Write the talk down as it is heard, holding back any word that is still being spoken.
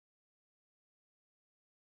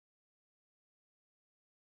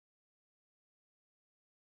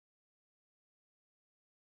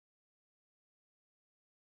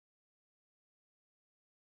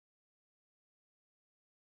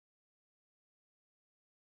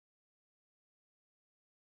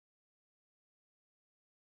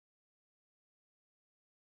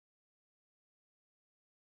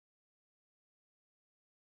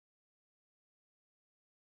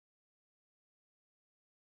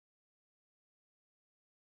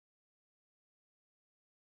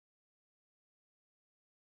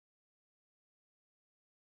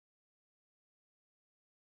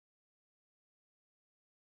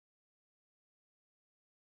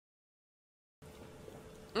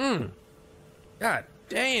God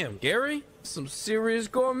damn, Gary. Some serious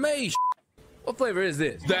gourmet shit. What flavor is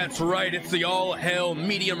this? That's right, it's the all-hell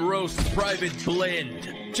medium roast private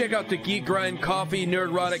blend. Check out the Geek Grind Coffee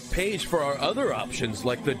Nerdrotic page for our other options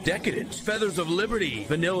like the Decadent, Feathers of Liberty,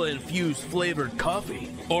 vanilla-infused flavored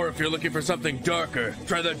coffee. Or if you're looking for something darker,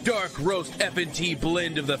 try the Dark Roast F&T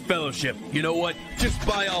blend of the Fellowship. You know what? Just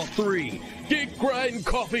buy all three.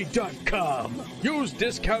 GeekGrindCoffee.com. Use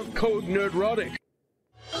discount code NERDROTIC.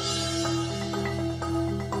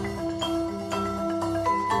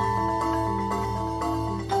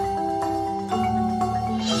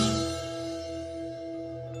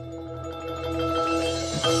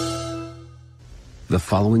 The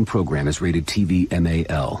following program is rated TV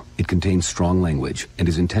MAL. It contains strong language and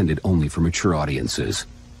is intended only for mature audiences.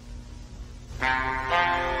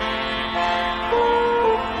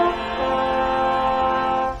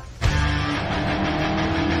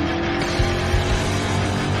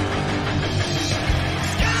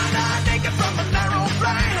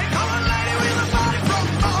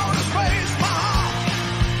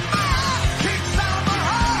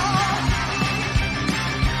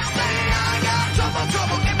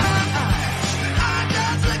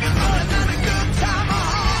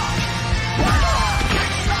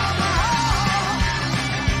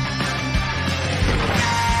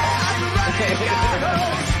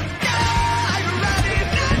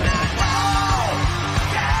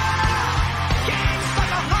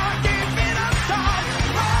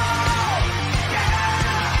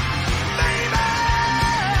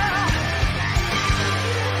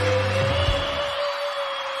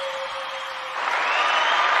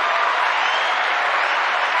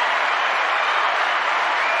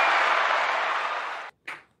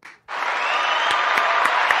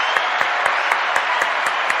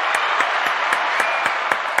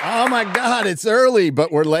 Oh my God, it's early,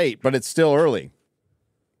 but we're late, but it's still early.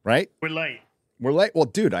 Right? We're late. We're late. Well,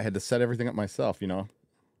 dude, I had to set everything up myself, you know?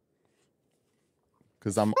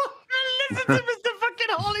 Because I'm... Listen to Mr. fucking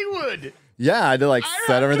Hollywood. Yeah, I had to, like,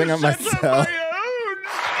 set everything up myself. My own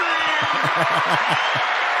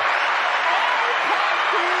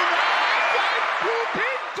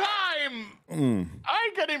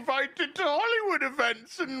I get invited to Hollywood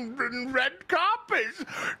events and red carpets.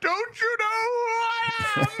 Don't you know who I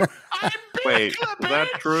am? I'm Wait, Beetler, is that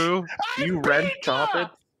bitch. true? You I'm red Beetler.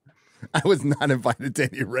 carpets? I was not invited to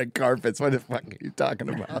any red carpets. What the fuck are you talking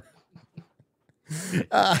about?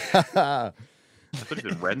 I thought you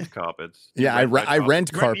did rent carpets. Yeah, I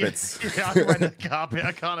rent carpets. Yeah, I rent a carpet.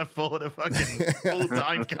 I can't afford a fucking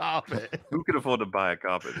full-time carpet. Who can afford to buy a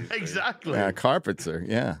carpet these days? Exactly. Yeah, carpets are,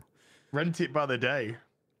 yeah. Rent it by the day.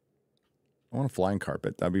 I want a flying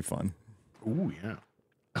carpet. That'd be fun. Ooh, yeah.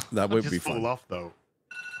 That would be Just fall fun. off, though.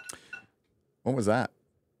 What was that?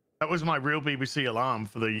 That was my real BBC alarm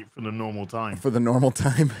for the normal time. For the normal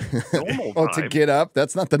time? Normal Oh, to time? get up?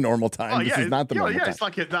 That's not the normal time. Oh, This is not the normal time. it's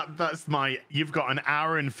like that's my. You've got an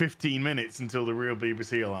hour and 15 minutes until the real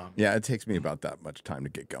BBC alarm. Yeah, it takes me about that much time to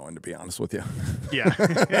get going, to be honest with you. Yeah,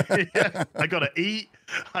 yeah. I gotta eat.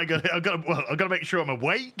 I gotta make sure I'm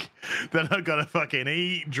awake. Then I gotta fucking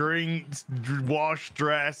eat, drink, wash,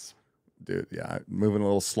 dress. Dude, yeah, moving a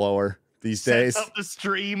little slower these Set days. up the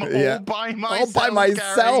stream Yeah. all by myself. All by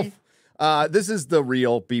myself. Gary. This is the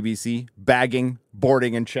real BBC, bagging,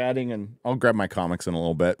 boarding, and chatting, and I'll grab my comics in a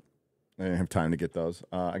little bit. I didn't have time to get those.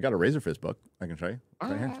 I got a Razorfist book I can show you.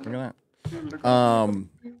 Right here. Look at that.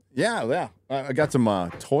 Yeah. I got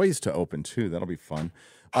some toys to open, too. That'll be fun.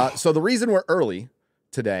 So the reason we're early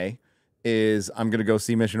today is I'm going to go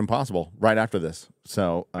see Mission Impossible right after this.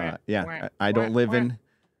 So, yeah, I don't live in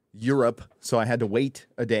Europe, so I had to wait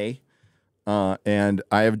a day. And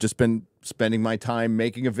I have just been spending my time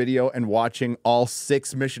making a video and watching all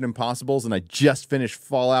 6 Mission Impossibles, and I just finished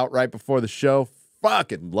Fallout right before the show.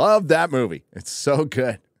 Fucking love that movie. It's so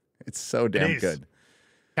good. It's so damn good.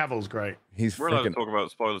 Cavill's great. We're allowed to talk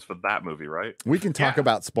about spoilers for that movie, right? We can talk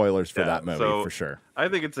about spoilers for that movie, so for sure. I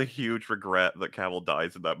think it's a huge regret that Cavill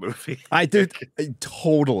dies in that movie. I do.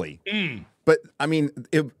 Totally. But, I mean,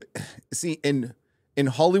 see, in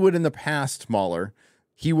Hollywood in the past, MauLer,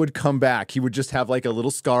 he would come back. He would just have like a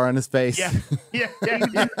little scar on his face. Yeah.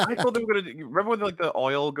 I thought they were gonna. Remember when like the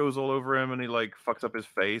oil goes all over him and he like fucks up his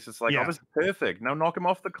face? It's like, oh, this is perfect. Now knock him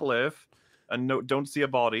off the cliff and don't see a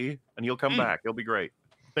body, and he'll come back. He'll be great.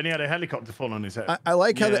 Then he had a helicopter fall on his head. I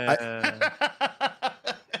like how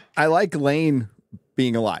I like Lane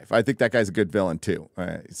being alive. I think that guy's a good villain too.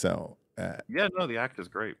 Yeah, no, the actor's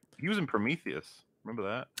great. He was in Prometheus. Remember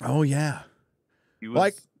that? Oh yeah. He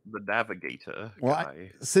was the navigator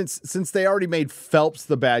guy. Since they already made Phelps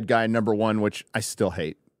the bad guy #1, which I still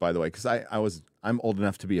hate. by the way, because I'm old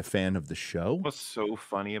enough to be a fan of the show. What's so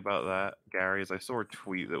funny about that, Gary, is I saw a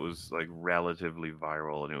tweet that was like relatively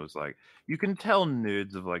viral, and it was like, you can tell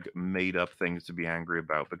nerds have like made up things to be angry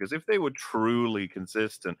about, because if they were truly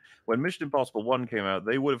consistent, when Mission Impossible 1 came out,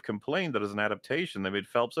 they would have complained that as an adaptation they made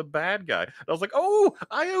Phelps a bad guy. And I was like, oh,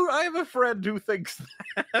 I have a friend who thinks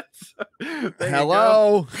that.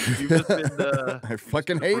 Hello. You've just been I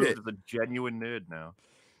fucking hate it. As a genuine nerd now.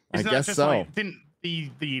 I guess so. Like, didn't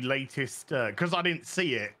the latest, because I didn't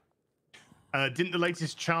see it, didn't the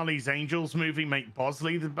latest Charlie's Angels movie make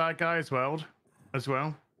Bosley the bad guy as well?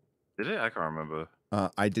 Did it? I can't remember.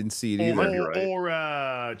 I didn't see it either.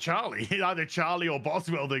 Or Charlie, either Charlie or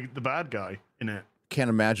Boswell, the bad guy in it. Can't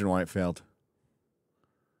imagine why it failed.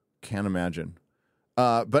 Can't imagine.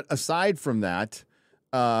 But aside from that,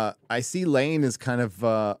 I see Lane as kind of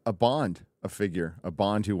a figure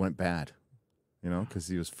who went bad. You know, because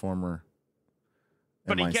he was former.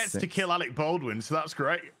 But MI6. he gets to kill Alec Baldwin, so that's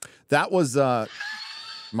great. That was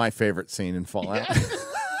my favorite scene in Fallout.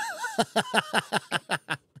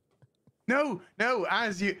 No,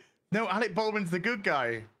 Alec Baldwin's the good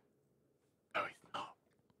guy.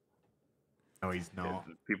 No, he's not.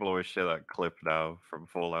 People always share that clip now from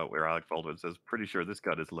Fallout where Alec Baldwin says, "Pretty sure this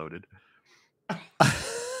gun is loaded."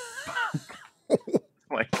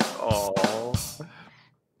 Like, oh.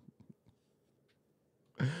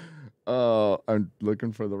 Oh, I'm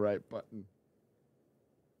looking for the right button.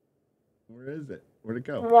 Where is it? Where'd it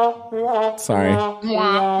go? Sorry.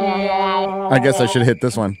 I guess I should hit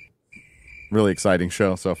this one. Really exciting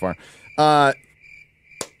show so far.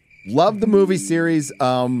 Love the movie series.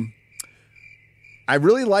 I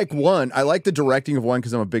really like 1. I like the directing of 1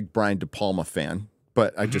 because I'm a big Brian De Palma fan,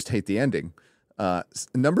 but I just hate the ending.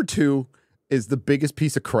 Number 2 is the biggest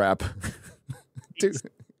piece of crap. Dude,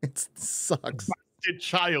 it sucks.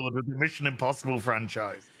 Child of the Mission Impossible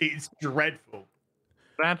franchise. It's dreadful.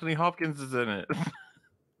 Anthony Hopkins is in it.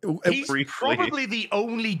 He's probably the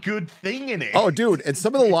only good thing in it. Oh, dude, and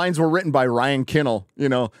some of the lines were written by Ryan Kinnell. You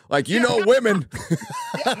know, like, women.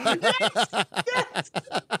 Yes.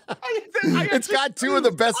 It's got 2 of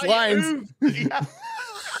the best lines. Yeah.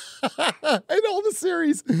 In all the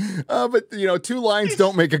series. But, 2 lines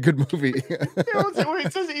don't make a good movie.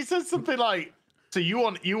 He says something like, so you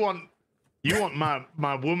want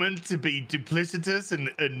my woman to be duplicitous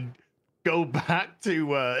and go back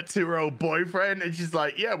to her old boyfriend? And she's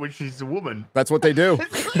like, yeah, when she's a woman. That's what they do.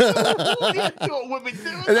 That's what women do.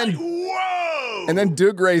 And then, whoa! And then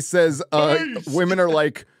Dougray says women are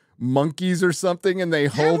like monkeys or something, and they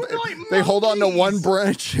hold on to one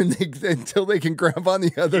branch and until they can grab on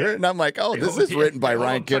the other. Yeah. And I'm like, oh, this is written by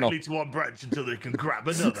Ryan Kinnell. To one branch until they can grab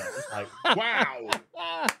another. Like, wow.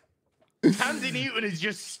 Tandy Newton has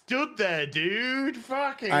just stood there, dude.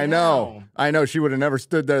 Fucking I know. She would have never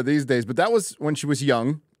stood there these days, but that was when she was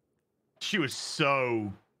young. She was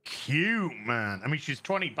so cute, man. I mean, she's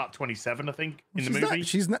about 27, I think, in the movie.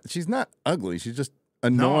 She's not ugly. She's just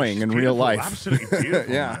annoying in real life. Absolutely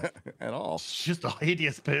beautiful. Yeah, at all. She's just a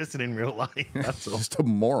hideous person in real life. That's just a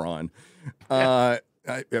moron. I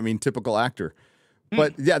mean, typical actor.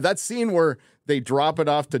 But yeah, that scene where they drop it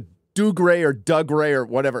off to Dougray or Doug Ray or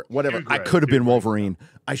whatever. I could have been Wolverine.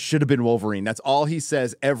 I should have been Wolverine. That's all he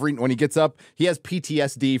says when he gets up. He has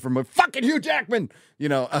PTSD from a fucking Hugh Jackman,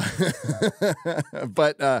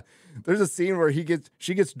 But there's a scene where she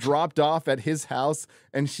gets dropped off at his house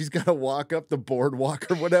and she's got to walk up the boardwalk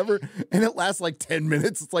or whatever, and it lasts like 10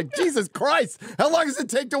 minutes. It's like, Jesus Christ, how long does it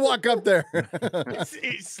take to walk up there?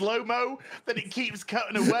 It's slow-mo, then it keeps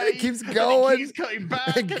cutting away. It keeps going. It keeps cutting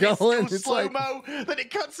back. And going. It's slow-mo, then it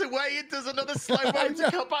cuts away. It does another slow-mo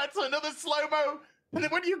to cut back to another slow-mo. And then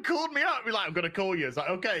when you called me up, you're like, I'm going to call you. It's like,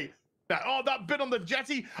 okay. That bit on the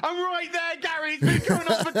jetty. I'm right there, Gary. It's been going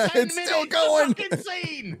on for 10 minutes. It's still going. The fucking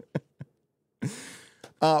scene.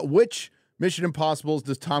 Which Mission Impossibles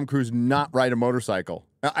does Tom Cruise not ride a motorcycle?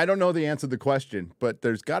 Now, I don't know the answer to the question, but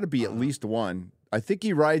there's got to be at least one. I think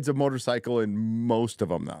he rides a motorcycle in most of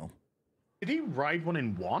them, though. Did he ride one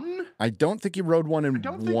in 1? I don't think he rode one in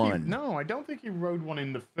 1. No, I don't think he rode one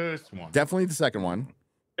in the first one. Definitely the second one.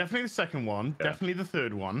 Definitely the second one. Yeah. Definitely the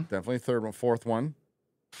third one. Definitely third one. Fourth one.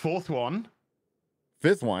 Fourth one.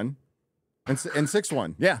 Fifth one. And sixth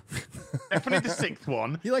one. Yeah. Definitely the sixth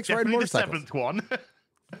one. He likes riding motorcycles. Definitely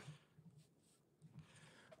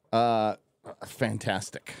the 7th one.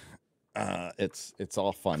 Fantastic. It's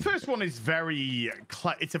all fun. The first one is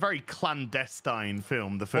it's a very clandestine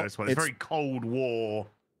film. The first one. It's very Cold War.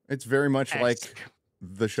 It's very much like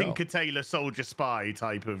the show. Tinker Tailor Soldier Spy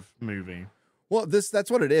type of movie. Well, that's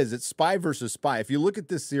what it is. It's spy versus spy. If you look at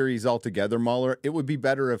this series altogether, MauLer, it would be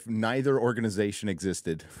better if neither organization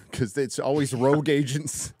existed because it's always rogue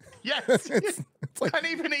agents. Yes, it's like, and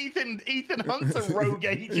even Ethan Hunt's a rogue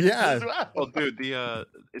agent Yeah. as well. Well, dude,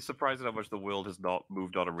 it's surprising how much the world has not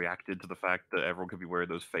moved on and reacted to the fact that everyone could be wearing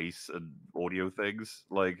those face and audio things.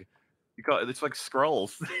 Like, it's like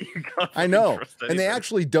scrolls. You can't I know, trust and they anything.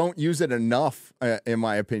 actually don't use it enough, in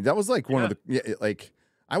my opinion. That was like one of the like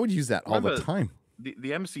I would use that all the Remember, time.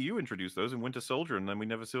 The MCU introduced those in Winter Soldier, and then we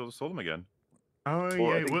never saw them again. Oh Or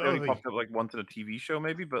yeah, I think they only popped up like once in a TV show,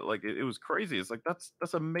 maybe. But like, it was crazy. It's like that's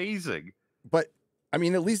amazing. But I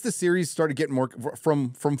mean, at least the series started getting more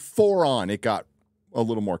from 4 on. It got a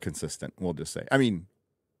little more consistent. We'll just say. I mean,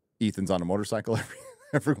 Ethan's on a motorcycle.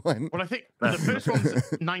 Everyone. Well, I think the first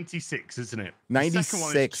one's 96, isn't it? The second one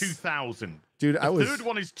is 96. 2000. Dude, The third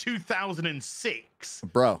one is 2006.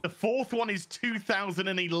 Bro. The fourth one is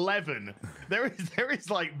 2011. There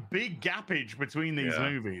is like big gappage between these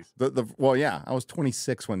movies. Well, yeah, I was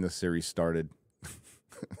 26 when this series started. I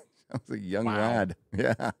was a young lad.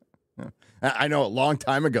 Yeah. I know, a long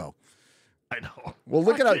time ago. I know. Well,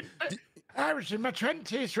 look at I was in my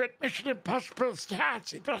 20s when Mission Impossible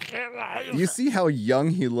started. you see how young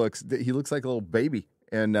he looks. He looks like a little baby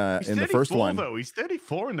in the first one. Though. He's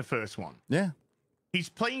 34 in the first one. Yeah. He's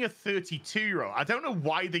playing a 32-year-old. I don't know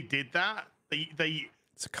why they did that. They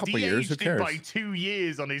It's a couple years. Who de-aged cares? him by 2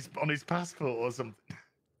 years on his passport or something.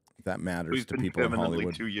 That matters He's to been people in permanently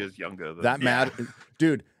Hollywood. 2 years younger. That matters,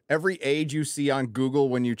 dude. Every age you see on Google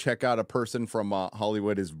when you check out a person from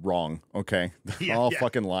Hollywood is wrong. Okay, they're all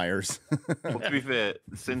fucking liars. Well, to be fair,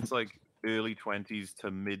 since like early 20s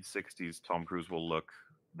to mid 60s, Tom Cruise will look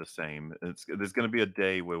the same. There's going to be a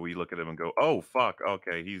day where we look at him and go, "Oh fuck,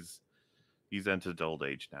 okay, he's entered old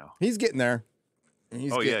age now." He's getting there.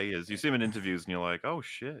 Yeah, he is. You see him in interviews and you're like, "Oh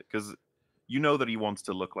shit," because you know that he wants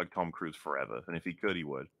to look like Tom Cruise forever, and if he could, he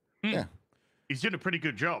would. Yeah, he's doing a pretty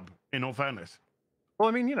good job. In all fairness. Well,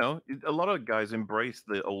 I mean, you know, a lot of guys embrace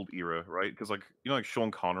the old era, right? Because, like, you know, like Sean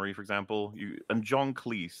Connery, for example, and John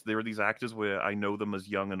Cleese. There are these actors where I know them as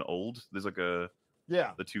young and old. There's like the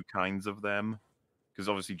two kinds of them. Because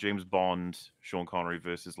obviously James Bond, Sean Connery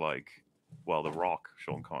versus like, well, The Rock,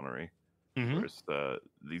 Sean Connery. Mm-hmm. Whereas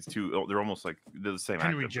these two, they're almost like they're the same.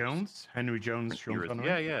 Henry actor, Jones, Sean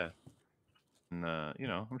Connery. Yeah. And you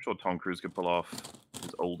know, I'm sure Tom Cruise could pull off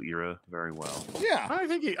his old era very well. yeah. I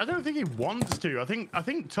don't think he wants to. I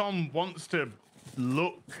think Tom wants to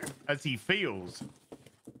look as he feels.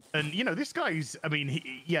 And you know, this guy's. I mean,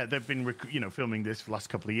 they've been filming this for the last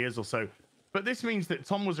couple of years or so. But this means that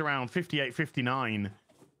Tom was around 58, 59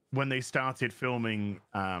 when they started filming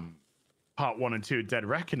part 1 and 2 of Dead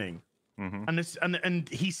Reckoning. Mm-hmm. And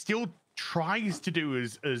he still tries to do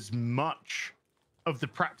as much of the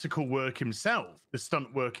practical work himself, the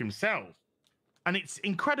stunt work himself. And it's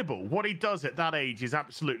incredible. What he does at that age is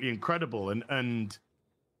absolutely incredible. And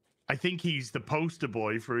I think he's the poster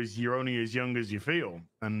boy for you're only as young as you feel.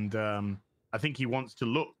 And I think he wants to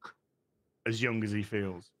look as young as he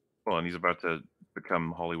feels. Well, and he's about to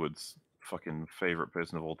become Hollywood's fucking favorite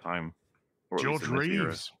person of all time. George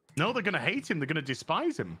Reeves. No, they're going to hate him. They're going to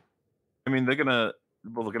despise him. I mean, they're gonna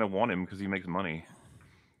want him because he makes money.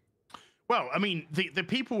 Well, I mean, the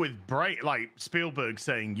people with like Spielberg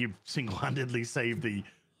saying you've single-handedly saved the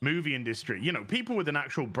movie industry. You know, people with an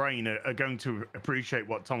actual brain are going to appreciate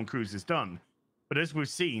what Tom Cruise has done. But as we've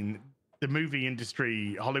seen, the movie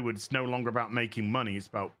industry, Hollywood's no longer about making money. It's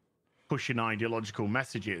about pushing ideological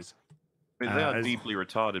messages. I mean, they are deeply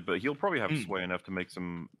retarded, but he'll probably have sway enough to make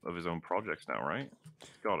some of his own projects now, right?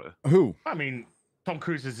 Gotta. Who? I mean, Tom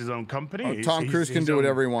Cruise is his own company. Tom Cruise can do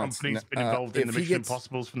whatever he wants. Company's been involved in the Mission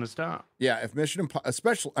Impossibles from the start. Yeah, if Mission Impossible,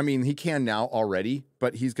 especially, I mean, he can now already,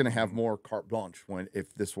 but he's going to have more carte blanche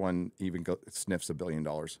if this one even sniffs $1 billion.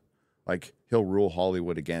 Like, he'll rule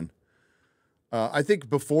Hollywood again. I think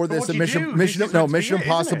before this, Mission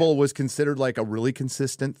Impossible was considered like a really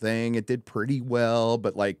consistent thing. It did pretty well,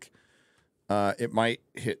 but like, it might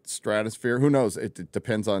hit stratosphere. Who knows? It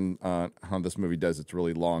depends on how this movie does. It's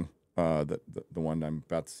really long. The one I'm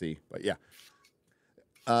about to see, but yeah.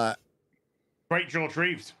 Great George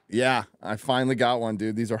Reeves. Yeah, I finally got one,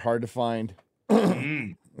 dude. These are hard to find.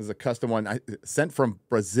 This is a custom one sent from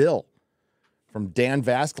Brazil, from Dan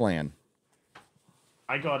Vaskland.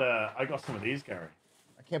 I got some of these, Gary.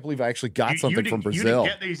 I can't believe I actually got something from Brazil. You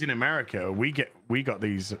didn't get these in America. We got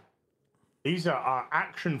these. These are our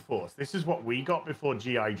Action Force. This is what we got before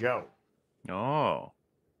G.I. Joe. Oh.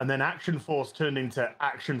 And then Action Force turned into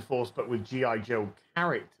Action Force, but with G.I. Joe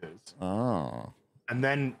characters. Oh. And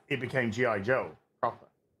then it became G.I. Joe proper.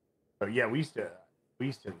 So yeah, we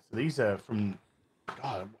recent. So these are from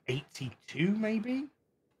 82 maybe.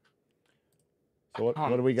 So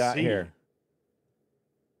what do we got see. here?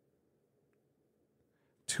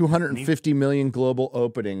 250 million global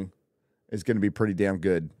opening is going to be pretty damn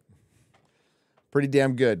good. Pretty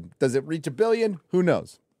damn good. Does it reach $1 billion? Who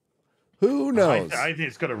knows? Who knows? I think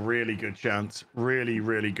it's got a really good chance. Really,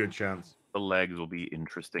 really good chance. The legs will be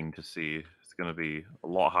interesting to see. It's going to be a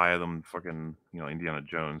lot higher than fucking, Indiana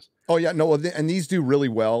Jones. Oh yeah, no, and these do really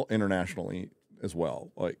well internationally as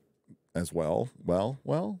well.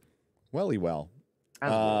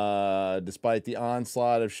 Despite the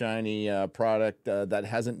onslaught of shiny product that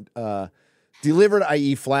hasn't delivered,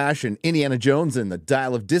 i.e. Flash and Indiana Jones and the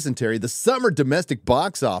Dial of Dysentery, the summer domestic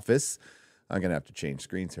box office, I'm gonna have to change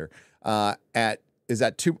screens here. Is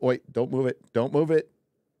at 2. Wait, don't move it.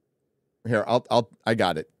 Here, I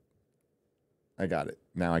got it.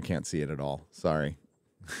 Now I can't see it at all. Sorry.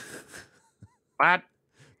 What?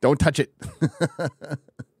 Don't touch it.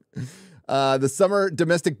 The summer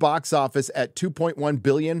domestic box office at $2.1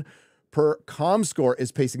 billion per ComScore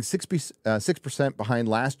is pacing 6% behind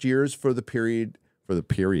last year's for the period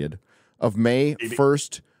of May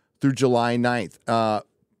 1st through July 9th.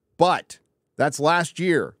 But that's last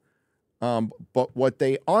year. But what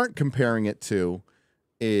they aren't comparing it to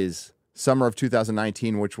is summer of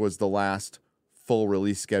 2019, which was the last full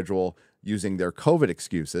release schedule using their COVID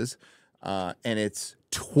excuses. And it's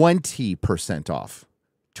 20% off.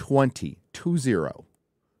 20.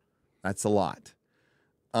 That's a lot.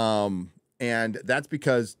 And that's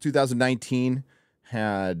because 2019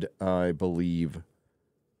 had, I believe,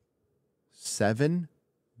 7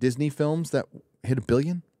 Disney films that hit $1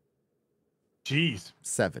 billion. Jeez.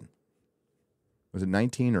 7. Was it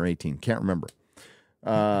 19 or 18? Can't remember.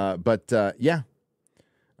 But yeah.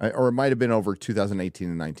 Or it might have been over 2018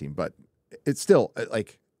 and 19, but it's still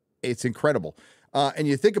it's incredible. And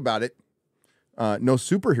you think about it, no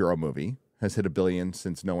superhero movie has hit $1 billion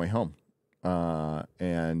since No Way Home.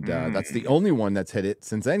 And that's the only one that's hit it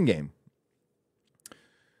since Endgame.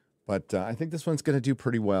 But I think this one's going to do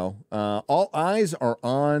pretty well. All eyes are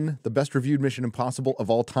on the best reviewed Mission Impossible of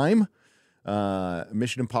all time.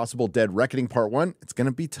 Mission Impossible Dead Reckoning Part 1. It's going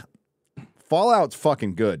to be Fallout's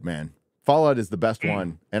fucking good, man. Fallout is the best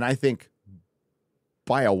one. And I think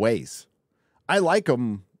by a ways. I like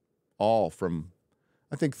them all from,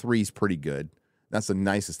 I think 3's pretty good. That's the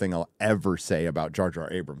nicest thing I'll ever say about Jar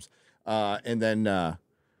Jar Abrams. And then I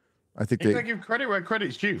think they give credit where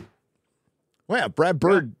credit's due. Well, yeah, Brad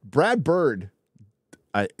Bird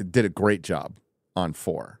did a great job on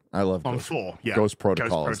 4. I love on 4. Yeah, Ghost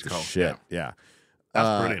Protocol is the shit. Yeah.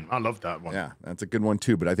 That's brilliant. I love that one. Yeah, that's a good one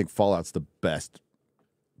too. But I think Fallout's the best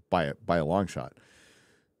by a long shot.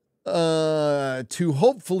 To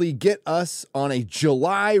hopefully get us on a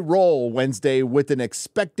July roll Wednesday with an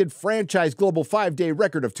expected franchise global 5-day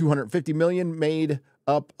record of 250 million, made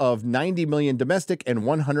up of 90 million domestic and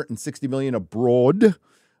 160 million abroad.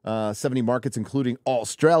 70 markets, including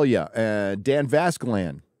Australia, Dan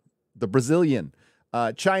Vascalan, the Brazilian,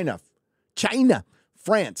 China,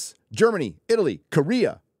 France, Germany, Italy,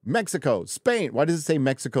 Korea, Mexico, Spain. Why does it say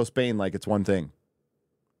Mexico, Spain like it's one thing?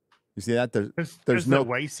 You see that? There's no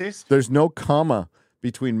Oasis. There's no comma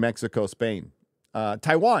between Mexico, Spain,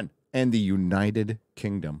 Taiwan, and the United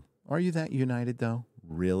Kingdom. Are you that united though?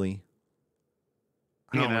 Really?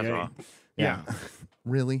 Yeah.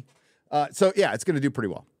 Really? So yeah, it's going to do pretty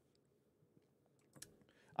well.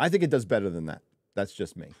 I think it does better than that. That's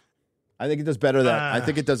just me. I think it does better than I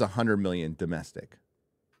think it does 100 million domestic.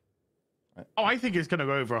 I think it's going to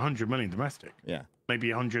go over 100 million domestic. Yeah. Maybe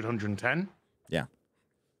 100, 110. Yeah.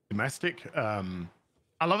 Domestic. I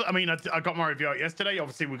love it. I mean, I got my review out yesterday.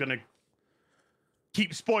 Obviously, we're going to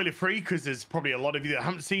keep spoiler free because there's probably a lot of you that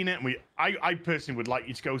haven't seen it. And I personally would like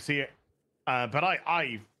you to go see it. But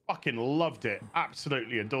I fucking loved it.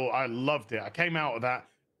 Absolutely adore. I loved it. I came out of that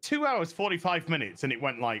 2 hours, 45 minutes, and it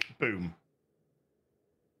went like boom.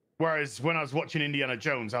 Whereas when I was watching Indiana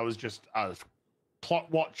Jones, I was clock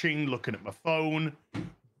watching, looking at my phone,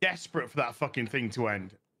 desperate for that fucking thing to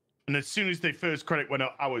end. And as soon as the first credit went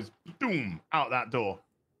up, I was boom out that door.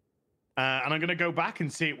 And I'm going to go back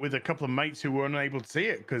and see it with a couple of mates who were unable to see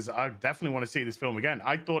it because I definitely want to see this film again.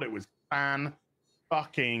 I thought it was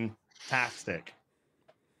fan-fucking-tastic.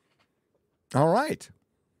 All right.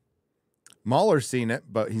 MauLer's seen it,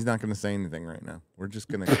 but he's not going to say anything right now. We're just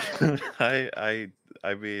going to...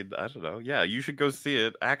 I mean, I don't know. Yeah, you should go see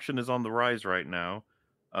it. Action is on the rise right now.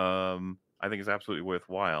 I think it's absolutely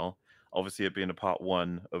worthwhile. Obviously, it being a part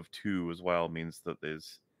 1 of 2 as well means that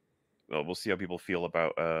there's... Well, we'll see how people feel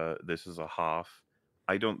about this as a half.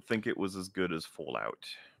 I don't think it was as good as Fallout.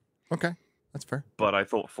 Okay. That's fair. But I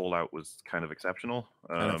thought Fallout was kind of exceptional.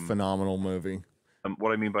 And a phenomenal movie.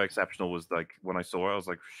 What I mean by exceptional was like when I saw it, I was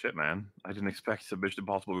like, "Shit, man! I didn't expect a Mission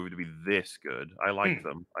Impossible movie to be this good." I liked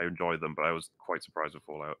them, I enjoyed them, but I was quite surprised with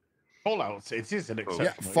Fallout. Fallout, it is an exceptional.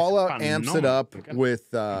 Yeah, Fallout amps it up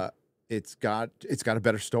with it's got a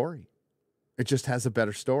better story. It just has a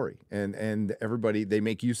better story, and everybody, they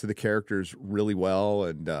make use of the characters really well,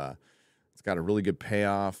 and it's got a really good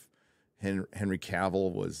payoff. Henry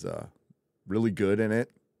Cavill was really good in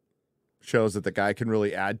it. Shows that the guy can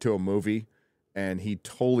really add to a movie, and he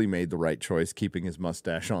totally made the right choice keeping his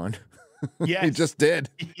mustache on. Yes. He just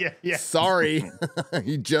did. Yeah. Sorry.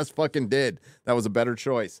 He just fucking did. That was a better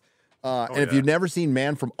choice. And if you've never seen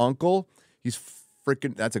Man from U.N.C.L.E., he's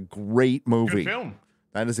freaking, that's a great movie. Good film.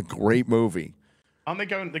 That is a great movie. Aren't they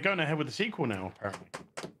going? They're going ahead with the sequel now,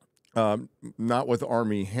 apparently. Not with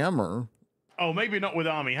Armie Hammer. Oh, maybe not with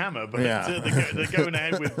Armie Hammer, but they're going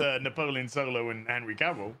ahead with Napoleon Solo and Henry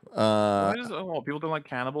Cavill. People don't like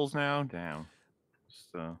cannibals now? Damn. Just,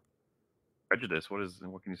 prejudice.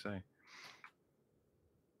 What can you say?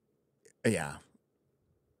 Yeah.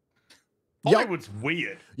 Hollywood's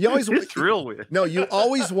weird. It's real weird. No, you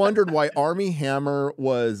always wondered why Armie Hammer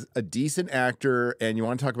was a decent actor, and you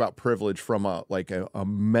want to talk about privilege from a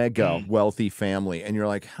mega wealthy family, and you're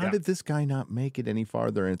like, how did this guy not make it any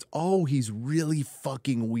farther? And it's, he's really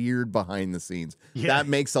fucking weird behind the scenes. Yeah. That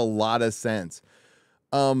makes a lot of sense.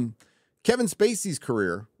 Kevin Spacey's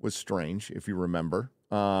career was strange, if you remember.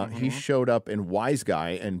 He showed up in Wise Guy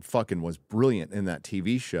and fucking was brilliant in that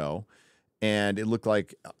TV show. And it looked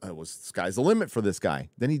like it was sky's the limit for this guy.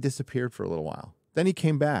 Then he disappeared for a little while. Then he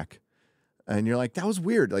came back. And you're like, that was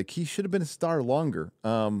weird. Like, he should have been a star longer.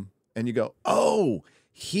 And you go,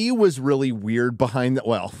 he was really weird behind the...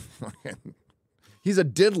 Well, he's a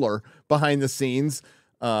diddler behind the scenes.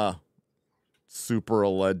 Super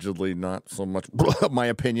allegedly, not so much my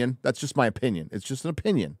opinion. That's just my opinion. It's just an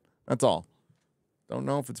opinion. That's all. Don't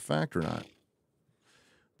know if it's a fact or not.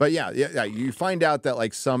 But yeah, you find out that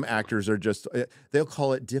like some actors are just, they'll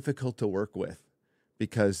call it difficult to work with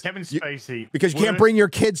because Kevin Spacey, because you can't bring your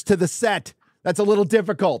kids to the set. That's a little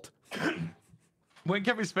difficult. When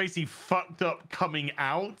Kevin Spacey fucked up coming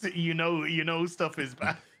out, you know stuff is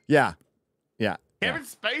bad. Yeah. Kevin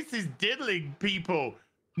Spacey's diddling people.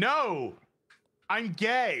 No, I'm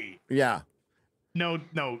gay. Yeah. No,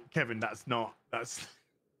 Kevin, that's not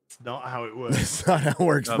how it works. That's not how it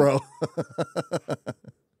works, bro.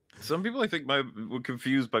 Some people, I think, were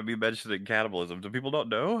confused by me mentioning cannibalism. Do people not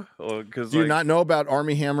know? Do you not know about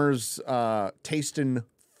Armie Hammer's taste in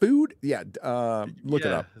food? Yeah, look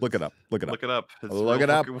it up. Look it up.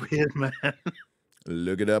 It's weird, man.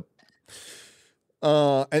 Look it up.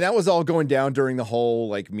 And that was all going down during the whole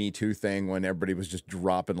like Me Too thing when everybody was just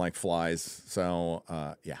dropping like flies. So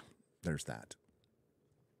yeah, there's that.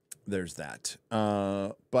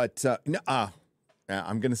 I'm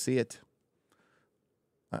gonna see it.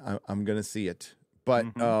 I'm gonna see it. But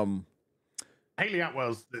Hayley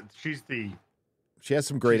Atwell's she has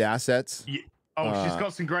some great assets. Yeah, she's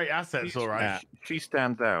got some great assets, all right. She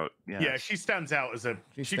stands out. Yeah, she stands out as her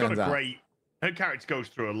character goes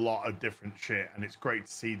through a lot of different shit, and it's great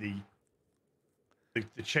to see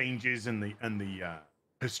the changes and the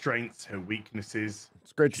her strengths, her weaknesses.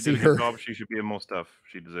 It's great to see her. She should be in more stuff.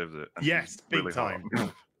 She deserves it. And yes, big really time.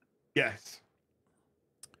 Yes.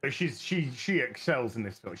 But she excels in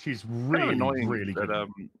this film. She's really good.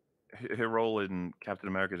 Her role in Captain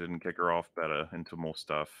America didn't kick her off better into more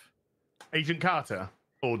stuff. Agent Carter,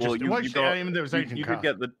 or just there was Agent Carter. You could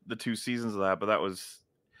get the 2 seasons of that, but that was.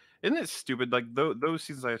 Isn't it stupid? Like those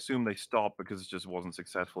seasons, I assume they stopped because it just wasn't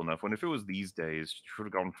successful enough. When if it was these days, it should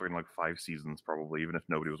have gone for like 5 seasons probably, even if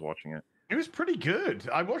nobody was watching it. It was pretty good.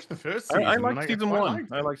 I watched the first season. I liked season 1.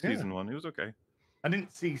 I liked season 1. It was okay. I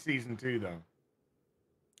didn't see season 2 though.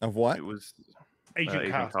 Of what? It was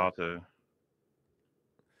Agent Carter.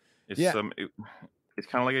 It's it's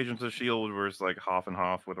kind of like Agents of S.H.I.E.L.D. where it's like half and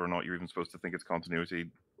half, whether or not you're even supposed to think it's continuity.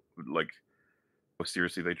 Like how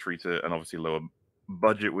seriously they treat it, and obviously lower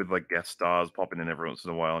budget with like guest stars popping in every once in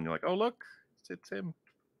a while, and you're like, oh look, it's him.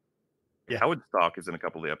 Yeah, Howard Stark is in a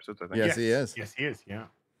couple of the episodes, I think. Yes, he is. Yes, he is. Yeah.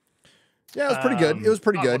 Yeah, it was pretty good. It was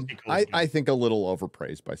pretty good. I think a little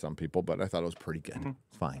overpraised by some people, but I thought it was pretty good.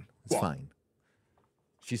 It's fine. It's fine.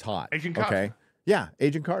 She's hot. Agent Carter. Okay. Yeah,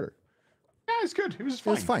 Agent Carter. Yeah, it's good. It was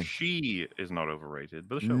fine. It was fine. She is not overrated,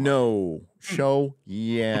 but the show. No. Show,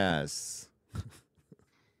 yes.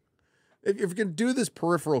 If you're going to do this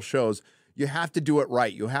peripheral shows, you have to do it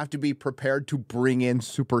right. You have to be prepared to bring in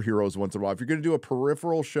superheroes once in a while. If you're going to do a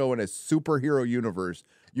peripheral show in a superhero universe,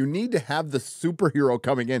 you need to have the superhero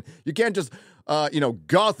coming in. You can't just,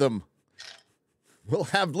 Gotham. We'll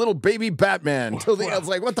have little baby Batman. Till the end's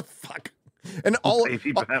like, what the fuck? And all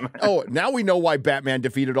Baby Batman. Oh, now we know why Batman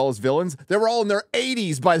defeated all his villains. They were all in their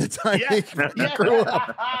 80s by the time they grew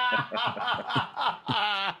up.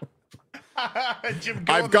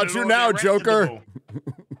 I've got you now, Joker.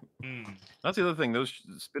 That's the other thing. Those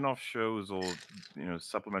spin-off shows or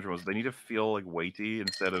supplementary ones, they need to feel like weighty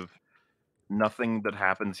instead of nothing that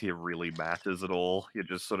happens here really matters at all. You're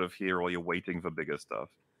just sort of here while you're waiting for bigger stuff.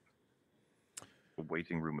 A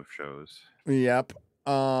waiting room of shows. Yep.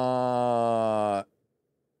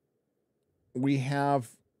 We have.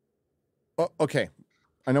 Oh, okay,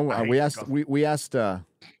 I know. We asked. We asked. Well,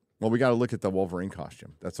 we got to look at the Wolverine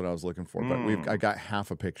costume. That's what I was looking for. But I got half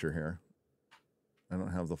a picture here. I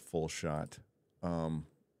don't have the full shot. I'll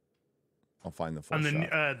find the full shot. And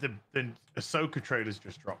then the Ahsoka trailer's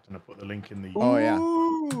just dropped, and I put the link in the. Oh yeah.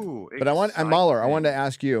 But MauLer, I wanted to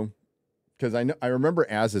ask you because I remember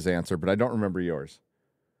Az's answer, but I don't remember yours.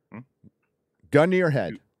 Gun to your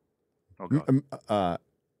head. Oh, God.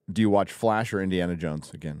 Do you watch Flash or Indiana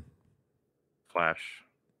Jones again? Flash.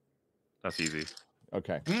 That's easy.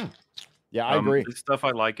 Okay. Yeah, I agree. It's stuff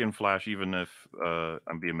I like in Flash, even if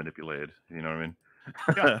I'm being manipulated. You know what I mean?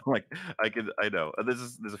 Yeah. Like I know.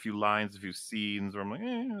 There's a few lines, a few scenes where I'm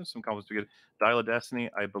like, some comments to good. Dial of Destiny.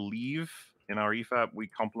 I believe in our EFAP we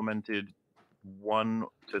complimented 1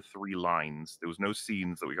 to 3 lines. There was no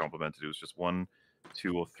scenes that we complimented. It was just 1,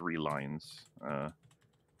 2, or 3 lines. It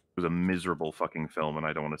was a miserable fucking film, and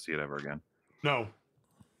I don't want to see it ever again. No.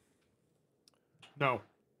 So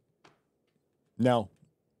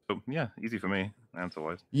yeah, easy for me,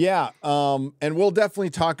 answer-wise. Yeah, and we'll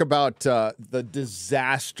definitely talk about the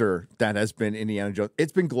disaster that has been Indiana Jones.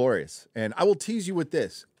 It's been glorious, and I will tease you with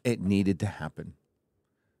this: it needed to happen.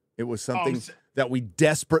 It was something that we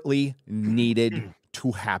desperately needed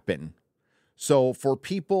to happen. So for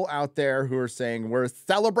people out there who are saying we're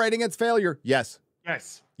celebrating its failure, yes.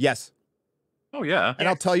 Oh yeah, and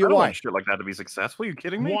I'll tell you I don't why. want shit like that to be successful. Are you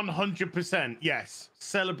kidding me? 100%. Yes,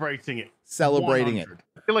 celebrating it. It.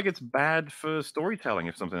 I feel like it's bad for storytelling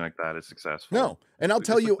if something like that is successful. No, and I'll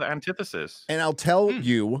tell you the antithesis. And I'll tell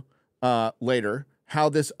you later how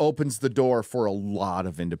this opens the door for a lot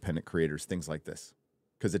of independent creators, things like this,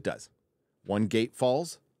 because it does. 1 gate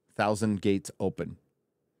falls, 1,000 gates open.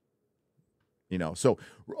 So,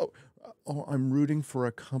 I'm rooting for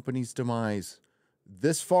a company's demise.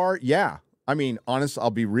 This far, yeah. I mean, honest, I'll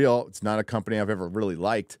be real. It's not a company I've ever really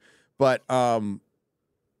liked, but you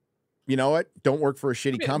know what? Don't work for a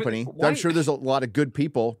shitty company. I'm sure there's a lot of good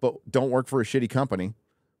people, but don't work for a shitty company.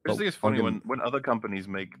 I just think it's funny when other companies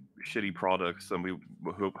make shitty products and we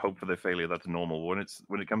hope for their failure. That's normal. When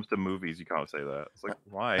it comes to movies, you can't say that. It's like,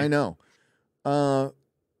 why? I know.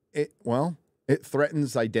 It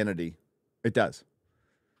threatens identity. It does.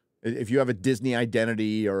 If you have a Disney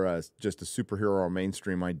identity or just a superhero or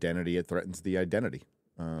mainstream identity, it threatens the identity.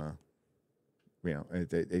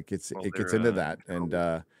 It gets into that, and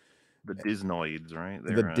the Disnoids, right?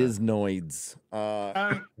 The Disnoids.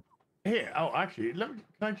 Here, actually, can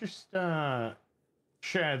I just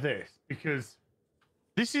share this, because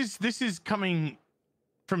this is coming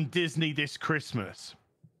from Disney this Christmas.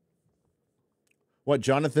 What,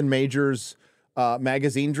 Jonathan Majors'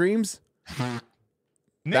 magazine dreams?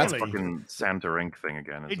 That's fucking Santa Inc. thing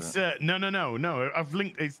again. Isn't it? No. I've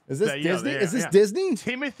linked. Is this Disney? Is this Disney?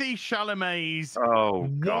 Timothy Chalamet's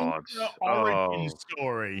God origin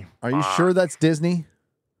story. Are you sure that's Disney?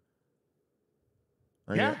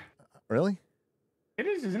 Yeah. Really? It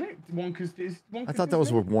is, isn't it? I thought that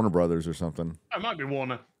was with Warner Brothers or something. It might be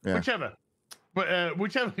Warner. Yeah. Whichever. But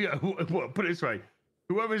whichever. Put it this way: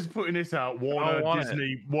 whoever's putting this out, Warner,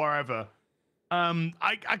 Disney, wherever.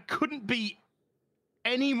 I couldn't be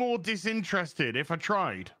any more disinterested if I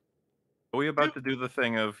tried. Are we about to do the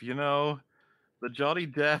thing of, the Johnny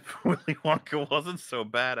Depp Willy Wonka wasn't so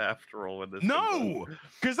bad after all? No,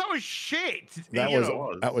 because that was shit.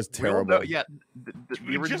 That was terrible. Yeah,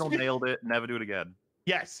 the original nailed it. Never do it again.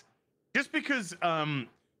 Yes, just because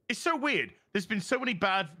it's so weird. There's been so many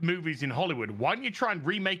bad movies in Hollywood. Why don't you try and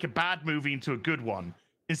remake a bad movie into a good one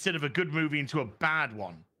instead of a good movie into a bad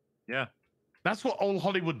one? Yeah, that's what old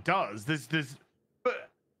Hollywood does.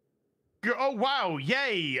 Oh wow,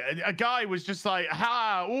 yay! A guy was just like,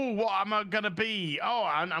 what am I gonna be? Oh,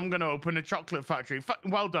 I'm gonna open a chocolate factory.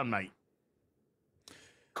 Well done, mate.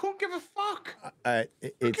 Couldn't give a fuck.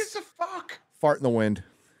 Who gives a fuck? Fart in the wind.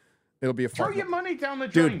 It'll be a fart. Throw your money down the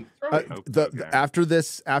drain. After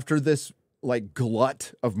this like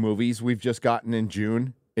glut of movies we've just gotten in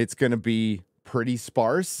June, it's gonna be pretty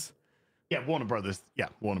sparse. Yeah, Warner Brothers. Yeah,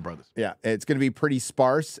 it's gonna be pretty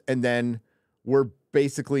sparse, and then we're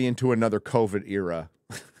basically into another COVID era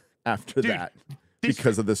after that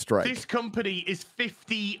because of the strike. This company is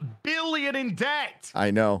 $50 billion in debt.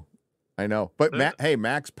 I know. But hey,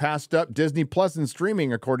 Max passed up Disney Plus in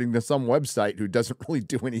streaming, according to some website who doesn't really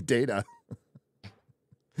do any data.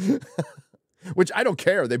 Which I don't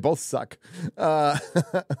care. They both suck. And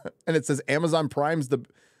it says Amazon Prime's the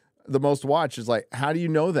most watched. Is like, how do you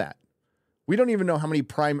know that? We don't even know how many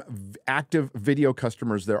Prime active video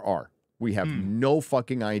customers there are. We have no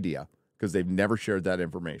fucking idea because they've never shared that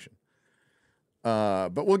information.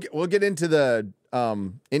 But we'll get into the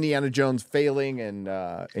Indiana Jones failing and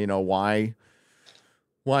why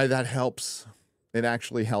that helps. It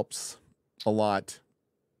actually helps a lot.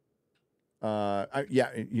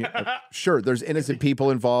 Sure. There's innocent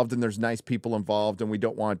people involved and there's nice people involved, and we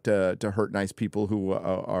don't want to hurt nice people who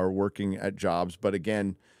are working at jobs. But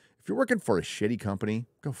again, if you're working for a shitty company,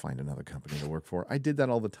 go find another company to work for. I did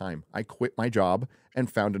that all the time. I quit my job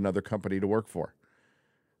and found another company to work for.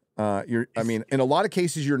 In a lot of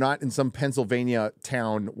cases, you're not in some Pennsylvania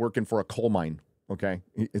town working for a coal mine. Okay,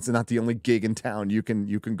 it's not the only gig in town. You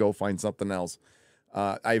can go find something else.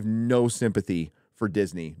 I have no sympathy for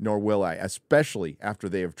Disney, nor will I, especially after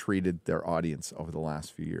they have treated their audience over the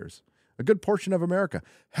last few years. A good portion of America,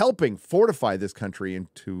 helping fortify this country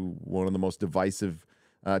into one of the most divisive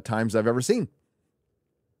times I've ever seen.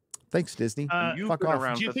 Thanks, Disney. You've Fuck been off.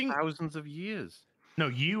 around for thousands of years. No,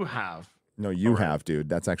 you have. No, you have, dude.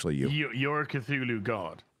 That's actually you. You're a Cthulhu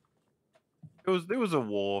god. There was a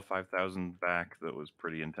war 5,000 back that was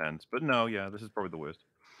pretty intense, but no, yeah, this is probably the worst.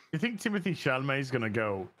 You think Timothy Chalamet's gonna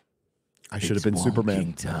go? I should have been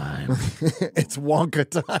Superman. Time. It's Wonka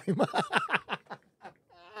time.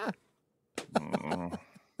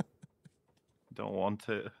 Don't want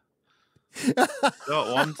it.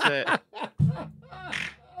 Don't want it.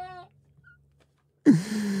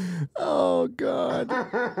 Oh God.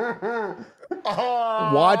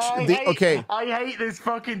 I hate this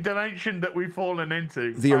fucking dimension that we've fallen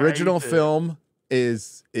into. The original film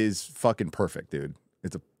is fucking perfect, dude.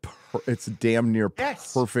 It's a damn near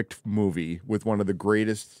perfect movie with one of the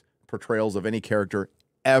greatest portrayals of any character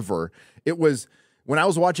ever. It was, when I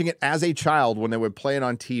was watching it as a child, when they would play it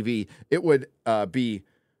on TV, it would be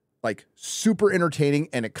like super entertaining,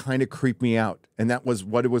 and it kind of creeped me out. And that was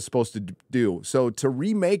what it was supposed to do. So to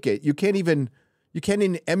remake it, you can't even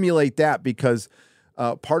emulate that, because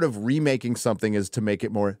part of remaking something is to make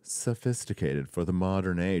it more sophisticated for the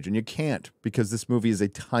modern age. And you can't, because this movie is a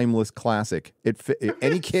timeless classic.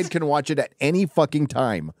 Any kid can watch it at any fucking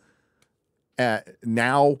time.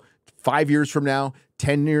 Now, 5 years from now,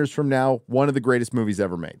 10 years from now, one of the greatest movies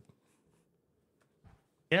ever made.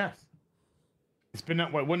 Yes. It's been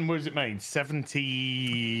that way. When was it made? Early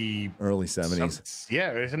 70s.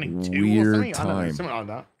 Yeah, it was only two weird or something. time. I don't know, something like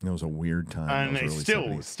that. It was a weird time. And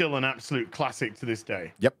it's still an absolute classic to this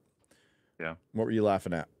day. Yep. Yeah. What were you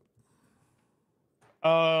laughing at?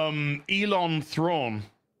 Elon Thrawn.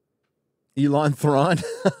 Elon Thrawn?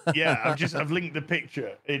 Yeah, I've linked the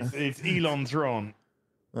picture. It's Elon Thrawn.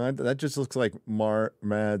 That just looks like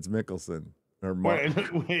Mads Mikkelsen. Or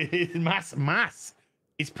Mass.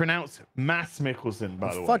 It's pronounced Mads Mikkelsen,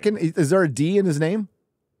 by the way. Is there a D in his name?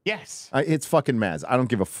 Yes. It's fucking Mads. I don't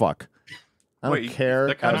give a fuck. I don't care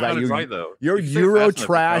about you. Right, though. You're Euro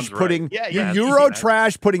trash putting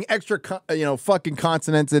putting extra fucking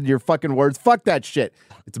consonants in your fucking words. Fuck that shit.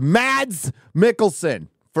 It's Mads Mikkelsen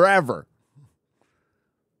forever.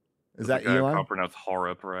 Is that Elon? I'll pronounce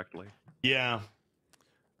horror correctly. Yeah.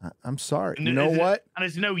 I'm sorry. And you know what? And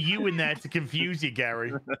there's no you in there to confuse you,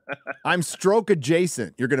 Gary. I'm stroke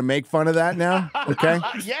adjacent. You're going to make fun of that now? Okay?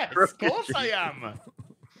 Yes, of course I am.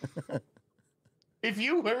 If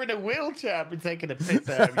you were in a wheelchair, I'd be taking a piss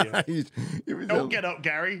out of you. Don't get up,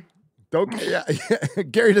 Gary.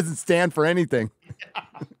 Gary doesn't stand for anything.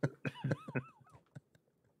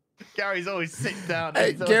 Gary's always sit down.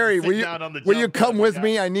 Hey, Gary, will you come with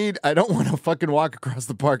me? I don't want to fucking walk across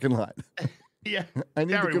the parking lot. Yeah,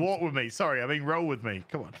 Gary, walk with me. Sorry, roll with me.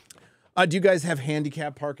 Come on. Do you guys have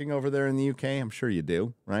handicap parking over there in the UK? I'm sure you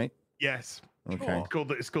do, right? Yes. Okay.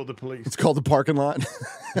 It's called the police. It's called the parking lot.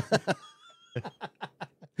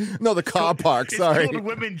 No, the car park. Sorry. It's called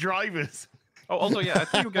women drivers. Oh, also, yeah, I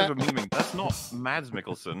think you guys are memeing. That's not Mads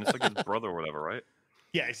Mikkelsen. It's like his brother or whatever, right?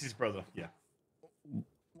 Yeah, it's his brother. Yeah.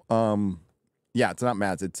 Yeah, it's not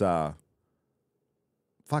Mads. It's fuck.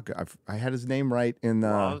 I had his name right in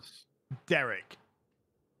Derek.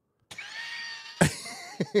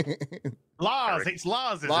 Lars. It's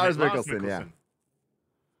Lars. Lars Mikkelsen. Yeah.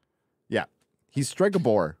 Yeah. He's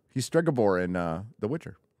Stregobor. He's Stregobor in The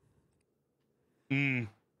Witcher. Mm.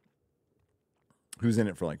 Who's in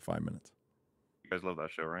it for like 5 minutes? guys love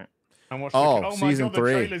that show, right? And watch Oh, my season God,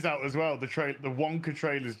 3. The trailer's out as well. The Wonka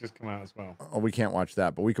trailer's just come out as well. Oh, we can't watch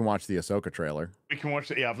that, but we can watch the Ahsoka trailer. We can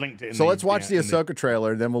watch it. Yeah, I've linked it. So let's watch the Ahsoka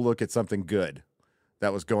trailer, then we'll look at something good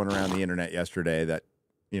that was going around the internet yesterday that,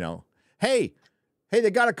 hey,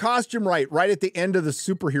 they got a costume right at the end of the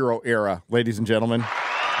superhero era, ladies and gentlemen.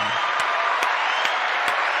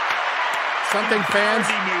 Something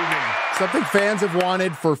fans have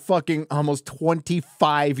wanted for fucking almost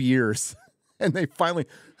 25 years. And they finally,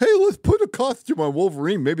 hey, let's put a costume on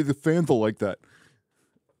Wolverine. Maybe the fans will like that.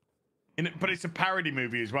 But it's a parody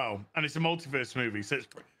movie as well. And it's a multiverse movie. So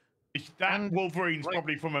Wolverine's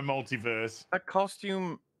probably from a multiverse. That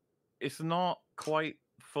costume is not quite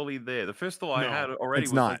fully there. The first thought I had already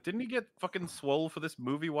was not. like, didn't he get fucking swole for this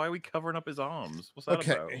movie? Why are we covering up his arms? What's that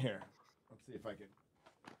about? Okay, here. Let's see if I can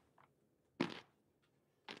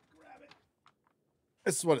grab it.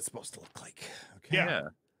 This is what it's supposed to look like. Okay. Yeah.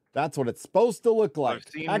 That's what it's supposed to look like.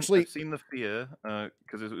 I've seen the fear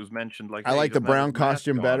because it was mentioned. Like, I like the brown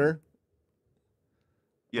costume better.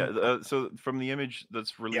 Yeah. So from the image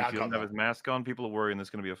that's released, he doesn't have his mask on. People are worrying there's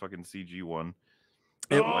going to be a fucking CG one.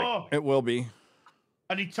 It will be.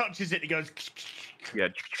 And he touches it. He goes. Yeah.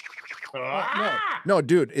 No,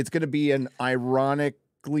 dude, it's going to be an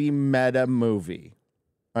ironically meta movie.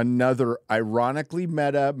 Another ironically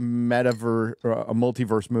metaverse, a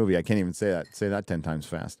multiverse movie. I can't even say that. Say that 10 times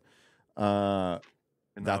fast.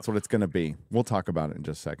 That's what it's going to be. We'll talk about it in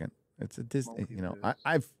just a second. It's a Disney.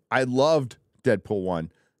 I loved Deadpool 1.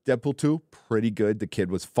 Deadpool 2, pretty good. The kid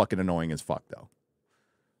was fucking annoying as fuck, though.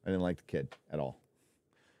 I didn't like the kid at all.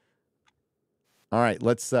 All right,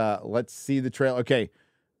 let's see the trailer. Okay,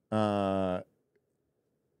 are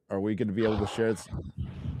we going to be able to share this?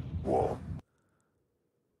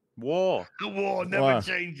 War never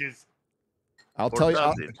changes. I'll tell you,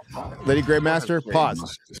 Lady Greymaster,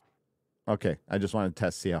 pause. Okay, I just wanted to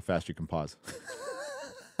test, see how fast you can pause.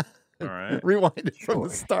 All right. Rewind it from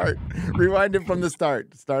the start. Rewind it from the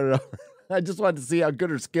start. Start it over. I just wanted to see how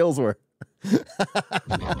good her skills were.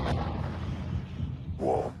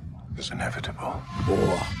 War is inevitable.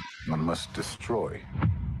 War. One must destroy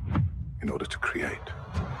in order to create.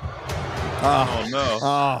 Oh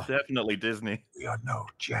no! Definitely Disney. We are no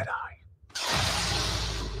Jedi.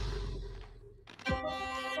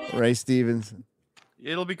 Ray Stevenson.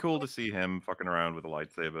 It'll be cool to see him fucking around with a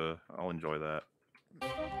lightsaber. I'll enjoy that.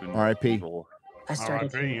 R.I.P. I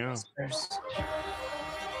started hearing whispers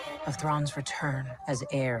of Thrawn's return as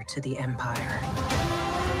heir to the Empire.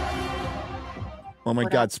 Oh my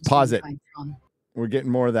God! Pause it. We're getting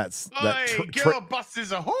more of that. Girl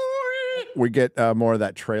busters ahoy! We get more of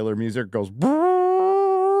that trailer music. Goes.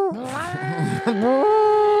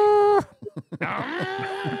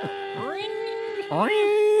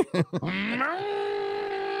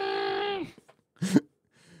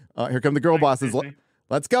 Here come the girl bosses.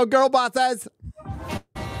 Let's go, girl bosses.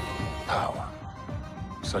 Power,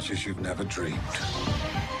 such as you've never dreamed.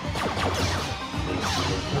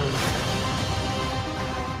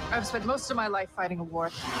 I've spent most of my life fighting a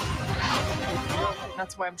war.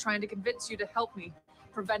 That's why I'm trying to convince you to help me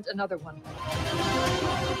prevent another one.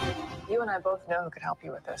 You and I both know who could help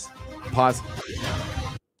you with this. Pause.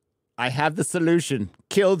 I have the solution.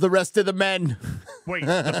 Kill the rest of the men. Wait,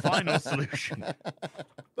 the final solution.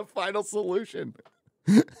 The final solution.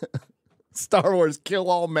 Star Wars, kill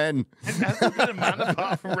all men. Has there been a man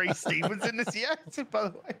apart from Ray Stevens in this yet, by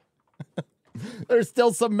the way? There's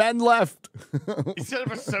still some men left. Instead of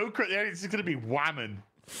Ahsoka, it's going to be Whammon.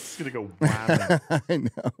 It's going to go Whammon. I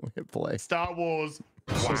know. Hit play. Star Wars,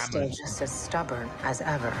 She's still Whammon. just as stubborn as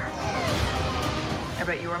ever. I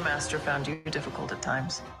bet your master found you difficult at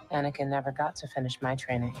times. Anakin never got to finish my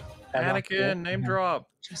training. I walked away Anakin, from name him, drop.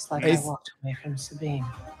 Just like Hey, I walked away from Sabine.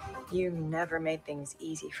 You never made things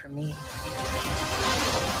easy for me,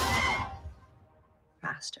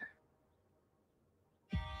 Master.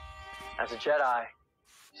 As a Jedi,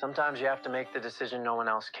 sometimes you have to make the decision no one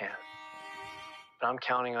else can. But I'm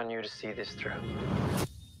counting on you to see this through.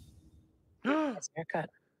 That's your cut.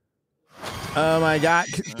 Oh my God.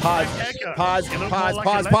 Pause. Pause. Pause.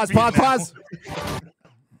 Pause. Pause. Pause. Pause.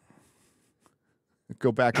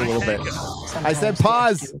 Go back a little bit. I said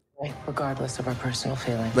pause. Regardless of our personal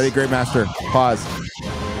feelings. Lady Greymaster. Pause.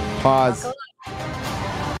 Pause.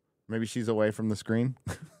 Maybe she's away from the screen.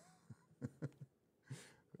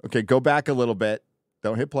 Okay, go back a little bit.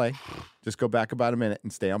 Don't hit play. Just go back about a minute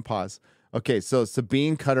and stay on pause. Okay, so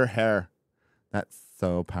Sabine cut her hair. That's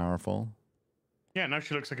so powerful. Yeah, now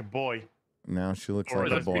she looks like a boy. Now she looks Or like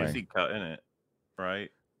a that's boy. pixie cut in it, right?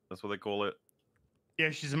 That's what they call it. Yeah,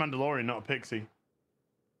 she's a Mandalorian, not a pixie.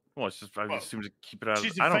 Well, it's just I just seem to keep it out.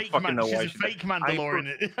 She's I don't fucking man, know she's why a fake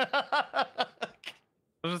Mandalorian. I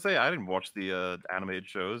was gonna say I didn't watch the animated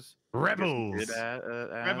shows. Rebels.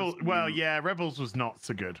 Rebels. Well, yeah, Rebels was not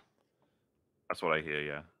so good. That's what I hear.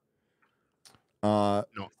 Yeah. Not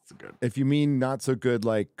so good. If you mean not so good,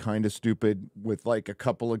 like kind of stupid with like a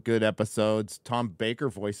couple of good episodes, Tom Baker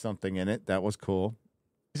voiced something in it. That was cool.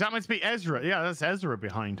 Is that meant to be Ezra? Yeah, that's Ezra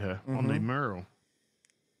behind her on the mural.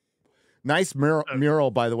 Nice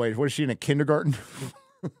mural, by the way. What is she in a kindergarten?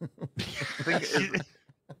 I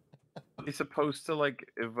think it's supposed to like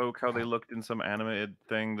evoke how they looked in some animated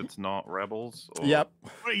thing that's not Rebels. Or... Yep.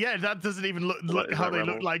 Well, yeah, that doesn't even look how they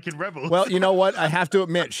look like in Rebels. Well, you know what? I have to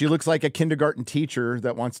admit, she looks like a kindergarten teacher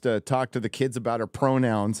that wants to talk to the kids about her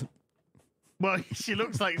pronouns. Well, she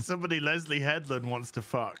looks like somebody Leslie Headland wants to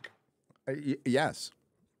fuck. Yes.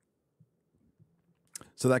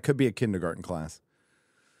 So that could be a kindergarten class.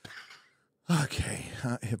 Okay,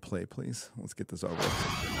 hit play, please. Let's get this over with.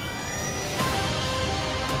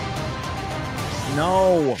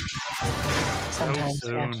 No. Sometimes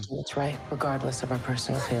we have to do what's right, regardless of our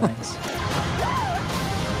personal feelings.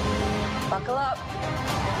 Buckle up.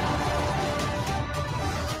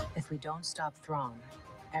 If we don't stop Thrawn,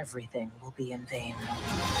 everything will be in vain.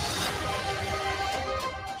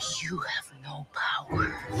 You have no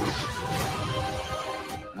power.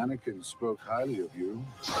 Anakin spoke highly of you.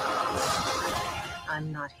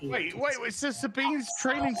 I'm not here. Wait, so Sabine's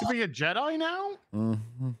training to be a Jedi now?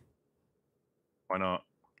 Mm-hmm. Why not?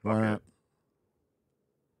 Why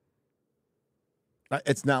not?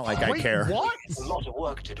 It's not like I care. What? A lot of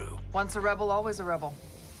work to do. Once a rebel, always a rebel.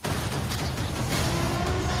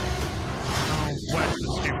 Where's the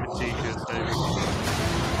stupid teachers, baby?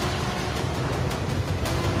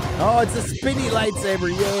 Oh, it's a spinny lightsaber!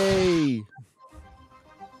 Yay!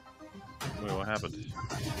 Wait, what happened?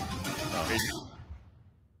 Oh.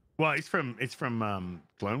 Well, it's from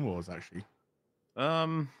Clone Wars actually.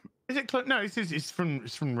 Is it no? It's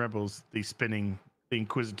from Rebels. The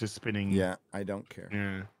Inquisitor spinning. Yeah, I don't care.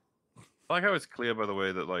 Yeah. I like how it's clear, by the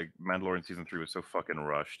way, that like Mandalorian season 3 was so fucking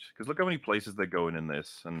rushed. Because look how many places they're going in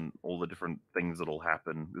this, and all the different things that'll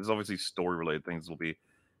happen. There's obviously story-related things that'll be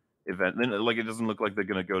event. Then like it doesn't look like they're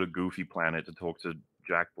gonna go to Goofy Planet to talk to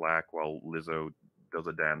Jack Black while Lizzo does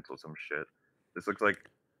a dance or some shit. This looks like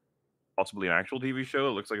possibly an actual TV show.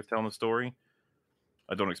 It looks like it's telling a story.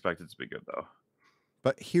 I don't expect it to be good though.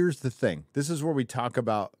 But here's the thing. This is where we talk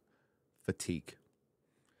about fatigue.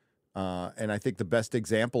 And I think the best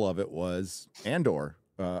example of it was Andor,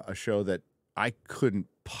 a show that I couldn't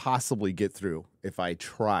possibly get through if I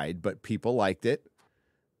tried, but people liked it,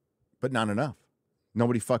 but not enough.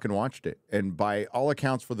 Nobody fucking watched it. And by all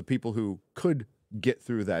accounts, for the people who could get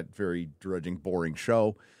through that very drudging, boring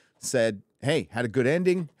show, said, hey, had a good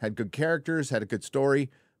ending, had good characters, had a good story,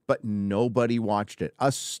 but nobody watched it.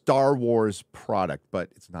 A Star Wars product, but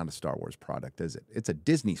it's not a Star Wars product, is it? It's a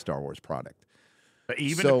Disney Star Wars product. But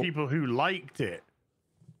even the people who liked it,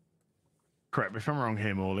 correct me if I'm wrong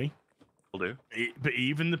here, Morley. Will do. But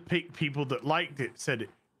even the people that liked it said it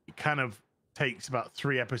kind of takes about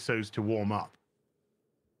 3 episodes to warm up.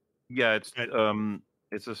 Yeah,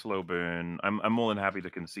 it's a slow burn. I'm more than happy to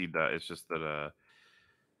concede that. It's just that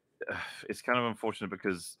it's kind of unfortunate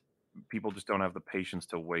because people just don't have the patience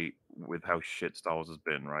to wait with how shit Star Wars has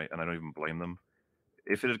been, right? And I don't even blame them.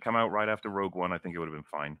 If it had come out right after Rogue One, I think it would have been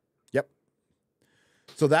fine. Yep.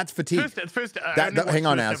 So that's fatigue. Hang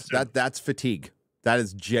on, Az. That's fatigue. That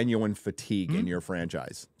is genuine fatigue in your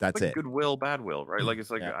franchise. That's like it. Goodwill, bad will, right? Like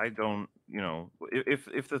it's like I don't,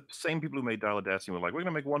 if the same people who made Dial of Destiny were like, we're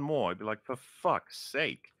gonna make one more, I'd be like, for fuck's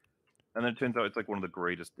sake. And then it turns out it's like one of the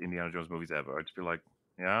greatest Indiana Jones movies ever. I'd just be like,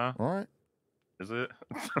 yeah, all right, is it?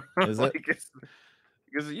 Is like, it?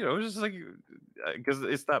 Because it's just like because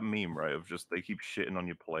it's that meme, right? Of just they keep shitting on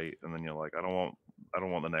your plate, and then you're like, I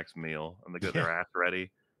don't want the next meal, and they get their ass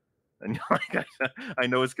ready. And you're like, I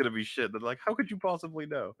know it's gonna be shit. They're like, how could you possibly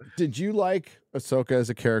know? Did you like Ahsoka as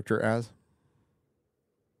a character, Az?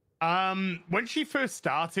 When she first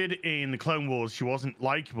started in the Clone Wars, she wasn't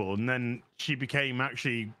likable, and then she became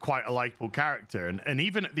actually quite a likable character. And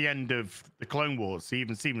even at the end of the Clone Wars,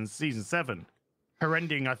 even season 7, her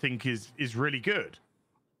ending I think is really good.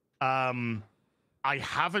 I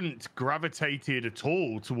haven't gravitated at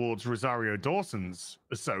all towards Rosario Dawson's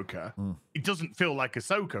Ahsoka. It doesn't feel like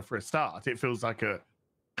Ahsoka for a start. It feels like a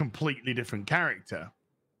completely different character.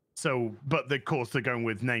 So, but of course they're going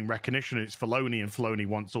with name recognition. It's Filoni, and Filoni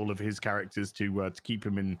wants all of his characters to keep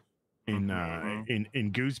him in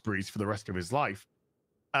Gooseberries for the rest of his life.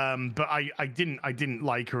 But I didn't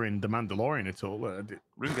like her in The Mandalorian at all.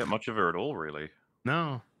 We didn't get much of her at all, really.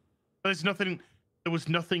 No, there's nothing. there was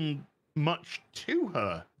nothing much to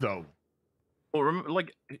her, though. Well,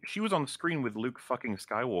 like she was on screen with Luke fucking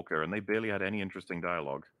Skywalker, and they barely had any interesting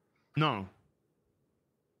dialogue. No.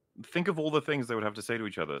 Think of all the things they would have to say to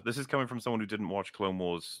each other. This is coming from someone who didn't watch Clone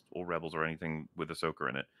Wars or Rebels or anything with Ahsoka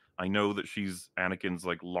in it. I know that she's Anakin's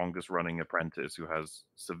like longest running apprentice who has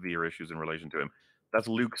severe issues in relation to him. That's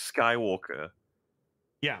Luke Skywalker.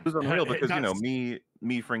 Yeah, it was unreal because you know me,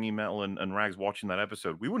 Fringy Metal, and Rags watching that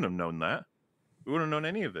episode. We wouldn't have known that. We wouldn't have known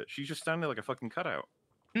any of it. She's just standing there like a fucking cutout.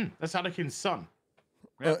 That's Anakin's son.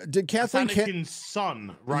 Did Kathleen? That's Anakin's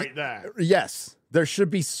son, right there. Yes, there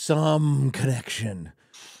should be some connection.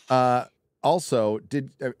 Also,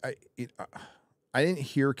 I didn't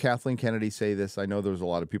hear Kathleen Kennedy say this. I know there was a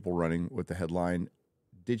lot of people running with the headline.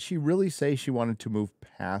 Did she really say she wanted to move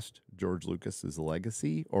past George Lucas's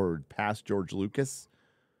legacy or past George Lucas?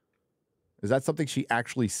 Is that something she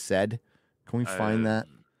actually said? Can we find that?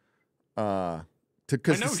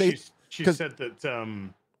 Because she said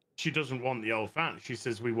that she doesn't want the old fans. She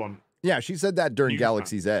says we want. Yeah, she said that during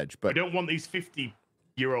Galaxy's Edge, but we don't want these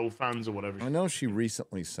 50-year-old fans or whatever. I know she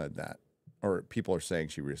recently said that, or people are saying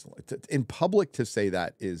she recently in public to say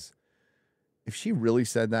that is. If she really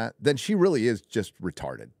said that, then she really is just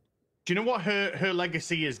retarded. Do you know what her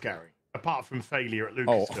legacy is, Gary? Apart from failure at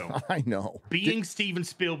Lucasfilm. Oh, I know. Being Steven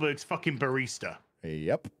Spielberg's fucking barista.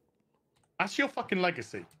 Yep. That's your fucking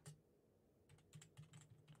legacy.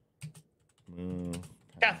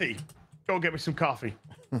 Kathy, go get me some coffee.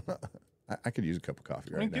 I could use a cup of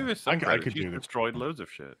coffee right now. Give us some credit. She's destroyed loads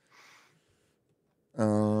of shit.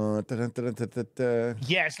 Yeah,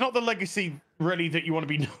 it's not the legacy really that you want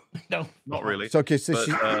to be. No, not really. So okay,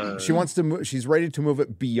 so she wants to move. She's ready to move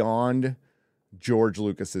it beyond George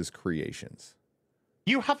Lucas's creations.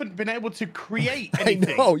 You haven't been able to create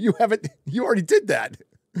anything. I know you haven't. You already did that.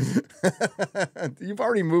 You've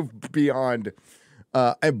already moved beyond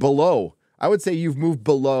and below. I would say you've moved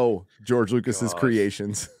below George Lucas's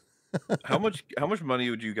creations. How much money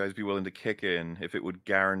would you guys be willing to kick in if it would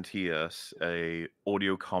guarantee us a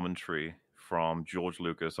audio commentary from George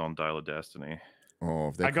Lucas on Dial of Destiny? Oh,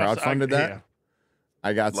 if they crowdfunded that,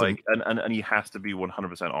 I got some. Like, and he has to be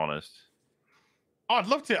 100% honest. Oh, I'd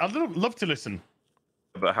love to. I'd love to listen.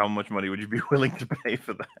 But how much money would you be willing to pay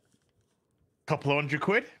for that? Couple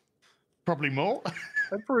 £100, probably more.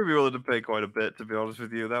 I'd probably be willing to pay quite a bit, to be honest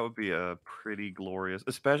with you. That would be a pretty glorious,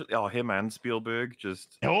 especially him and Spielberg.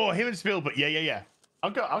 Just him and Spielberg. Yeah.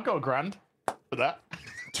 I'll go $1,000 for that,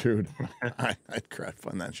 dude. I'd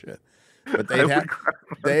crowdfund that shit. But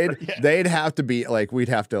they'd have to be like, we'd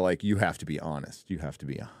have to like, you have to be honest. You have to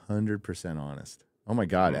be 100% honest. Oh my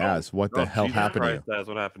God, Az, what the hell happened to you? Az,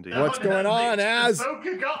 what happened to you? What's going on, Az?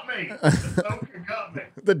 Ahsoka got me. Ahsoka got me.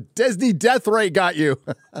 The Disney death ray got you.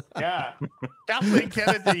 Yeah. Kathleen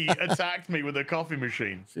Kennedy attacked me with a coffee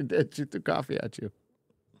machine. She did. She threw coffee at you.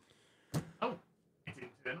 Oh, it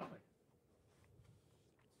didn't turn on.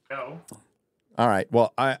 No. All right.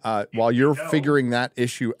 Well, while you're figuring that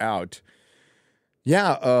issue out,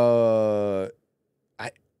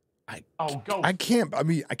 I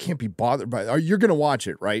can't be bothered by it. You're gonna watch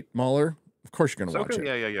it, right, MauLer? Of course you're gonna watch it.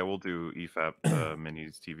 Yeah. We'll do EFAP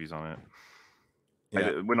minis, TVs on it.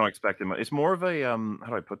 Yeah. We're not expecting much. It's more of a how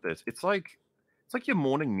do I put this? It's like your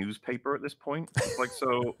morning newspaper at this point. It's like,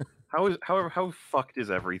 so how fucked is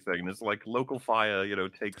everything? It's like local fire,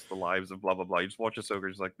 takes the lives of blah blah blah. You just watch Ahsoka,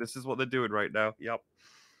 it's like, this is what they're doing right now.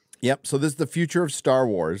 Yep. So this is the future of Star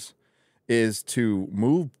Wars, is to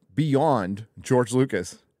move beyond George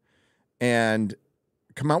Lucas and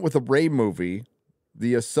come out with a Rey movie,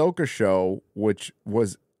 the Ahsoka show, which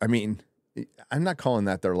was, I'm not calling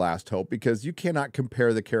that their last hope, because you cannot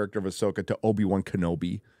compare the character of Ahsoka to Obi-Wan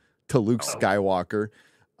Kenobi, to Luke Skywalker.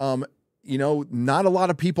 Not a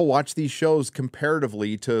lot of people watch these shows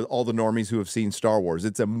comparatively to all the normies who have seen Star Wars.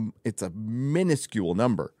 It's a minuscule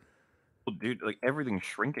number. Well, dude, like, everything's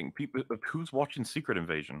shrinking. People, who's watching Secret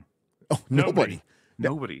Invasion? Oh, nobody.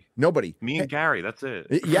 Me and Gary, that's it.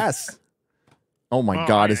 Yes. Oh my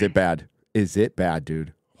God, is it bad? Is it bad,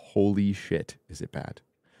 dude? Holy shit, is it bad?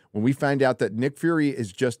 When we find out that Nick Fury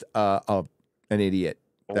is just an idiot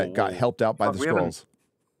that got helped out by the Skrulls.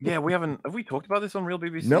 Yeah, we haven't. Have we talked about this on Real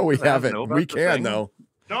BBC? No, we haven't. We can, though.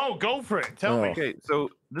 No, go for it. Tell me. Okay, so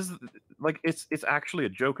this is like, it's actually a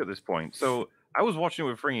joke at this point. So I was watching it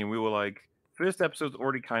with Fringy, and we were like, first episode's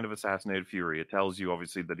already kind of assassinated Fury. It tells you,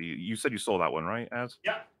 obviously, that you said you saw that one, right, Az?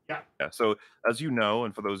 Yeah. So, as you know,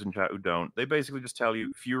 and for those in chat who don't, they basically just tell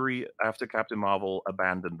you Fury, after Captain Marvel,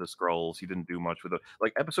 abandoned the Skrulls. He didn't do much with it.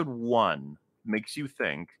 Like, episode 1 makes you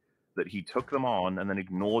think that he took them on and then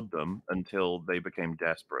ignored them until they became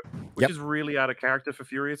desperate, which is really out of character for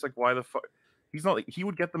Fury. It's like, why the fuck? He's not. He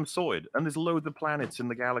would get them sorted, and there's loads of planets in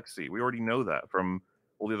the galaxy. We already know that from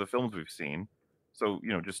all the other films we've seen. So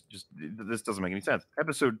just this doesn't make any sense.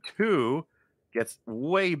 Episode 2 gets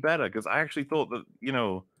way better because I actually thought that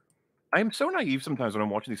I'm so naive sometimes when I'm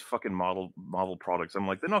watching these fucking Marvel products. I'm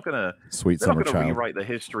like, they're not gonna rewrite the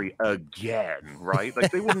history again, right?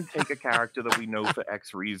 Like they wouldn't take a character that we know for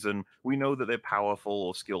X reason. We know that they're powerful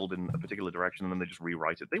or skilled in a particular direction, and then they just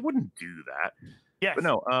rewrite it. They wouldn't do that. Yes. But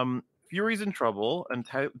no, Fury's in trouble, and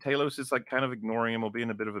Talos is like kind of ignoring him or being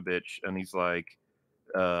a bit of a bitch, and he's like,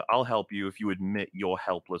 I'll help you if you admit you're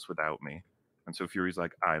helpless without me. And so Fury's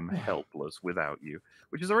like, I'm helpless without you,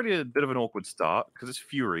 which is already a bit of an awkward start because it's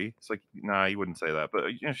Fury. It's like, nah, you wouldn't say that, but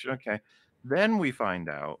okay. Then we find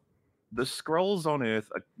out the Skrulls on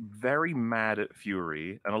Earth are very mad at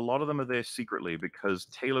Fury, and a lot of them are there secretly because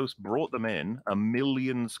Talos brought them in, 1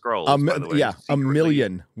 million Skrulls, by the way. Yeah, 1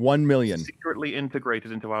 million. 1 million. Secretly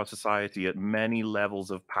integrated into our society at many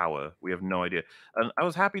levels of power. We have no idea. And I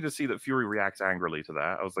was happy to see that Fury reacts angrily to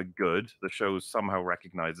that. I was like, good. The show somehow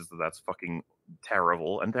recognizes that that's fucking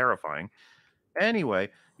terrible and terrifying. Anyway,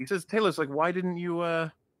 he says, Talos, like, why didn't you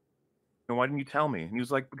tell me? And he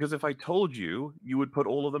was like, because if I told you, you would put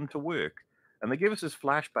all of them to work. And they gave us this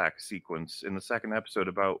flashback sequence in the second episode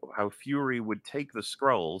about how Fury would take the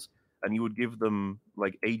Skrulls and he would give them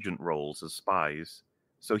like agent roles as spies.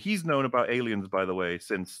 So he's known about aliens, by the way,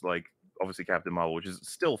 since like obviously Captain Marvel, which is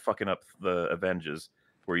still fucking up the Avengers,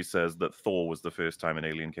 where he says that Thor was the first time an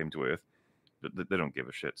alien came to Earth. They don't give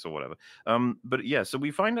a shit, so whatever. But yeah, so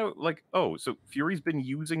we find out like, oh, so Fury's been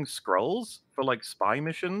using Skrulls for like spy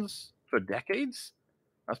missions for decades.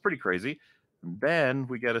 That's pretty crazy. And then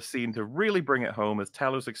we get a scene to really bring it home as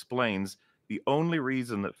Talos explains the only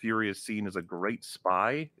reason that Fury is seen as a great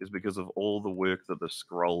spy is because of all the work that the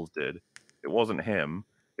Skrulls did. It wasn't him.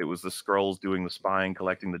 It was the Skrulls doing the spying,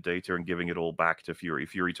 collecting the data, and giving it all back to Fury.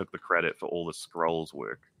 Fury took the credit for all the Skrulls'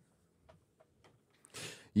 work.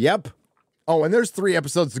 Yep. Oh, and there's 3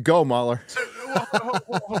 episodes to go, MauLer. So,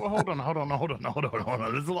 hold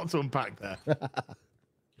on. There's a lot to unpack there.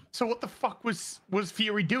 So what the fuck was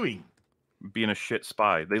Fury doing? Being a shit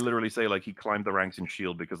spy. They literally say like he climbed the ranks in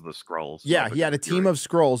S.H.I.E.L.D. because of the Skrulls. Yeah, he had a team of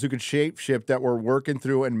Skrulls who could shapeshift that were working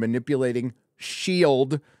through and manipulating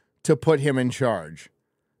S.H.I.E.L.D. to put him in charge.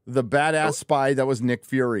 The badass spy that was Nick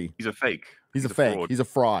Fury. He's a fake. He's a fake. Fraud. He's a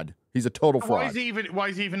fraud. He's a total fraud. Why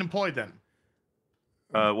is he even employed then?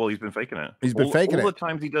 Well, he's been faking it. He's been faking it. All the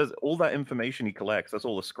times he does, all that information he collects, that's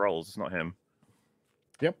all the Skrulls. It's not him.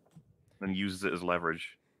 Yep. And he uses it as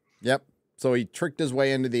leverage. Yep. So he tricked his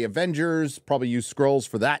way into the Avengers, probably used Skrulls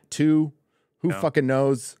for that too. Who fucking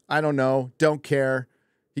knows? I don't know. Don't care.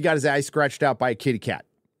 He got his eye scratched out by a kitty cat.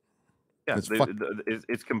 Yeah,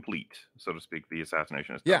 it's complete, so to speak. The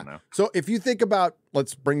assassination is done now. So if you think about,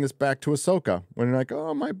 let's bring this back to Ahsoka. When you're like,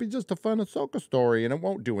 oh, it might be just a fun Ahsoka story, and it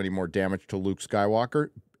won't do any more damage to Luke Skywalker.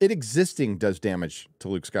 It existing does damage to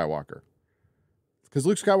Luke Skywalker. Because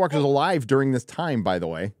Luke Skywalker's alive during this time, by the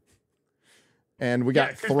way. And we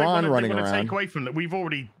got Thrawn running around. Take away from that.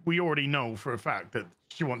 We already know for a fact that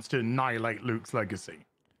she wants to annihilate Luke's legacy.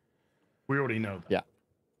 We already know that. Yeah.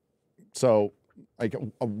 So, like,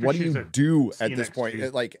 what do you do at this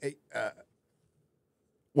point? Like,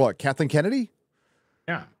 what? Kathleen Kennedy?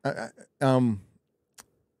 Yeah.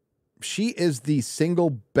 She is the single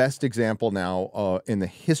best example now in the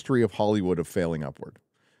history of Hollywood of failing upward,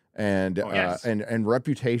 and and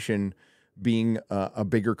reputation being a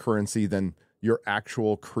bigger currency than your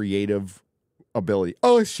actual creative ability.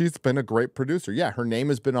 Oh, she's been a great producer. Yeah, her name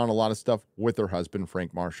has been on a lot of stuff with her husband,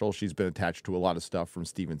 Frank Marshall. She's been attached to a lot of stuff from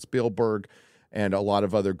Steven Spielberg and a lot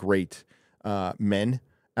of other great men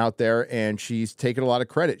out there, and she's taken a lot of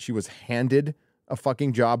credit. She was handed a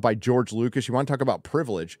fucking job by George Lucas. You want to talk about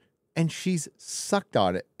privilege, and she's sucked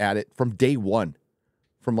on it at it from day one.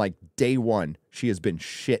 From like day one, she has been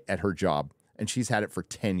shit at her job, and she's had it for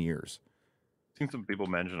 10 years. I've seen some people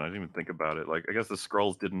mention, I didn't even think about it. Like, I guess the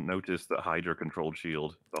Skrulls didn't notice that Hydra controlled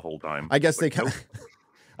S.H.I.E.L.D. the whole time. I guess like,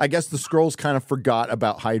 I guess the Skrulls kind of forgot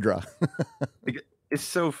about Hydra. It's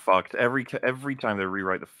so fucked. Every time they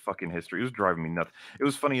rewrite the fucking history, it was driving me nuts. It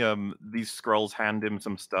was funny. These Skrulls hand him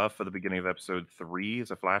some stuff at the beginning of episode 3 as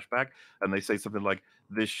a flashback, and they say something like,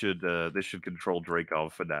 "This should control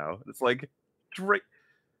Dreykov for now." It's like, Drake,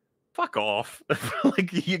 fuck off!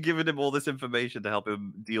 Like, you're giving him all this information to help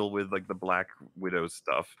him deal with like the Black Widow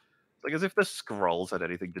stuff. It's like as if the Skrulls had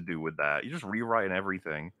anything to do with that. You're just rewriting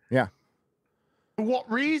everything. Yeah. For what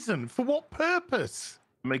reason? For what purpose?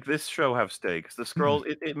 Make this show have stakes. The Skrulls,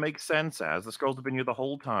 it makes sense as the Skrulls have been here the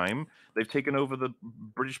whole time. They've taken over the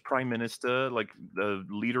British Prime Minister, like the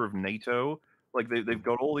leader of NATO. Like they've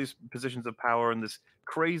got all these positions of power, and this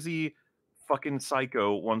crazy fucking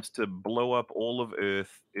psycho wants to blow up all of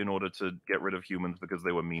Earth in order to get rid of humans because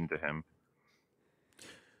they were mean to him.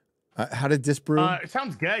 How did Disbrew? It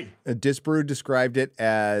sounds gay. Disbrew described it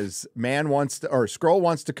as Skrull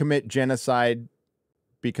wants to commit genocide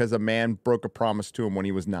because a man broke a promise to him when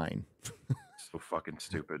he was 9. So fucking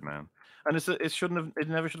stupid, man. And it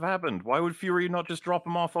never should have happened. Why would Fury not just drop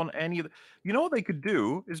him off on any of the... You know what they could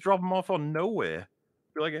do is drop him off on nowhere.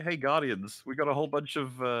 Be like, hey, Guardians, we got a whole bunch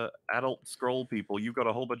of adult Skrull people. You've got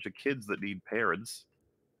a whole bunch of kids that need parents.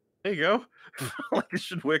 There you go. Like, it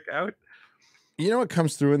should work out. You know what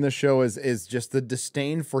comes through in this show is just the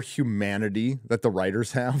disdain for humanity that the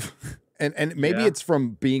writers have. and maybe it's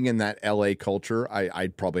from being in that LA culture.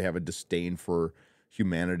 I'd probably have a disdain for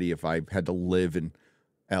humanity if I had to live in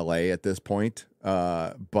LA at this point.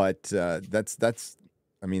 But that's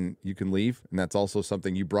I mean, you can leave, and that's also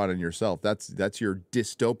something you brought on yourself. That's your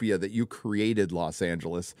dystopia that you created, Los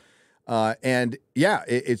Angeles. And yeah,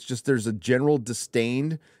 it's just there's a general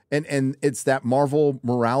disdain, and it's that Marvel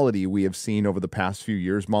morality we have seen over the past few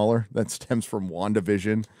years, MauLer, that stems from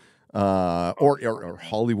WandaVision, or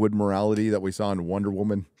Hollywood morality that we saw in Wonder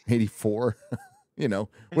Woman 84, you know,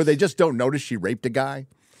 where they just don't notice she raped a guy.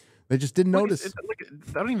 They just didn't notice.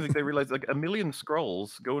 I don't even think they realize, like, 1 million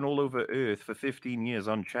Skrulls going all over Earth for 15 years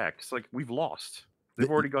unchecked. It's like, we've lost. They've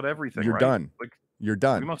already got everything. You're right? done. Like, you're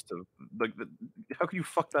done. We must have. Like, how can you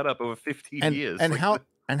fuck that up over 15 years? And like,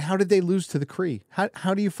 how did they lose to the Kree?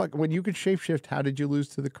 How do you fuck when you could shapeshift? How did you lose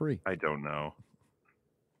to the Kree? I don't know.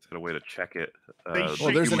 It's got a way to check it.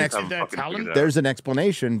 Well, there's an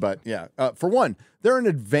explanation, but yeah. For one, they're an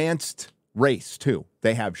advanced race too.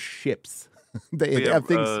 They have ships. They have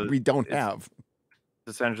things we don't have.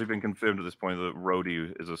 It's essentially been confirmed at this point that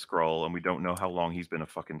Rhodey is a Skrull, and we don't know how long he's been a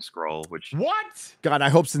fucking Skrull. Which what? God, I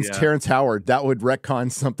hope since Terrence Howard, that would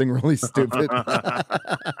retcon something really stupid.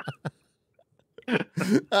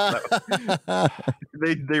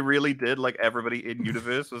 They really did. Like, everybody in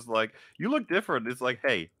universe was like, "You look different." It's like,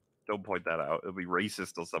 hey, don't point that out. It'll be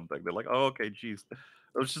racist or something. They're like, "Oh, okay, geez."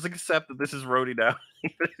 Let's just accept that this is Rhodey now.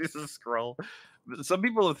 He's a Skrull. Some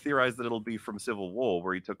people have theorized that it'll be from Civil War,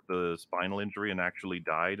 where he took the spinal injury and actually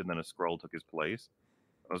died, and then a Skrull took his place.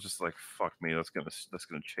 I was just like, "Fuck me, that's gonna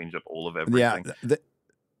change up all of everything."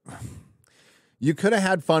 Yeah, you could have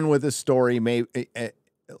had fun with this story,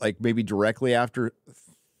 maybe directly after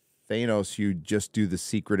Thanos. You just do the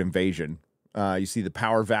secret invasion. You see the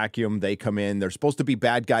power vacuum; they come in. They're supposed to be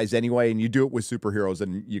bad guys anyway, and you do it with superheroes,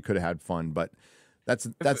 and you could have had fun, but.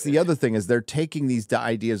 That's the other thing is they're taking these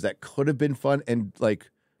ideas that could have been fun and like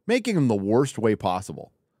making them the worst way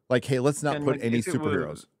possible. Like, hey, let's not put any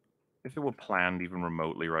superheroes. If it were planned even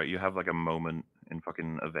remotely, right? You have like a moment in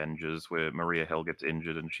fucking Avengers where Maria Hill gets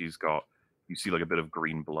injured and you see like a bit of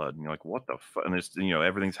green blood and you're like, what the fuck? And it's,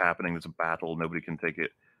 everything's happening. There's a battle. Nobody can take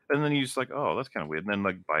it. And then you just like, oh, that's kind of weird. And then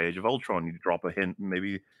like by Age of Ultron, you drop a hint and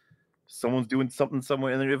maybe someone's doing something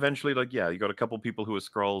somewhere, and then eventually, like, you got a couple people who are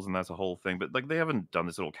Skrulls, and that's a whole thing. But like, they haven't done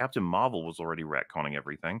this at all. Captain Marvel was already retconning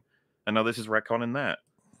everything, and now this is retconning that.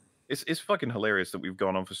 It's fucking hilarious that we've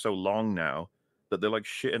gone on for so long now that they're like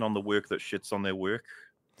shitting on the work that shits on their work.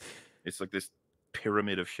 It's like this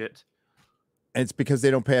pyramid of shit. And it's because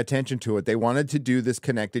they don't pay attention to it. They wanted to do this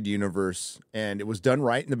connected universe, and it was done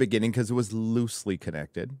right in the beginning because it was loosely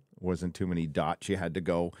connected. It wasn't too many dots you had to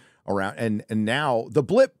go around, and now the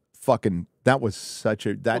blip. Fucking, that was such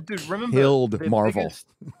a killed Marvel.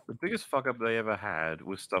 The biggest fuck up they ever had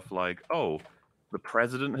was stuff like, oh, the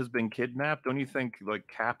president has been kidnapped. Don't you think like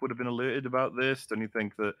Cap would have been alerted about this? Don't you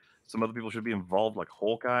think that some other people should be involved, like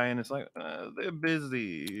Hawkeye? And it's like they're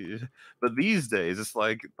busy. But these days, it's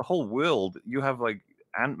like the whole world. You have like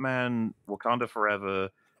Ant-Man, Wakanda Forever,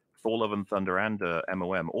 Thor: Love and Thunder, and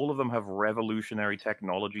MOM. All of them have revolutionary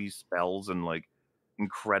technology, spells, and like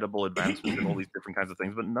incredible advancements in all these different kinds of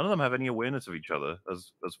things, but none of them have any awareness of each other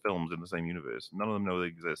as films in the same universe. None of them know they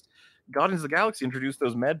exist. Guardians of the Galaxy introduced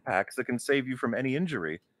those med packs that can save you from any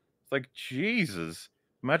injury. It's like, Jesus.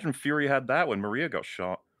 Imagine Fury had that when Maria got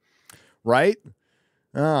shot. Right?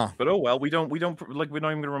 But oh well, we're not even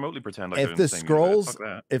gonna remotely pretend like if the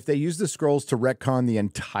Skrulls, if they use the Skrulls to retcon the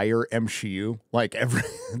entire MCU, like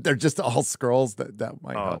they're just all Skrulls, that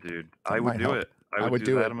might help. Oh dude, I would do it. I would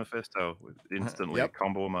do that to Mephisto instantly.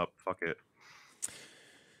 Combo him up. Fuck it.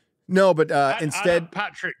 No, but instead,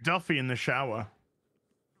 Patrick Duffy in the shower.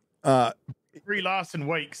 Brie Larson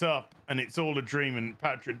wakes up and it's all a dream, and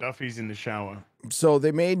Patrick Duffy's in the shower. So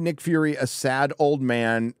they made Nick Fury a sad old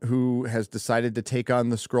man who has decided to take on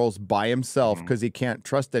the Skrulls by himself because he can't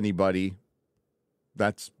trust anybody.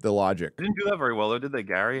 That's the logic. They didn't do that very well, though, did they,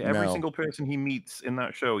 Gary? Every No. single person he meets in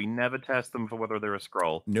that show, he never tests them for whether they're a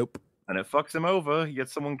Skrull. Nope. And it fucks him over. He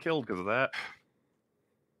gets someone killed because of that.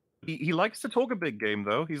 He likes to talk a big game,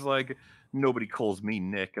 though. He's like, nobody calls me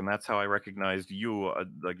Nick, and that's how I recognized you.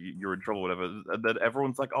 Like, you're in trouble, whatever. And then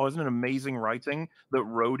everyone's like, oh, isn't it amazing writing that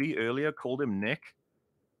Rhodey earlier called him Nick?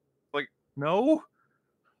 Like, no.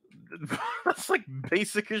 That's like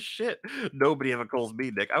basic as shit. Nobody ever calls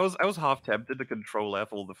me Nick. I was half tempted to Control F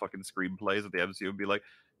all the fucking screenplays of the MCU and be like,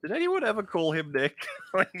 did anyone ever call him Nick?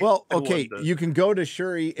 Like, well, okay, you can go to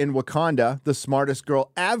Shuri in Wakanda, the smartest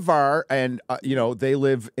girl ever, and they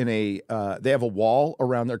live in they have a wall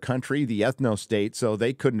around their country, the ethno state, so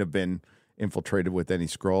they couldn't have been infiltrated with any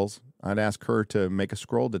Skrulls. I'd ask her to make a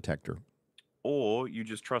Skrull detector, or you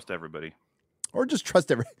just trust everybody. Or just trust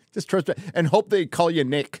and hope they call you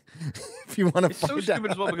Nick if you want to. It's so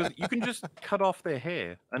stupid as well because you can just cut off their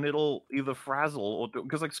hair and it'll either frazzle or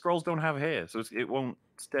because like Skrulls don't have hair, so it won't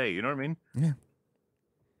stay. You know what I mean? Yeah.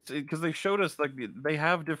 Because they showed us like they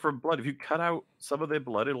have different blood. If you cut out some of their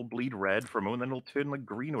blood, it'll bleed red for a moment, then it'll turn like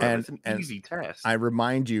green. Or whatever. It's an easy test. I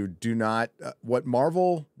remind you, do not what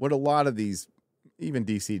a lot of these, even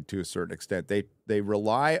DC to a certain extent, they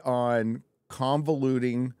rely on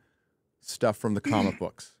convoluting stuff from the comic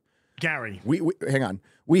books. Gary, we hang on.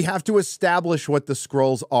 We have to establish what the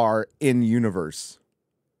Skrulls are in universe.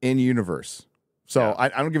 So yeah. I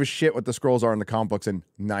don't give a shit what the Skrulls are in the comic books, and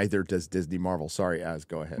neither does Disney Marvel. Sorry, Az,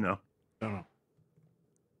 go ahead. No.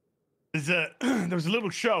 There was a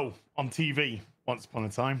little show on TV once upon a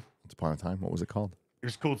time. Once upon a time, what was it called? It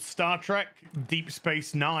was called Star Trek Deep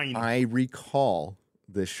Space Nine. I recall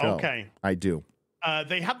this show. Okay, I do.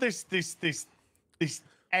 They had this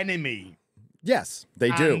enemy. Yes,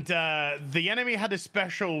 they do. And the enemy had a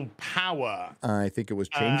special power. I think it was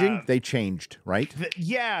changing. They changed, right?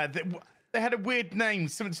 They had a weird name,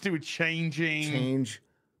 something to do with changing.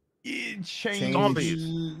 Change. Zombies.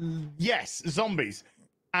 Yes, zombies.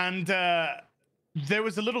 And there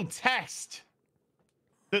was a little test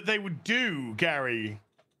that they would do, Gary,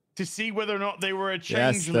 to see whether or not they were a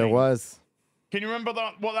changeling. Yes, there was. Can you remember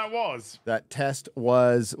what that was? That test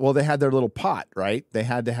was, well, they had their little pot, right? They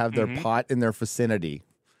had to have their pot in their vicinity.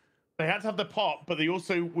 They had to have the pot, but they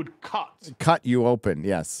also would cut you open,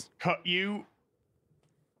 yes. Cut you.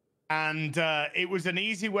 And it was an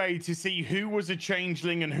easy way to see who was a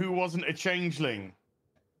changeling and who wasn't a changeling.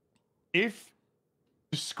 If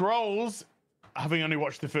the Skrulls, having only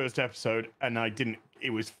watched the first episode, and I didn't,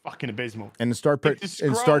 it was fucking abysmal. And in Star Trek,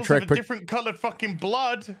 have a different colored fucking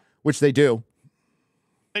blood, which they do.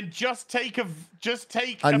 Then just take a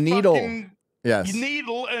needle. Fucking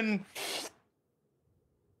needle and.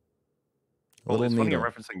 Well, it's funny you're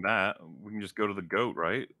referencing that. We can just go to the goat,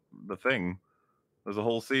 right? The Thing. There's a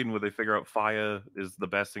whole scene where they figure out fire is the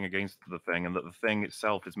best thing against the Thing, and that the Thing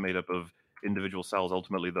itself is made up of individual cells,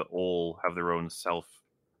 ultimately, that all have their own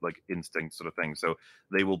instinct sort of thing. So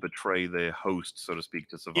they will betray their host, so to speak,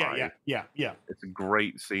 to survive. Yeah. It's a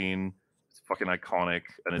great scene. It's fucking iconic,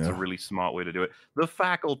 and it's a really smart way to do it. The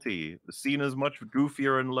Faculty, the scene is much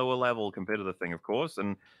goofier and lower level compared to the Thing, of course.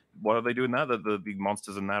 And what are they doing now? The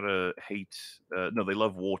monsters in that hate... no, they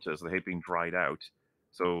love water, so they hate being dried out.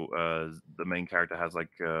 So the main character has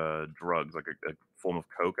drugs, like a form of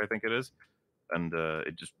coke, I think it is. And the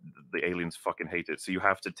aliens fucking hate it. So you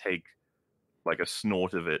have to take like a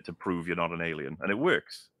snort of it to prove you're not an alien. And it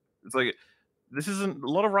works. It's like... This isn't... A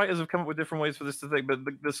lot of writers have come up with different ways for this to think, but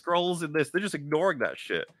the Skrulls in this, they're just ignoring that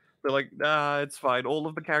shit. They're like, nah, it's fine. All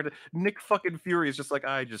of the characters... Nick fucking Fury is just like,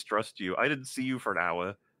 I just trust you. I didn't see you for an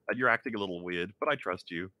hour, and you're acting a little weird, but I trust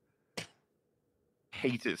you.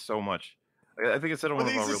 Hate it so much. I think I said on one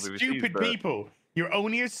of our real BBCs, stupid people. You're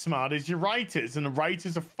only as smart as your writers, and the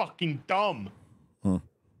writers are fucking dumb.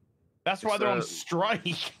 That's why they're on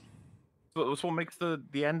strike. That's what makes the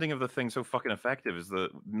ending of the Thing so fucking effective, is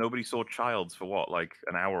that nobody saw Childs for what, like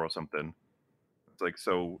an hour or something. It's like,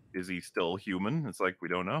 so is he still human? It's like, we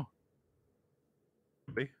don't know.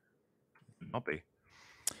 Could be. Not be.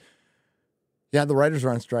 Yeah, the writers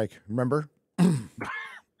are on strike, remember? And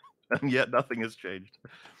yet nothing has changed.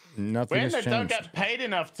 Nothing has changed. When they don't get paid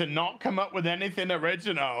enough to not come up with anything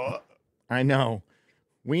original. I know.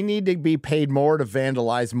 We need to be paid more to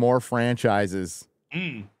vandalize more franchises.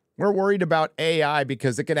 We're worried about AI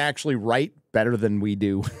because it can actually write better than we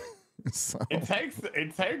do. So,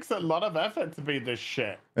 it takes a lot of effort to be this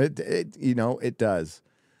shit. It does.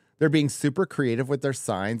 They're being super creative with their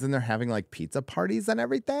signs, and they're having like pizza parties and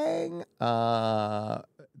everything.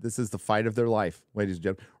 This is the fight of their life, ladies and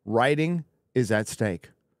gentlemen. Writing is at stake.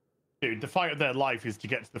 Dude, the fight of their life is to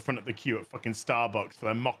get to the front of the queue at fucking Starbucks for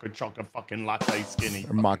their mocha choca fucking latte skinny.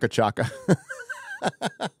 Or Maca Chaka.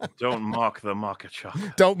 Don't mock the Maca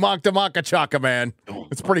Choca. Don't mock the Maca Chaka, man.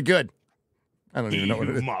 It's pretty good. I don't even know what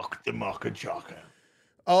it is. Mock the mocha choca.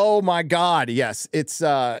 Oh my God! Yes, it's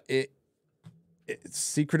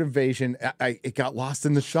Secret Invasion. It got lost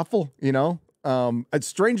in the shuffle. You know, it's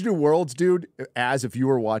Strange New Worlds, dude. As if you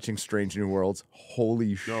were watching Strange New Worlds,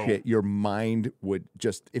 holy shit, your mind would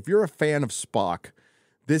just. If you're a fan of Spock,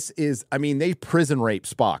 this is. I mean, they prison rape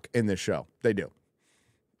Spock in this show. They do.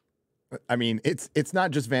 I mean, it's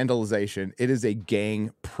not just vandalization. It is a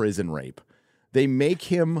gang prison rape. They make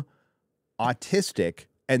him autistic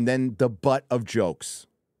and then the butt of jokes.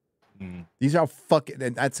 These are fucking,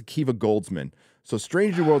 and that's Akiva Goldsman. So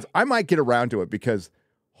Strange New Worlds, I might get around to it because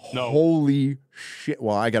holy shit.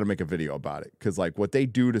 Well, I got to make a video about it because like what they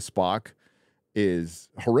do to Spock is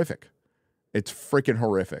horrific. It's freaking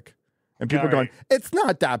horrific. And people are going, it's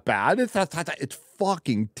not that bad. It's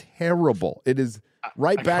fucking terrible. It is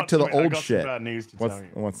right back to the old shit. Bad news to tell you.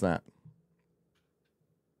 What's that?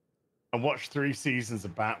 I watched 3 seasons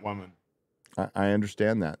of Batwoman. I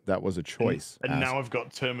understand that. That was a choice. And now I've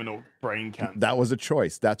got terminal brain cancer. That was a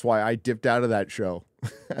choice. That's why I dipped out of that show.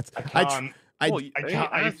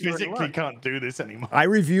 I physically can't do this anymore. I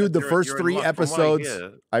reviewed the first 3 episodes.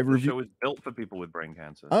 I reviewed. The show is built for people with brain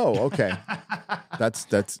cancer. Oh, okay.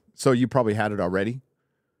 that's so you probably had it already.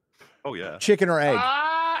 Oh yeah. Chicken or egg?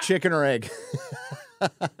 Chicken or egg?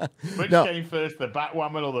 Which came first, the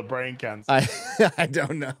Batwoman or the brain cancer? I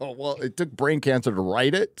don't know. Well, it took brain cancer to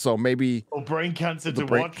write it, so maybe. Or brain cancer to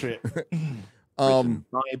watch it.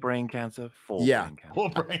 My brain cancer. Brain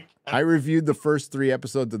cancer. I reviewed the first 3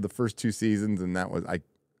 episodes of the first 2 seasons, and that was I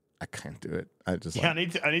can't do it. I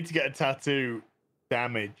need to get a tattoo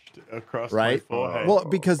damaged across my forehead. Well,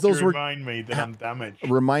 because those remind me that I'm damaged.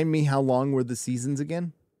 Remind me how long were the seasons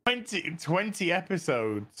again? 20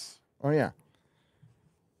 episodes. Oh yeah.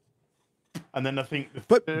 And then I think the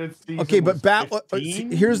third season. Okay, but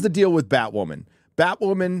here's the deal with Batwoman.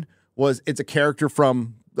 Batwoman it's a character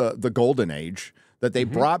from the Golden Age that they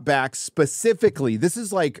brought back specifically. This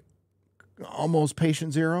is like almost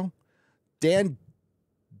Patient Zero. Dan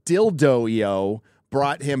Dildoio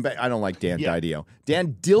brought him back. I don't like Dan Didio.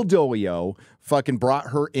 Dan Dildoio fucking brought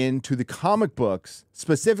her into the comic books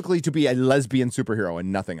specifically to be a lesbian superhero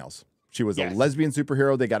and nothing else. She was a lesbian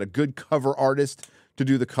superhero. They got a good cover artist to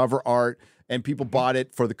do the cover art, and people bought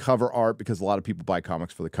it for the cover art because a lot of people buy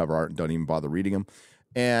comics for the cover art and don't even bother reading them.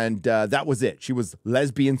 And that was it. She was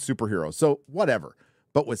lesbian superhero. So whatever.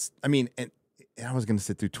 But and I was going to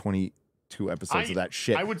sit through 22 episodes of that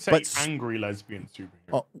shit. I would say angry lesbian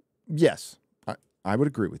superhero. Oh, yes. I would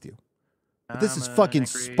agree with you. But this is fucking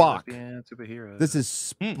Spock. This is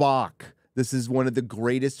Spock. This is one of the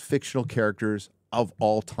greatest fictional characters of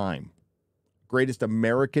all time. Greatest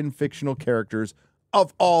American fictional characters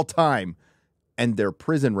of all time. And they're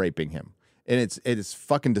prison raping him. And it is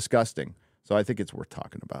fucking disgusting. So I think it's worth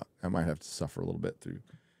talking about. I might have to suffer a little bit through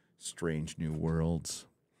Strange New Worlds.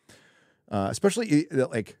 Especially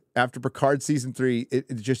like after Picard season 3,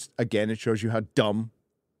 it just, again, it shows you how dumb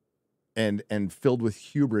and filled with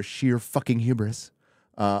hubris, sheer fucking hubris,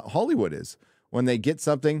 Hollywood is. When they get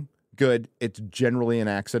something good, it's generally an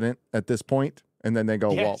accident at this point. And then they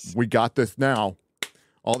go, well, we got this now.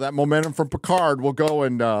 All that momentum from Picard will go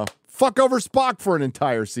and fuck over Spock for an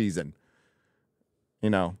entire season. You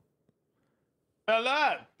know. Well,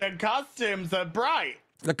 look, the costumes are bright.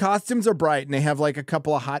 The costumes are bright, and they have like a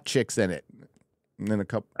couple of hot chicks in it. And then a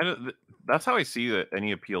couple. That's how I see that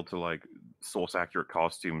any appeal to like source accurate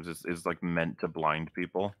costumes is like meant to blind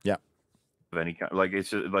people. Yeah. Of any kind. Like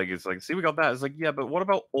it's like, see, we got that. It's like, yeah, but what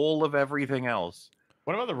about all of everything else?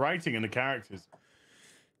 What about the writing and the characters?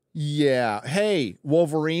 Yeah. Hey,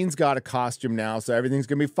 Wolverine's got a costume now, so everything's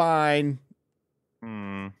gonna be fine.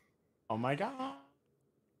 Oh my god.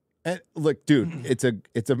 And look, dude, it's an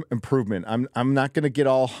improvement. I'm not gonna get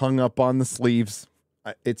all hung up on the sleeves.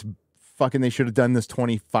 It's fucking. They should have done this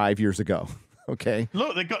 25 years ago. Okay.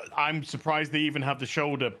 Look, I'm surprised they even have the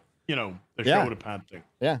shoulder. You know, the shoulder pad thing.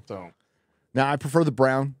 Yeah. So now I prefer the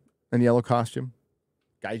brown and yellow costume.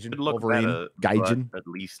 Gaijin, Wolverine, better, Gaijin. At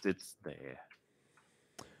least it's there.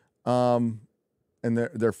 And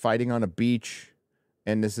they're fighting on a beach,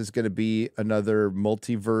 and this is going to be another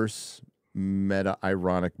multiverse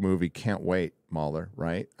meta-ironic movie. Can't wait, MauLer,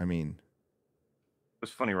 right? I mean,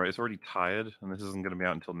 it's funny, right? It's already tied, and this isn't going to be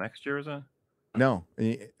out until next year, is it? No,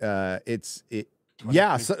 it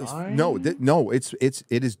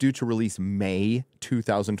is due to release May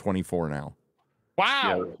 2024 now.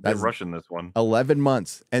 Wow. Yeah, they're rushing this one. 11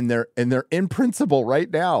 months, and they're in principle right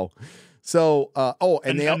now. So,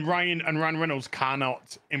 and Ryan Reynolds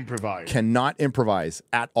cannot improvise. Cannot improvise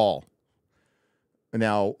at all.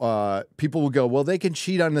 Now, people will go, well, they can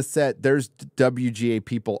cheat on the set. There's WGA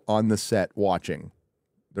people on the set watching.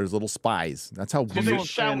 There's little spies. That's how. So they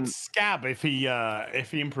shout scab if he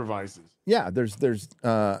improvises. Yeah, there's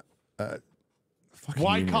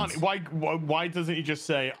why doesn't he just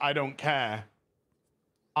say, I don't care?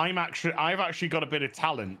 I've actually got a bit of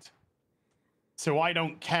talent, so I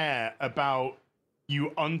don't care about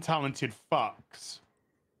you untalented fucks.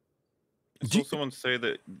 Did someone say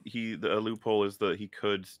that the loophole is that he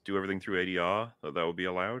could do everything through ADR, that would be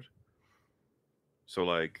allowed? So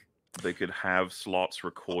like they could have slots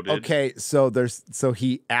recorded. Okay, so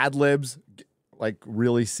he ad libs, like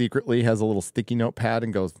really secretly has a little sticky notepad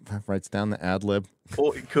and writes down the ad lib.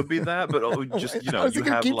 Or it could be that, but just you How's he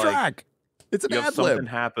gonna keep track? It's an ad lib. Something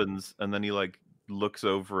happens and then he like looks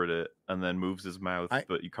over at it and then moves his mouth,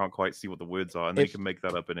 but you can't quite see what the words are, and then you can make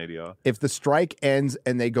that up in ADR. If the strike ends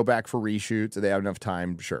and they go back for reshoots and they have enough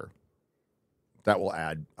time, sure, that will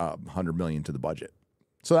add $100 million to the budget.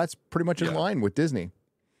 So that's pretty much in line with Disney.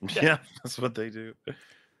 Yeah, that's what they do.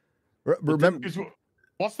 Remember,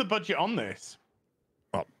 what's the budget on this?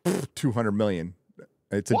 Oh, $200 million.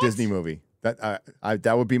 It's a Disney movie.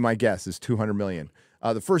 That would be my guess, is $200 million.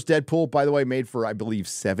 The first Deadpool, by the way, made for, I believe,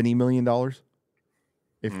 $70 million.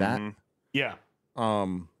 If that. Yeah.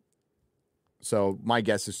 So my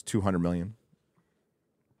guess is $200 million.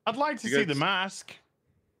 I'd like to see The Mask.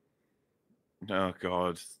 Oh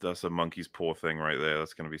God, that's a monkey's paw thing right there.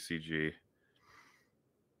 That's going to be CG.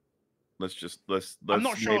 Let's. I'm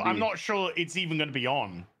not sure. I'm not sure it's even going to be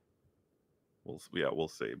on. We'll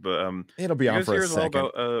see. But it'll be on for a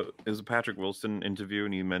second. It was a Patrick Wilson interview,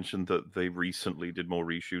 and he mentioned that they recently did more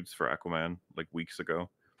reshoots for Aquaman, like weeks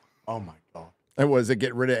ago. Oh my God. And was it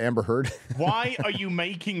get rid of Amber Heard? Why are you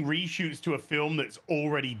making reshoots to a film that's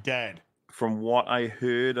already dead? From what I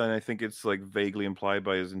heard, and I think it's like vaguely implied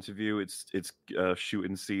by his interview, it's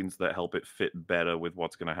shooting scenes that help it fit better with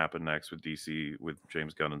what's going to happen next with DC, with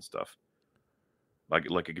James Gunn and stuff.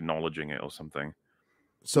 Like acknowledging it or something.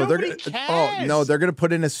 So they're gonna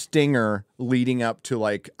put in a stinger leading up to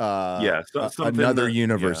like another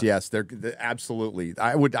universe. Yeah. Yes, they're absolutely.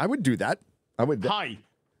 I would do that. I would. Hi,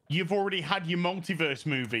 you've already had your multiverse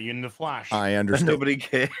movie in The Flash. I understand. Nobody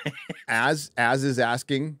cares. As is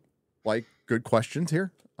asking like good questions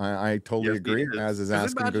here. I totally agree. As is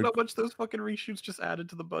asking. Imagine how much those fucking reshoots just added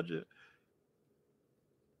to the budget.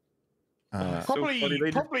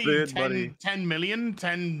 Probably 10 million,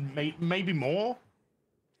 maybe more.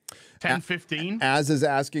 10, 15. As is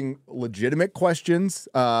asking legitimate questions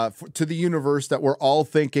to the universe that we're all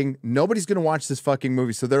thinking nobody's going to watch this fucking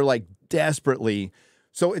movie. So they're like desperately.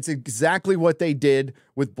 So it's exactly what they did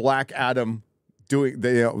with Black Adam doing.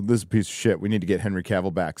 This is a piece of shit. We need to get Henry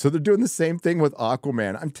Cavill back. So they're doing the same thing with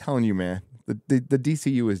Aquaman. I'm telling you, man, the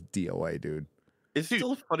DCU is DOA, dude. It's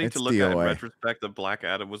still funny to look at in retrospect that Black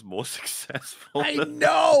Adam was more successful. I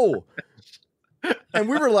know. And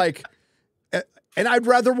we were like, and I'd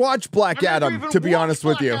rather watch Black Adam, to be honest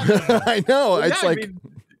with you. I know. Well, it's like,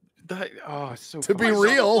 it's so to be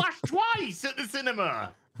real. Flash twice at the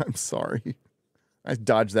cinema. I'm sorry. I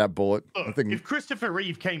dodged that bullet. Look, if Christopher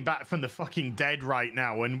Reeve came back from the fucking dead right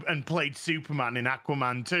now and played Superman in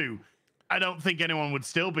Aquaman 2, I don't think anyone would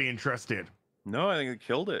still be interested. No, I think it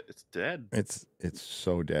killed it. It's dead. It's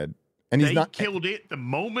so dead. And they killed it the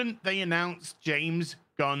moment they announced James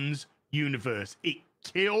Gunn's universe. It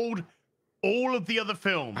killed all of the other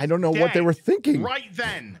films. I don't know what they were thinking. Right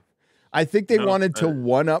then. I think they wanted to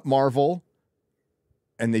one-up Marvel,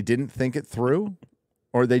 and they didn't think it through,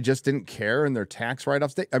 or they just didn't care in their tax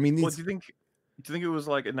write-offs. I mean, these... Well, do you think it was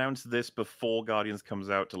like announced this before Guardians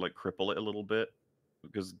comes out to like cripple it a little bit?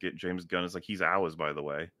 Because James Gunn is like, he's ours, by the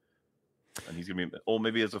way. And he's gonna be, or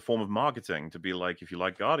maybe as a form of marketing to be like, if you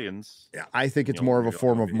like Guardians. Yeah, I think it's more of a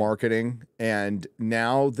form of marketing. And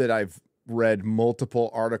now that I've read multiple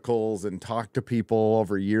articles and talked to people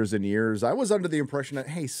over years and years, I was under the impression that,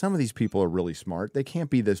 hey, some of these people are really smart. They can't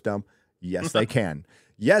be this dumb. Yes, they can.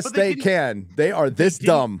 Yes, they can. They are this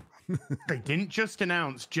dumb. They didn't just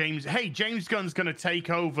announce James Gunn's going to take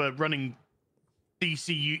over running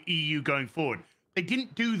DC EU going forward. They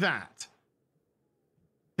didn't do that.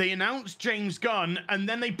 They announced James Gunn, and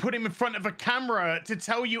then they put him in front of a camera to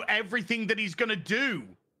tell you everything that he's going to do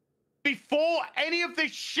before any of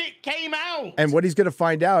this shit came out. And what he's going to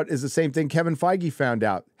find out is the same thing Kevin Feige found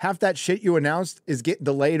out. Half that shit you announced is getting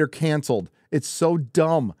delayed or canceled. It's so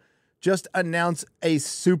dumb. Just announce a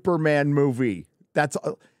Superman movie. That's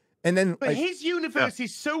And then, but his universe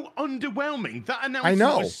is so underwhelming. That I announcement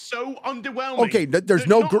know. was so underwhelming. Okay, there's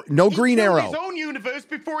no Green he killed Arrow. His own universe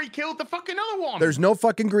before he killed the fucking other one. There's no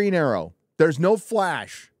fucking Green Arrow. There's no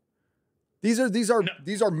Flash. These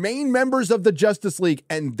are main members of the Justice League,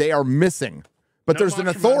 and they are missing. But there's an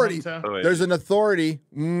authority. There's an authority.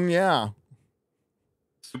 Yeah.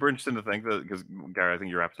 Super interesting to think that, because Gary, I think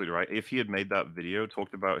you're absolutely right. If he had made that video,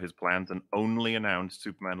 talked about his plans, and only announced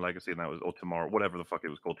Superman Legacy, and that was, or tomorrow, whatever the fuck it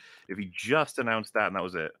was called. If he just announced that and that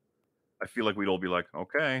was it, I feel like we'd all be like,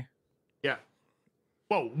 okay. Yeah.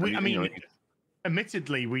 Well,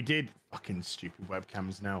 admittedly, we did fucking stupid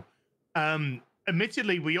webcams now.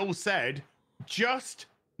 Admittedly, we all said, just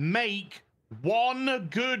make one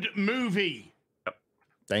good movie. Yep.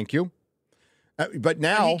 Thank you. But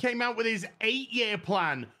now and he came out with his 8-year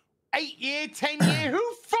plan. 8-year, 10-year.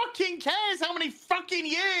 Who fucking cares how many fucking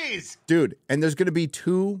years? Dude, and there's going to be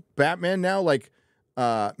 2 Batman now. Like,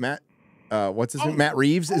 Matt, what's his name? Matt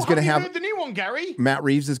Reeves is going to have the new one, Gary. Matt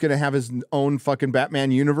Reeves is going to have his own fucking Batman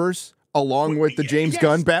universe along with the James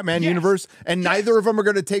Gunn Batman universe, and neither of them are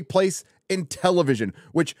going to take place in television.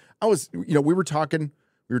 Which we were talking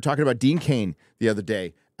about Dean Cain the other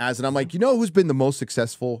day. And I'm like, who's been the most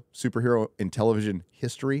successful superhero in television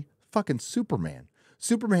history? Fucking Superman.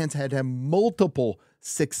 Superman's had multiple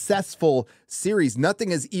successful series. Nothing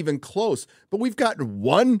is even close. But we've got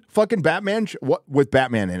one fucking Batman with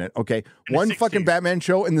Batman in it, okay? One fucking Batman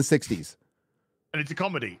show in the 60s. And it's a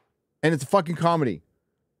comedy. And it's a fucking comedy.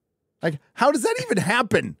 Like, how does that even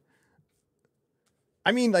happen?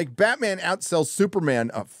 I mean, like, Batman outsells Superman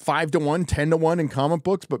 5-1, 10-1 in comic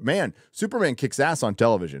books, but man, Superman kicks ass on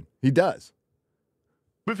television. He does.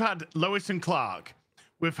 We've had Lois and Clark.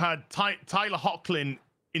 We've had Tyler Hoechlin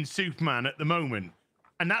in Superman at the moment,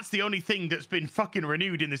 and that's the only thing that's been fucking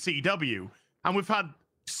renewed in the CW. And we've had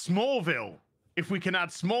Smallville, if we can add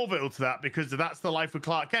Smallville to that, because that's the life of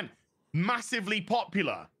Clark Kent. Massively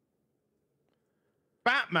popular.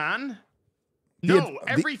 Batman...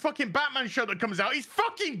 every fucking Batman show that comes out, he's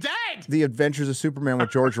fucking dead. The Adventures of Superman with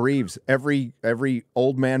George Reeves. Every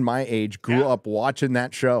old man my age grew up watching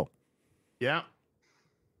that show. Yeah.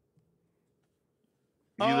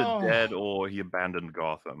 He's either dead or he abandoned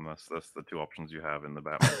Gotham. That's the 2 options you have in the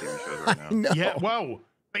Batman TV shows right now. Yeah, well,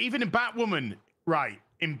 but even in Batwoman, right?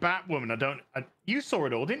 In Batwoman, you saw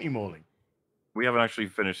it all, didn't you, Morley? We haven't actually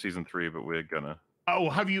finished season 3, but we're gonna. Oh,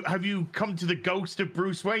 have you come to the ghost of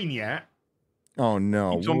Bruce Wayne yet? Oh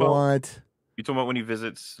no! You talking about when he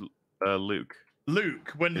visits Luke?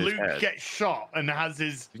 Luke, when Luke gets shot and has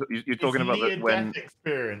his you're talking about that when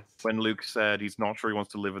experience. When Luke said he's not sure he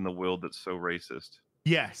wants to live in the world that's so racist.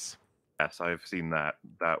 Yes. Yes, I've seen that.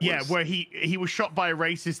 Where he was shot by a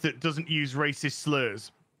racist that doesn't use racist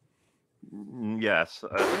slurs. Yes,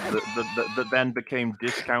 that then became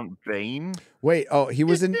Discount Bane. Wait, he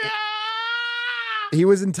was in. He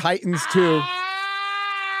was in Titans too.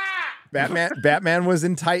 Batman was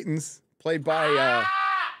in Titans, played by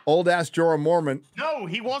old ass Jorah Mormont. No,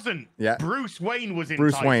 he wasn't. Yeah, Bruce Wayne was in.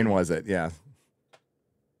 Bruce Titans. Wayne was it? Yeah.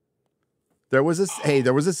 There was a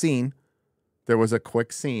scene. There was a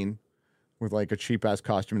quick scene with like a cheap ass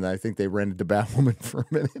costume that I think they rented to Batwoman for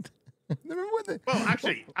a minute. Well,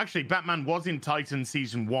 actually, Batman was in Titans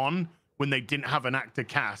season 1 when they didn't have an actor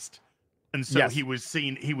cast, and so he was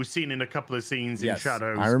seen in a couple of scenes in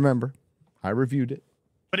shadows. I remember. I reviewed it.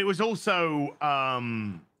 But it was also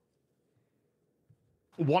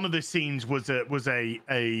one of the scenes was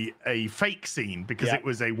a fake scene because it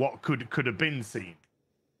was a what could have been scene.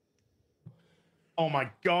 Oh my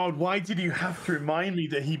God! Why did you have to remind me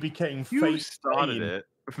that he became fake? You started it.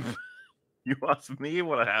 You asked me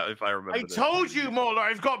if I remember. I told you, MauLer,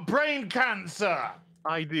 I've got brain cancer.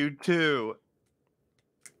 I do too.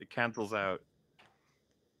 It cancels out.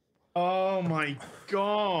 Oh my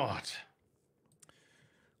God.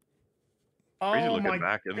 Oh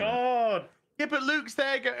my God. Yeah, but Luke's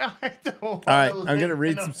there. All right, I'm going to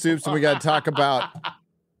read some soups and we got to talk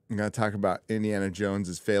about Indiana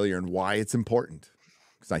Jones's failure and why it's important.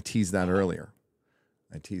 Because I teased that earlier.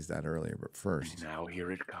 But first.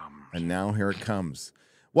 And now here it comes.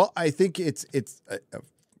 Well, I think it's a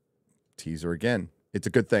teaser again. It's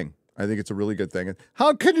a good thing. I think it's a really good thing.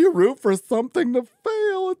 How can you root for something to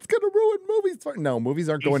fail? It's going to ruin movies. No, movies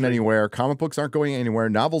aren't going anywhere. Comic books aren't going anywhere.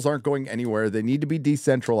 Novels aren't going anywhere. They need to be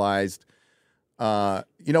decentralized. You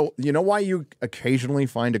know why you occasionally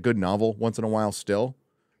find a good novel once in a while still?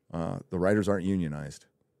 The writers aren't unionized.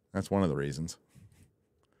 That's one of the reasons.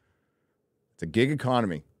 It's a gig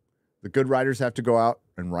economy. The good writers have to go out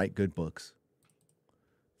and write good books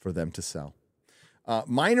for them to sell.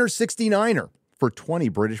 Miner 69er for 20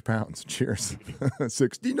 British pounds. Cheers.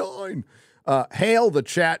 69. Hail the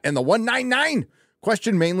chat and the 199.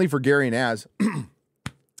 Question mainly for Gary and Az.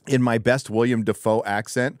 In my best William Dafoe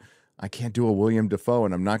accent, I can't do a William Dafoe,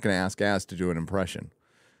 and I'm not going to ask Az to do an impression.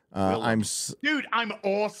 Dude, I'm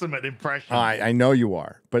awesome at impressions. I know you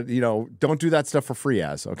are, but don't do that stuff for free,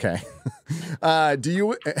 Az. Okay. Do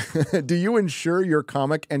you insure your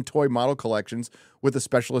comic and toy model collections with a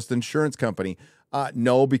specialist insurance company?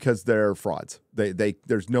 No, because they're frauds.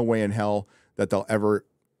 There's no way in hell that they'll ever,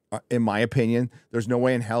 in my opinion, there's no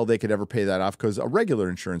way in hell they could ever pay that off, because a regular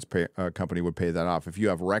insurance company would pay that off. If you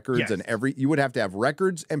have records and you would have to have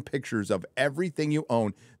records and pictures of everything you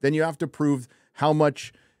own. Then you have to prove how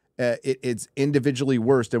much it's individually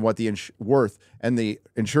worse and what the worth, and the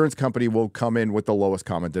insurance company will come in with the lowest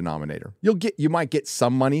common denominator. You might get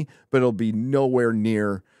some money, but it'll be nowhere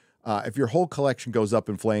near. If your whole collection goes up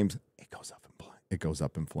in flames, it goes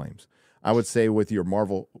up in flames. I would say with your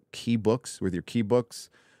Marvel key books,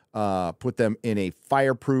 put them in a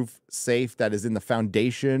fireproof safe that is in the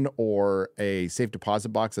foundation, or a safe deposit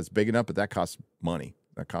box that's big enough, but that costs money.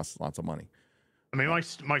 That costs lots of money. I mean,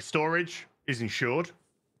 my storage is insured.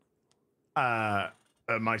 My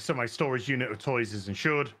storage unit of toys is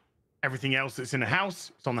insured. Everything else that's in the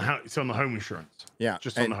house, it's on the home insurance. Yeah,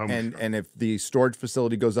 just on the home insurance. And if the storage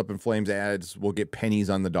facility goes up in flames, ads will get pennies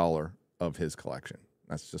on the dollar of his collection.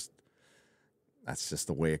 That's just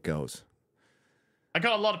the way it goes. I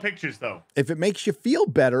got a lot of pictures though. If it makes you feel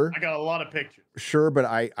better, I got a lot of pictures. Sure, but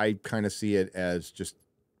I kind of see it as just,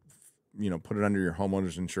 put it under your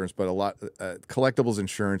homeowner's insurance. But a lot collectibles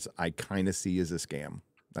insurance, I kind of see as a scam.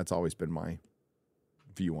 That's always been my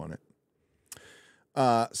view on it.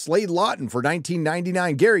 Slade Lawton for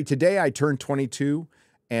 $19.99. Gary, today I turned 22,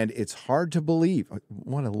 and it's hard to believe.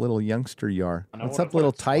 What a little youngster you are. What's up,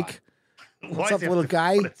 little tyke? What's up, little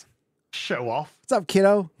guy? Show off. What's up,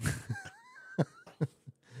 kiddo?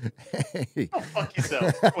 Hey. Oh, fuck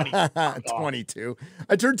yourself. 22.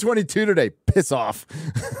 I turned 22 today. Piss off.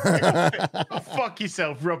 Oh, fuck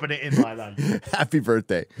yourself rubbing it in like that. Happy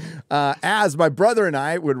birthday. As my brother and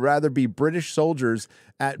I would rather be British soldiers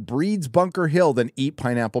at Breed's Bunker Hill than eat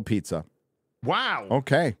pineapple pizza. Wow.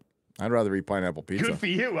 Okay. I'd rather eat pineapple pizza. Good for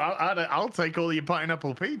you. I'll take all your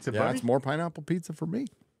pineapple pizza, buddy. That's more pineapple pizza for me.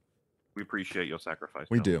 We appreciate your sacrifice.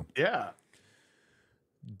 We do. Yeah.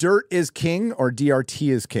 Dirt is king, or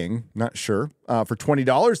DRT is king. Not sure. For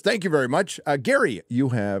 $20. Thank you very much. Gary, you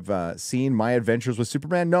have seen My Adventures with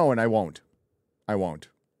Superman? No, and I won't.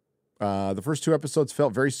 The first 2 episodes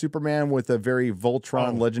felt very Superman, with a very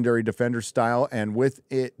Voltron Legendary Defender style. And with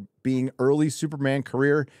it being early Superman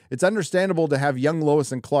career, it's understandable to have young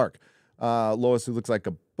Lois and Clark. Lois, who looks like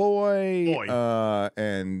a boy.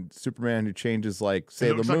 And Superman, who changes like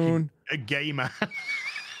Sailor Moon. Like a gay man.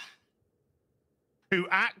 Who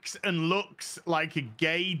acts and looks like a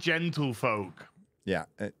gay gentlefolk. Yeah.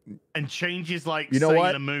 And changes like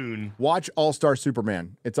Sailor Moon. Watch All-Star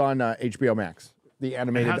Superman. It's on HBO Max. The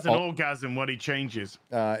animated. It has an orgasm when he changes.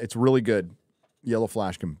 It's really good. Yellow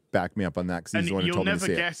Flash can back me up on that, because he's the one who told me to see it.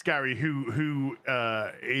 You'll never guess, Gary, who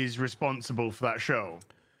is responsible for that show.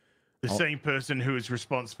 The same person who is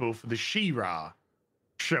responsible for the She-Ra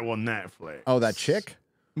show on Netflix. Oh, that chick?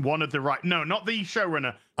 One of the no, not the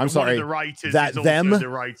showrunner. I'm sorry. One of the writers. That is them? Also the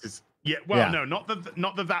writers. Yeah. Well, yeah. No, not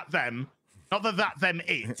that them.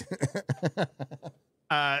 It.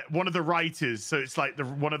 One of the writers. So it's like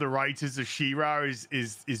one of the writers of She-Ra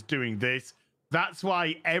is doing this. That's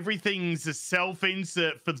why everything's a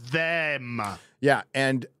self-insert for them. Yeah,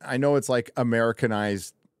 and I know it's like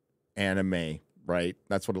Americanized anime, right?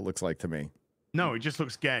 That's what it looks like to me. No, it just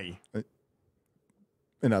looks gay.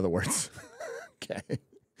 In other words. Okay.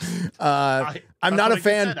 I'm not a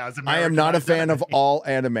fan. I am not a fan of all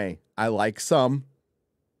anime. I like some,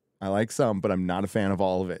 but I'm not a fan of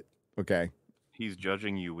all of it. Okay. He's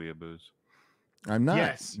judging you, weeaboos. I'm not.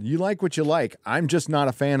 Yes. You like what you like. I'm just not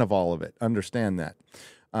a fan of all of it. Understand that.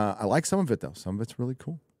 I like some of it though. Some of it's really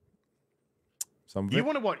cool. Some of it,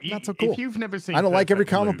 want to watch? Not so cool. If you've never seen, I don't like every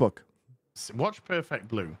comic book. Watch Perfect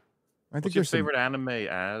Blue. I think What's your favorite anime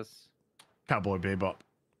as Cowboy Bebop.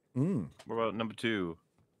 What about number 2?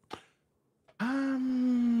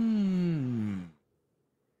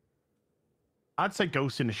 I'd say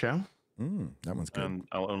Ghost in the Shell. That one's good. And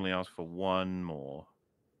I'll only ask for one more.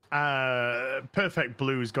 Perfect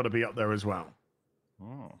Blue's got to be up there as well.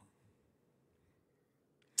 Oh.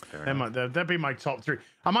 That'd be my top 3.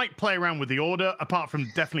 I might play around with the order, apart from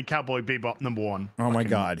definitely Cowboy Bebop number 1. Oh my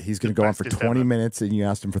God, he's going to go on for 20 minutes, and you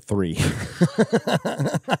asked him for 3.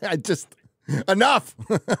 Enough.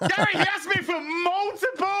 Gary, he asked me for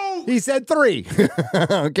multiple. He said 3.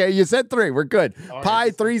 Okay, you said 3. We're good.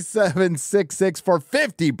 Pi 3766 for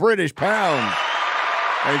 50 British pounds.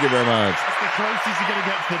 Thank you very much. That's the closest you're going to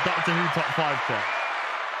get to the Doctor Who top 5 set.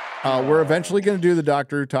 We're eventually going to do the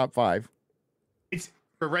Doctor Who top 5. It's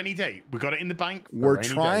for rainy day. We got it in the bank. We're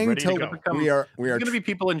trying to. We are. There's going to be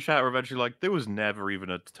people in chat who are eventually like, there was never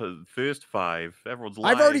even a first 5. Everyone's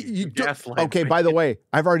lying. I've already. Okay. By the way,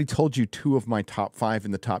 I've already told you 2 of my top 5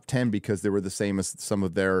 in the top 10 because they were the same as some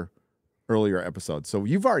of their earlier episodes. So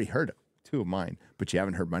you've already heard 2 of mine, but you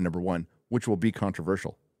haven't heard my number 1, which will be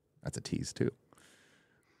controversial. That's a tease too.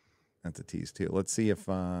 Let's see if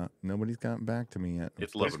nobody's gotten back to me yet.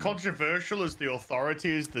 It's as controversial as The Authority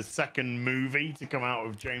is the second movie to come out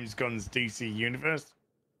of James Gunn's DC universe.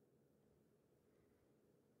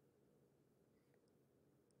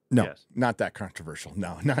 No, not that controversial.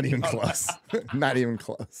 No, not even close. Not even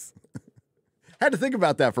close. Had to think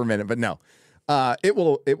about that for a minute, but no. It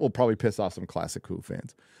will probably piss off some classic Who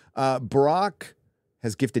fans. Brock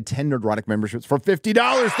has gifted 10 Nerdrotic memberships for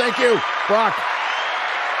 $50. Thank you, Brock.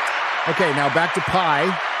 Okay, now back to Pi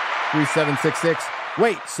 3766.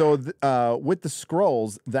 Wait, so with the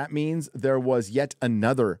scrolls, that means there was yet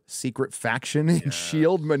another secret faction in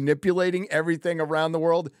S.H.I.E.L.D. manipulating everything around the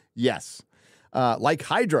world? Yes. Like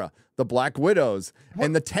Hydra, the Black Widows,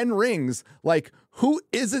 and the 10 Rings. Like, who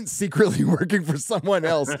isn't secretly working for someone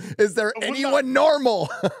else? Is there anyone normal?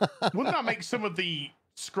 Wouldn't that make some of the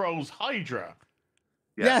scrolls Hydra?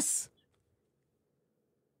 Yes.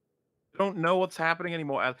 Don't know what's happening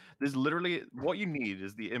anymore. There's literally what you need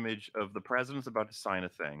is the image of the president's about to sign a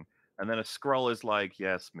thing, and then a scroll is like,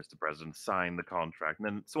 "Yes, Mr. President, sign the contract." And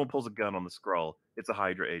then someone pulls a gun on the scroll. It's a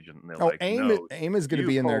Hydra agent, and they're like, "No, AIM is going to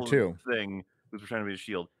be in there too." Thing who's pretending to be a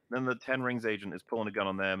shield. Then the 10 Rings agent is pulling a gun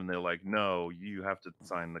on them, and they're like, "No, you have to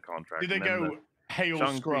sign the contract." Did they go hail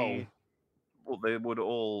scroll? Well, they would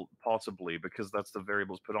all possibly, because that's the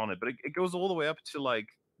variables put on it. But it goes all the way up to like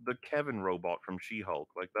the Kevin robot from She-Hulk.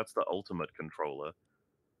 Like, that's the ultimate controller.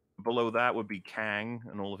 Below that would be Kang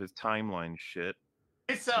and all of his timeline shit.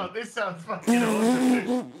 This sounds fucking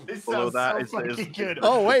awesome. This sounds so fucking good.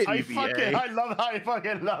 Oh, wait. I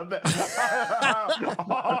fucking love that.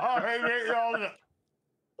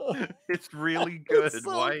 It's really good.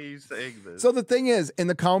 Why are you saying this? So the thing is, in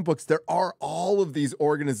the comic books, there are all of these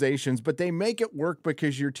organizations, but they make it work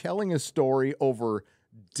because you're telling a story over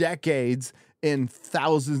decades in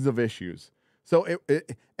thousands of issues. So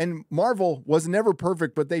and Marvel was never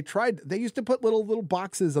perfect, but they tried. They used to put little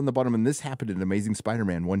boxes on the bottom, and this happened in Amazing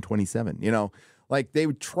Spider-Man 127. You know, like they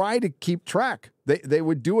would try to keep track. They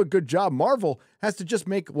would do a good job. Marvel has to just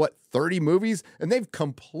make 30 movies, and they've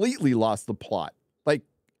completely lost the plot. Like,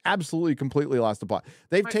 absolutely, completely lost the plot.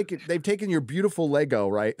 They've taken your beautiful Lego,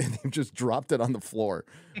 right, and they've just dropped it on the floor.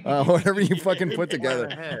 Whatever you fucking put together.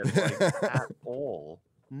 At all.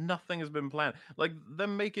 Nothing has been planned. Like,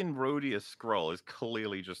 them making Rhodey a scroll is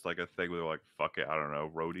clearly just like a thing where they're like, fuck it, I don't know,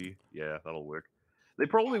 Rhodey, yeah, that'll work. They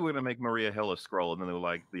probably were gonna make Maria Hill a scroll, and then they were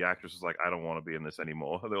like, the actress was like, I don't want to be in this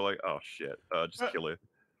anymore. They're like, oh shit, just kill her.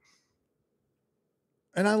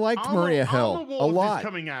 And I liked Maria Hill a lot. Is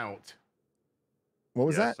coming out. What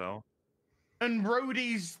was that? So. And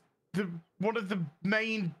Rhodey's one of the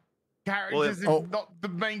main characters, if not the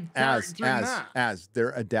main character in that. As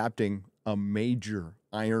they're adapting a major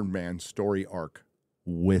Iron Man story arc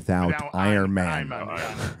without Iron Man.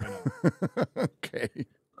 Okay.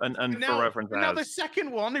 And now, for reference, now the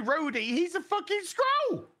second one, Rhodey, he's a fucking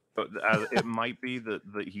scroll. But it might be that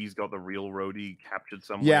he's got the real Rhodey captured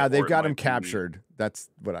somewhere. Yeah, they've got him captured. That's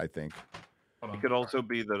what I think. It could also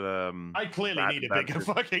be that I clearly need a bigger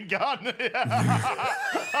fucking gun.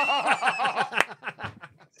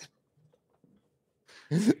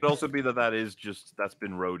 It could also be that is just that's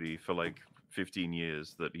been Rhodey for like 15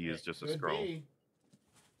 years. That he is just a scroll.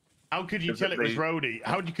 How could you tell it was Rhodey?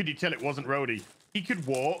 How could you tell it wasn't Rhodey? He could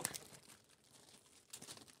walk.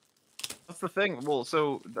 That's the thing. Well,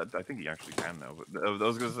 so I think he actually can now. But I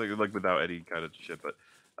was gonna say like without any kind of shit, but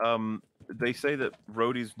they say that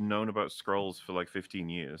Rhodey's known about scrolls for like 15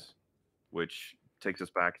 years, which takes us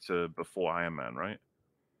back to before Iron Man, right?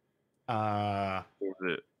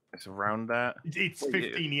 It's around that. It's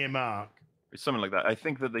 15-year mark. It's something like that. I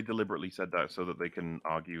think that they deliberately said that so that they can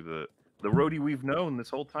argue that the Rhodey we've known this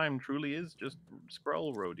whole time truly is just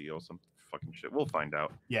Skrull Rhodey or some fucking shit. We'll find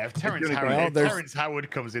out. Yeah, if Terrence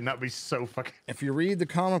Howard comes in, that'd be so fucking... If you read the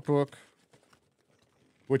comic book,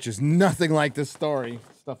 which is nothing like this story,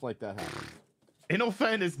 stuff like that happens. In all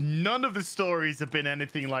fairness, none of the stories have been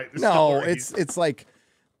anything like this. No, it's like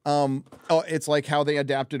It's like how they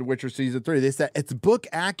adapted Witcher season 3. They said it's book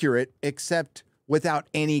accurate except without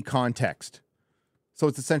any context. So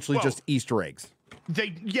it's essentially just Easter eggs.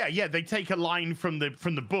 They take a line from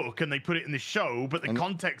the book and they put it in the show, but the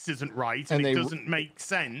context isn't right and it doesn't make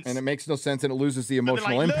sense. And it makes no sense and it loses the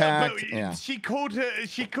emotional impact. Yeah. She called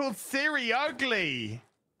Siri ugly.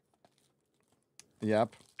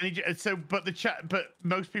 Yep. And but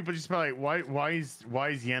most people just be like, why is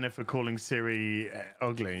Yennefer calling Siri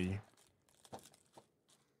ugly?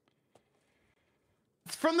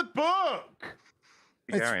 It's from the book.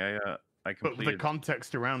 Gary, I completed. But the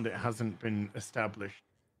context around it hasn't been established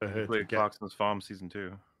for her to get. Clarkson's Farm season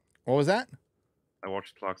 2. What was that? I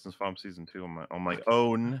watched Clarkson's Farm season 2 on my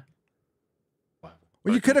own. Well,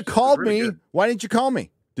 you could have called me. Good. Why didn't you call me?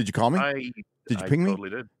 Did you call me? Did you ping me? I totally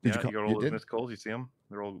did. You got all those missed calls. You see them?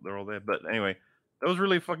 They're all there. But anyway, that was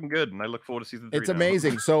really fucking good, and I look forward to season 3. It's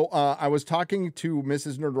amazing. So I was talking to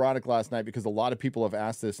Mrs. Nerdrotic last night because a lot of people have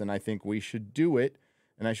asked this, and I think we should do it,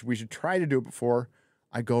 and we should try to do it before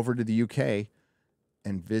I go over to the UK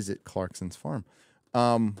and visit Clarkson's Farm.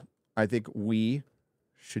 I think we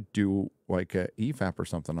should do like a EFAP or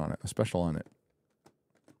something on it, a special on it.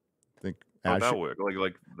 I think that work?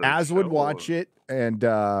 Like Az would watch it, and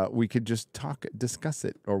we could just discuss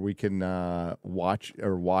it, or we can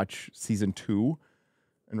watch season 2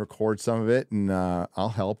 and record some of it, and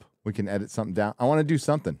I'll help. We can edit something down. I want to do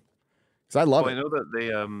something because I love it. I know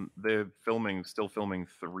that they're still filming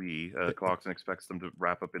 3. Clarkson expects them to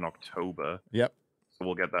wrap up in October. Yep. So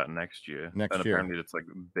we'll get that next year. And apparently it's like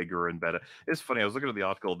bigger and better. It's funny. I was looking at the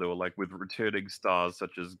article. They were like with returning stars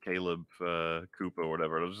such as Caleb Cooper or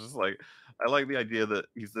whatever. And I was just like, I like the idea that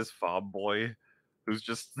he's this farm boy who's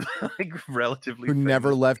just like relatively who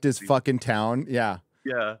never left his fucking town. Yeah.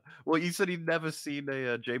 Yeah. Well, he said he'd never seen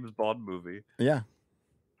a James Bond movie. Yeah.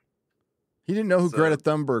 He didn't know who Greta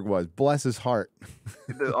Thunberg was. Bless his heart.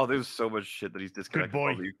 There's so much shit that he's disconnected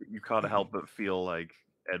from. You can't help but feel like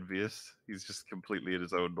envious. He's just completely in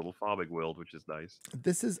his own little farming world, which is nice.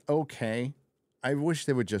 This is okay. I wish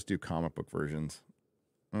they would just do comic book versions.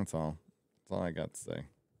 That's all. That's all I got to say.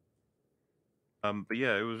 But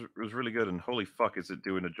yeah, it was really good, and holy fuck, is it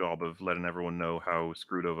doing a job of letting everyone know how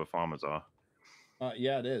screwed over farmers are.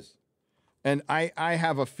 Yeah, it is. And I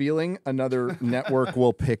have a feeling another network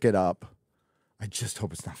will pick it up. I just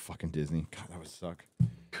hope it's not fucking Disney. God, that would suck.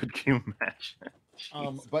 Could you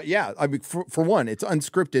imagine? But yeah, I mean, for one, it's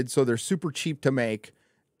unscripted, so they're super cheap to make,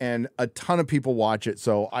 and a ton of people watch it.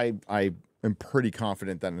 So I am pretty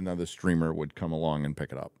confident that another streamer would come along and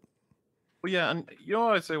pick it up. Well, yeah, and you know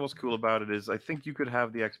what I'd say what's cool about it is I think you could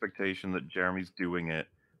have the expectation that Jeremy's doing it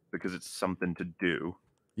because it's something to do.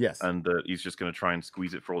 Yes. And he's just going to try and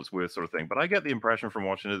squeeze it for all it's worth sort of thing. But I get the impression from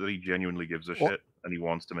watching it that he genuinely gives a shit and he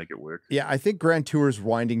wants to make it work. Yeah, I think Grand Tour's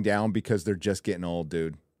winding down because they're just getting old,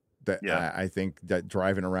 dude. I think that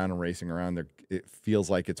driving around and racing around, it feels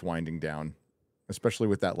like it's winding down. Especially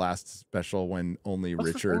with that last special when only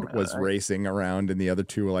Richard was racing around and the other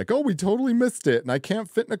two were like, oh, we totally missed it and I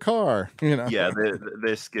can't fit in a car. You know? Yeah,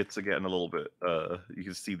 their skits are getting a little bit, you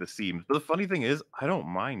can see the seams. But the funny thing is, I don't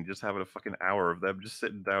mind just having a fucking hour of them just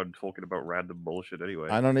sitting down talking about random bullshit anyway.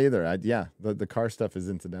 I don't either. The car stuff is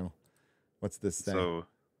incidental. What's this thing? So,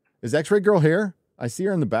 is X-Ray Girl here? I see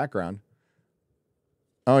her in the background.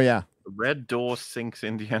 Oh, yeah. The red door sinks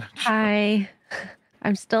Indiana Jones. Hi.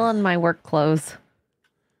 I'm still in my work clothes.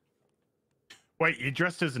 Wait, you're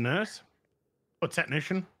dressed as a nurse? Or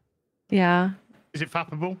technician? Yeah. Is it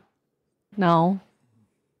fappable? No.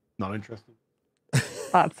 Not interested.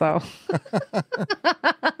 Thought so.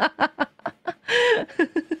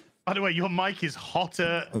 By the way, your mic is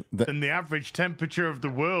hotter than the average temperature of the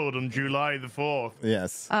world on July the 4th.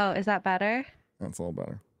 Yes. Oh, is that better? That's a little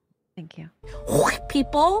better. Thank you.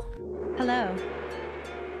 People? Hello.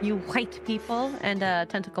 You white people and a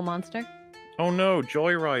tentacle monster? Oh no,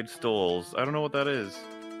 Joyride stalls. I don't know what that is.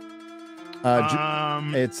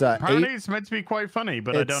 It's apparently it's meant to be quite funny,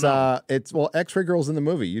 but I don't know. X-Ray Girl's in the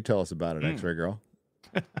movie. You tell us about it, X-Ray Girl.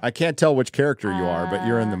 I can't tell which character you are, but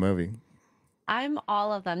you're in the movie. I'm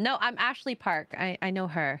all of them. No, I'm Ashley Park. I know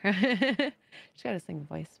her. She's got a singing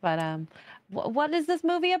voice. But what is this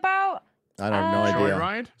movie about? I have no idea.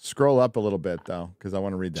 Joyride? Scroll up a little bit though, because I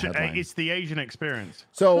want to read the headline. It's the Asian experience.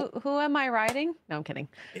 So who am I riding? No, I'm kidding.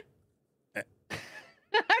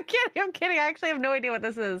 I'm kidding. I actually have no idea what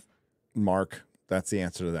this is. Mark, that's the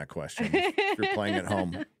answer to that question. If you're playing at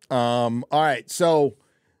home. All right. So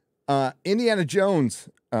Indiana Jones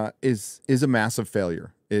is a massive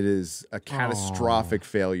failure. It is a catastrophic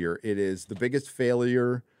failure. It is the biggest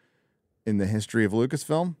failure in the history of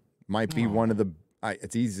Lucasfilm. Might be one of the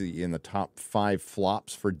it's easy in the top 5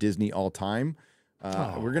 flops for Disney all time.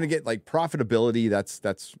 We're gonna get like profitability.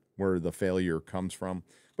 That's where the failure comes from.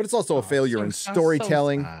 But it's also a failure in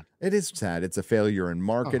storytelling. So it is sad. It's a failure in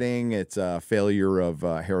marketing. It's a failure of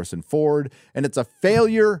Harrison Ford, and it's a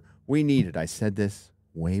failure we needed. I said this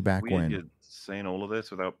way back Weird when. you're saying all of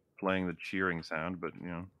this without playing the cheering sound, but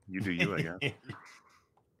you do you, I guess.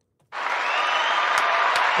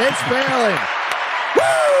 It's failing.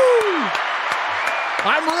 Woo!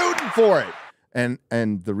 I'm rooting for it.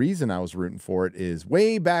 And the reason I was rooting for it is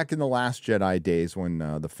way back in the Last Jedi days when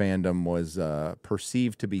the fandom was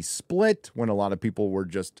perceived to be split, when a lot of people were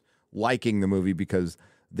just liking the movie because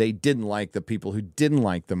they didn't like the people who didn't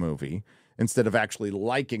like the movie, instead of actually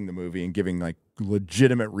liking the movie and giving like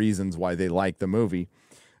legitimate reasons why they liked the movie.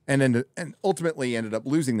 And ultimately ended up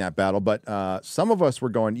losing that battle. But some of us were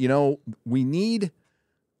going, we need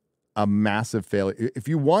a massive failure. If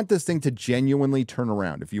you want this thing to genuinely turn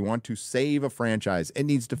around, if you want to save a franchise, it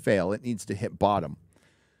needs to fail. It needs to hit bottom.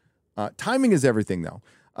 Timing is everything, though.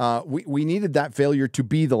 We needed that failure to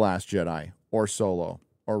be The Last Jedi or Solo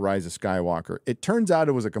or Rise of Skywalker. It turns out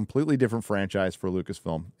it was a completely different franchise for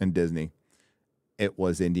Lucasfilm and Disney. It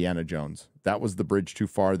was Indiana Jones. That was the bridge too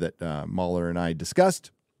far that MauLer and I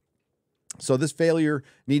discussed. So this failure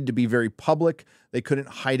needed to be very public. They couldn't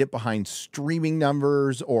hide it behind streaming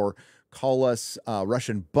numbers or call us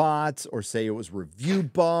Russian bots or say it was review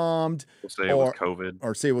bombed. Or say it was COVID.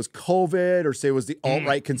 Or say it was COVID or say it was the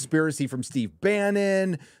alt-right conspiracy from Steve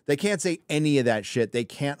Bannon. They can't say any of that shit. They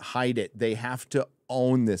can't hide it. They have to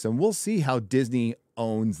own this. And we'll see how Disney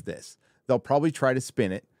owns this. They'll probably try to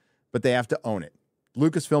spin it, but they have to own it.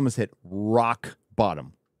 Lucasfilm has hit rock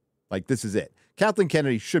bottom. Like, this is it. Kathleen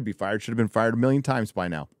Kennedy should be fired. Should have been fired a million times by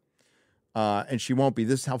now. And she won't be.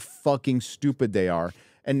 This is how fucking stupid they are.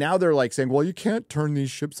 And now they're like saying, well, you can't turn these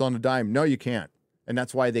ships on a dime. No, you can't. And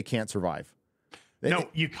that's why they can't survive. No,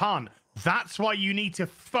 you can't. That's why you need to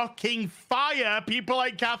fucking fire people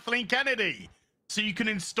like Kathleen Kennedy. So you can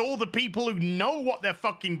install the people who know what they're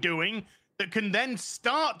fucking doing that can then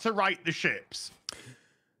start to right the ships.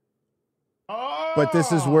 But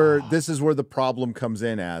this is where the problem comes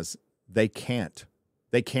in, as they can't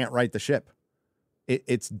right the ship.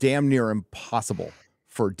 It's damn near impossible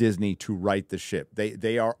for Disney to right the ship.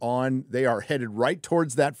 They are headed right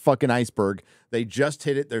towards that fucking iceberg. They just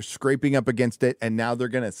hit it. They're scraping up against it, and now they're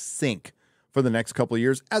gonna sink for the next couple of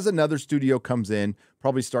years as another studio comes in,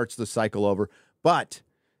 probably starts the cycle over. But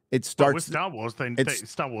it starts with Star Wars.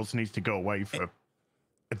 Star Wars needs to go away for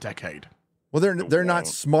a decade. Well, they're not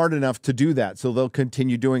smart enough to do that, so they'll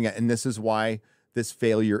continue doing it. And this is why this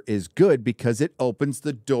failure is good, because it opens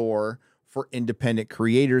the door for independent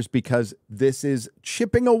creators, because this is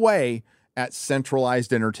chipping away at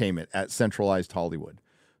centralized entertainment, at centralized Hollywood.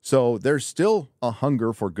 So there's still a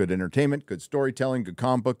hunger for good entertainment, good storytelling, good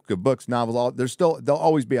comic book, good books, novels. There'll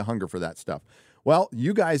always be a hunger for that stuff. Well,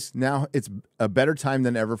 you guys, now it's a better time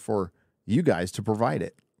than ever for you guys to provide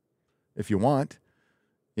it, if you want.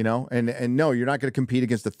 And no, you're not going to compete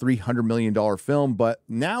against a $300 million film, but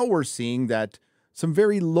now we're seeing that some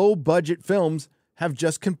very low budget films have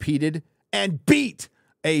just competed and beat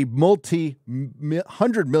a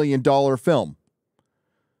 $100 million film.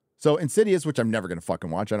 So Insidious, which I'm never going to fucking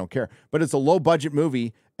watch, I don't care, but it's a low budget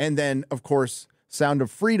movie. And then of course, Sound of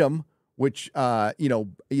Freedom, which,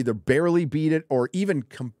 either barely beat it or even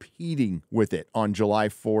competing with it on July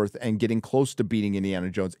 4th and getting close to beating Indiana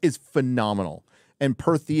Jones, is phenomenal. And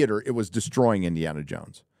per theater, it was destroying Indiana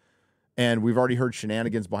Jones. And we've already heard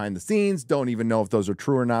shenanigans behind the scenes. Don't even know if those are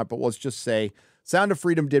true or not. But let's just say Sound of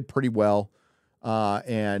Freedom did pretty well.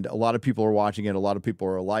 And a lot of people are watching it. A lot of people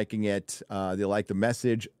are liking it. They like the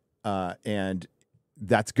message. And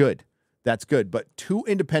that's good. That's good. But 2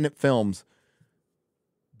 independent films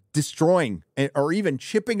destroying or even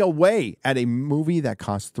chipping away at a movie that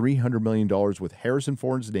cost $300 million with Harrison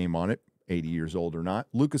Ford's name on it, 80 years old or not,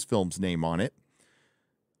 Lucasfilm's name on it,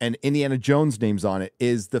 and Indiana Jones' name's on it,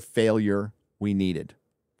 is the failure we needed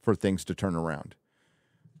for things to turn around.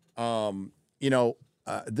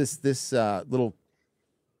 This little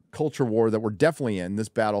culture war that we're definitely in, this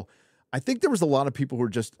battle, I think there was a lot of people who were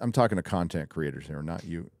just, I'm talking to content creators here, not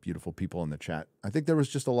you beautiful people in the chat. I think there was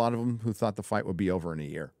just a lot of them who thought the fight would be over in a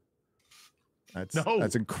year.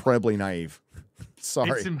 That's incredibly naive.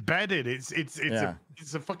 Sorry. It's embedded. It's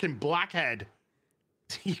a fucking blackhead.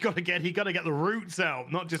 You gotta get the roots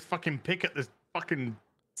out, not just fucking pick at the fucking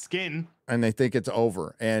skin. And they think it's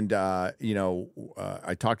over. And I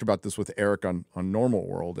talked about this with Eric on Normal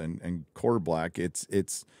World and Quarter Black.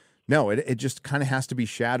 It's No, it just kind of has to be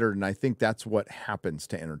shattered, and I think that's what happens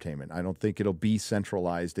to entertainment. I don't think it'll be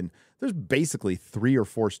centralized, and there's basically 3 or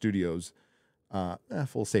 4 studios,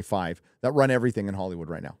 we'll say 5, that run everything in Hollywood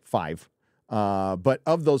right now. 5. But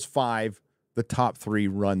of those 5, the top 3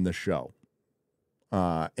 run the show.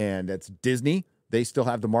 And it's Disney. They still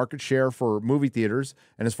have the market share for movie theaters,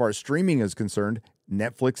 and as far as streaming is concerned,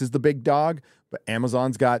 Netflix is the big dog, but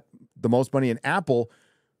Amazon's got the most money, and Apple,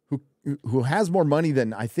 who has more money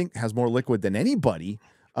than, I think has more liquid than anybody,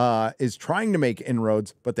 is trying to make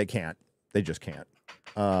inroads, but they can't. They just can't.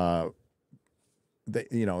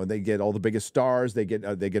 They get all the biggest stars. They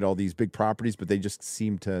get all these big properties, but they just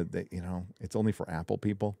seem to, it's only for Apple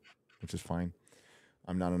people, which is fine.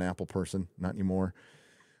 I'm not an Apple person, not anymore.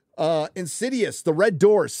 Insidious, The Red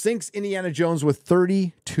Door sinks Indiana Jones with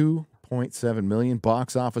 $32.7 million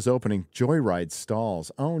box office opening. Joyride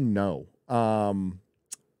stalls. Oh no.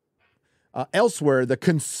 Elsewhere, the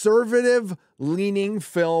conservative-leaning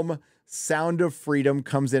film Sound of Freedom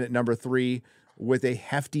comes in at number 3 with a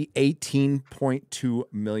hefty $18.2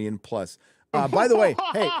 million plus. By the way,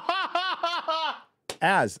 hey,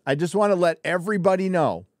 I just want to let everybody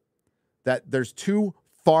know that there's 2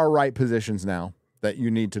 far-right positions now that you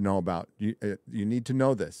need to know about. You need to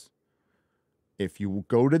know this. If you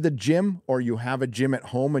go to the gym or you have a gym at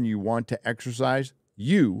home and you want to exercise,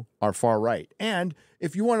 you are far right. And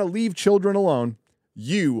if you want to leave children alone,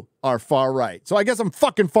 you are far right. So I guess I'm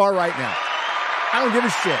fucking far right now. I don't give a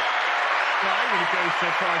shit. Well, I would go so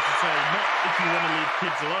far as to say, not if you want to leave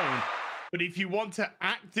kids alone, but if you want to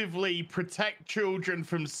actively protect children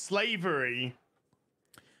from slavery,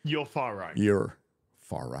 you're far right. You're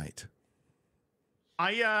far right.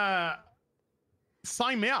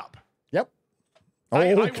 Sign me up. Yep.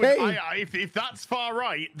 Okay. If that's far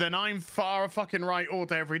right, then I'm far fucking right all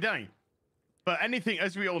day, every day. But anything,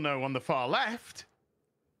 as we all know, on the far left,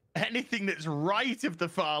 anything that's right of the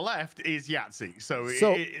far left is Yahtzee. So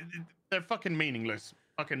they're fucking meaningless.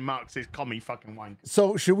 Fucking Marxist commie fucking wank.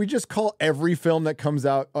 So should we just call every film that comes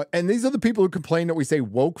out? And these are the people who complain that we say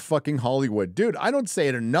woke fucking Hollywood. Dude, I don't say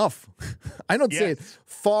it enough. I don't say it.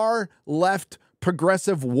 Far left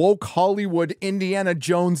progressive woke Hollywood Indiana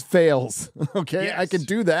Jones fails. Okay? Yes. I could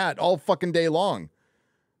do that all fucking day long.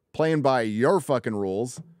 Playing by your fucking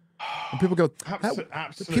rules. And people go,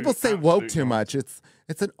 people say woke too much. It's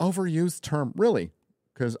an overused term. Really?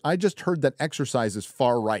 Because I just heard that exercise is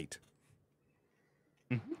far right.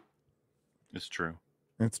 Mm-hmm. It's true.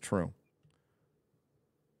 It's true.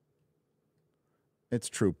 It's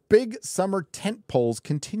true. Big summer tent poles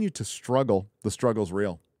continue to struggle. The struggle's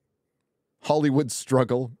real. Hollywood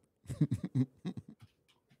struggle.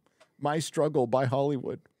 My struggle by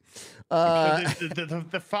Hollywood.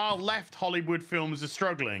 The far left Hollywood films are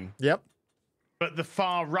struggling. Yep. But the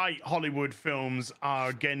far right Hollywood films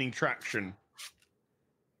are gaining traction.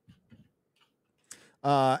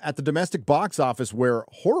 At the domestic box office, where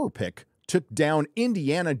Horror Pick took down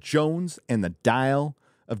Indiana Jones and the Dial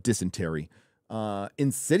of Dysentery.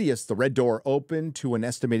 Insidious, The Red Door, opened to an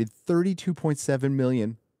estimated $32.7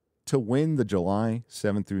 million to win the July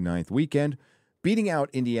 7th through 9th weekend, beating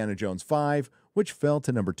out Indiana Jones 5, which fell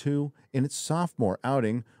to number 2 in its sophomore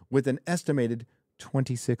outing with an estimated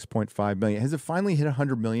 $26.5 million. Has it finally hit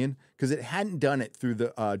 $100 million? Because it hadn't done it through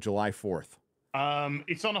the July 4th.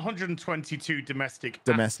 It's on 122 domestic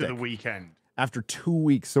after the weekend. After 2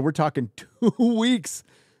 weeks. So we're talking 2 weeks.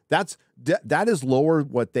 That is lower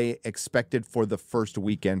what they expected for the first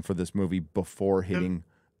weekend for this movie before hitting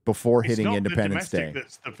Independence Day.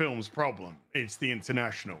 That's the film's problem. It's the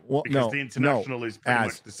international. Well, because the international is pretty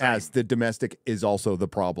much the same. As the domestic is also the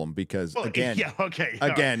problem because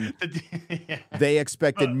they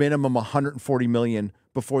expected minimum 140 million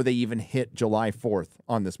before they even hit July 4th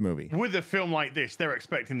on this movie. With a film like this, they're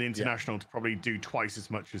expecting the international to probably do twice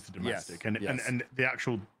as much as the domestic, and the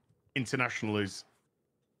actual international is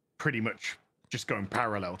pretty much just going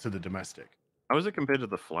parallel to the domestic. How is it compared to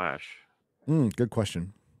The Flash? Good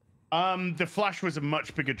question. The Flash was a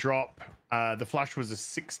much bigger drop. The Flash was a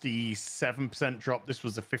 67% drop. This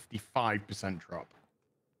was a 55% drop.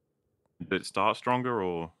 Did it start stronger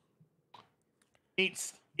or?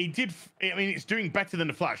 It's doing better than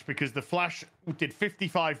the Flash because the Flash did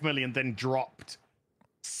 55 million, then dropped.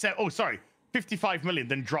 55 million,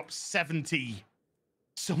 then dropped 70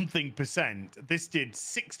 something percent. This did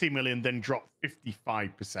 60 million, then dropped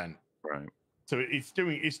 55%. Right. So it's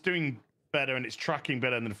doing better and it's tracking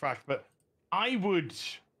better than the Flash. But I'd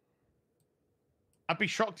be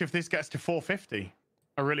shocked if this gets to 450.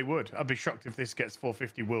 I really would. I'd be shocked if this gets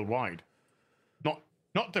 450 worldwide.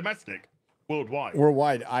 Not domestic, worldwide.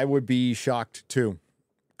 Worldwide, I would be shocked too.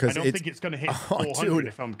 I don't think it's going to hit 400 dude,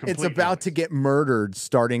 if I'm completely it's about honest. to get murdered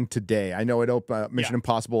starting today. I know Mission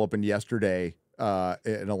Impossible opened yesterday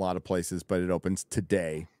in a lot of places, but it opens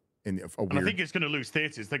today. And I think it's going to lose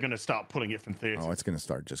theaters. They're going to start pulling it from theaters. Oh, it's going to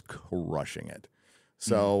start just crushing it.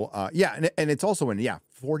 So, and it's also in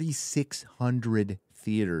 4,600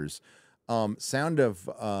 theaters. Sound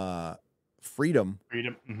of Freedom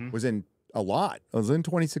was in a lot. It was in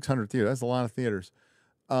 2,600 theaters. That's a lot of theaters.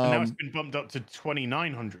 And now it's been bumped up to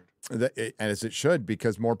 2,900. As it should,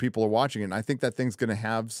 because more people are watching it. And I think that thing's going to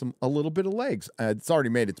have a little bit of legs. It's already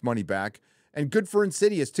made its money back. And good for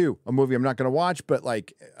Insidious, too. A movie I'm not going to watch, but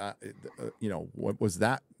what was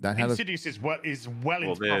that? Insidious is well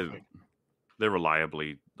into profit. They're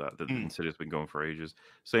reliably, the Insidious has been going for ages.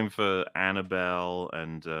 Same for Annabelle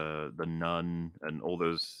and The Nun and all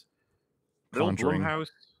those. Conjuring. Blumhouse?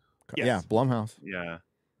 Yes. Yeah, Blumhouse. Yeah.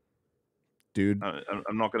 Dude.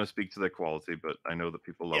 I'm not going to speak to their quality, but I know that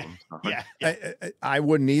people love them. I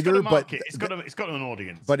wouldn't either, but it's got an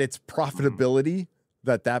audience. But it's profitability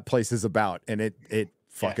that place is about, and it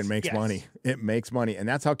fucking makes money. It makes money, and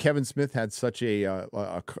that's how Kevin Smith had such a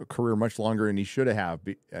career much longer than he should have,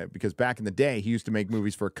 because back in the day he used to make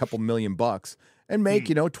movies for a couple $1 million and make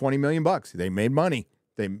 $20 million. They made money.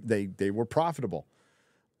 They were profitable.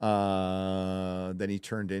 Then he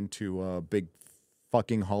turned into a big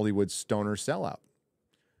fucking Hollywood stoner sellout.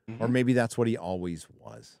 Or maybe that's what he always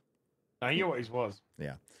was. No, he always was.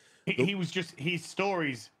 Yeah. He was just, his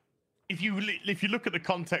stories, if you look at the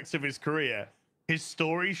context of his career, his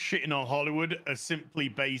stories shitting on Hollywood are simply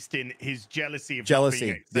based in his jealousy of not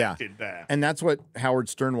being accepted there. And that's what Howard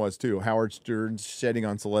Stern was too. Howard Stern shitting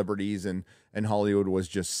on celebrities, and Hollywood was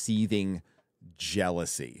just seething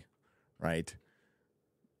jealousy, right?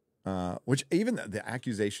 Which even the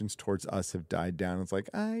accusations towards us have died down. It's like,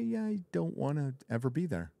 I don't want to ever be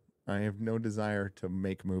there. I have no desire to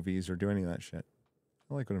make movies or do any of that shit.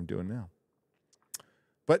 I like what I'm doing now.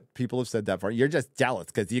 But people have said that far. You're just jealous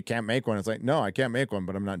because you can't make one. It's like, no, I can't make one,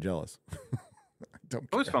 but I'm not jealous. I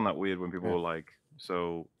always found that weird when people were like,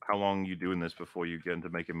 so how long are you doing this before you get into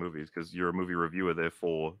making movies? Because you're a movie reviewer,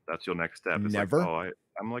 therefore that's your next step. It's Never. Like,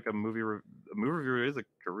 I'm like a movie reviewer is a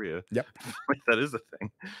career. Yep. That is a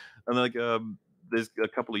thing. And like, there's a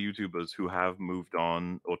couple of YouTubers who have moved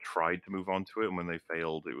on or tried to move on to it. And when they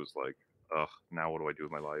failed, it was like, ugh, now what do I do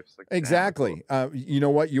with my life? It's like, exactly. You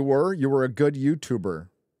know what you were? You were a good YouTuber.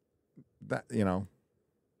 That, Yeah,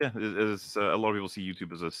 it's, a lot of people see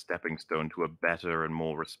YouTube as a stepping stone to a better and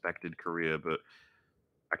more respected career, but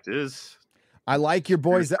fact is, I like your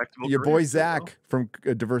boy Zach from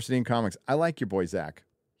Diversity in Comics. I like your boy Zach.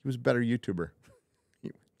 He was a better YouTuber.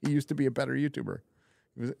 He used to be a better YouTuber.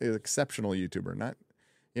 He was an exceptional YouTuber, not,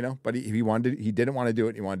 but he didn't want to do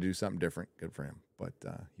it. He wanted to do something different. Good for him. But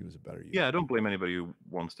he was a better YouTuber. Yeah, I don't blame anybody who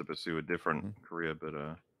wants to pursue a different career, but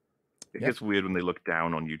it gets weird when they look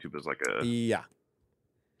down on YouTube as like a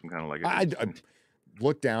some kind of like I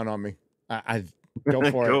look down on me. I go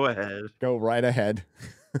for it. Go ahead. Go right ahead.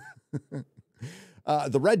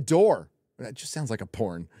 The Red Door. That just sounds like a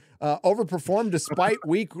porn. Overperformed despite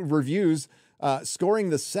weak reviews, scoring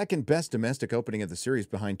the second best domestic opening of the series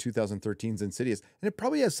behind 2013's Insidious. And it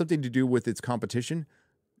probably has something to do with its competition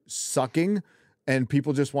sucking, and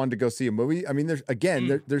people just wanted to go see a movie. I mean,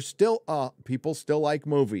 there's still people still like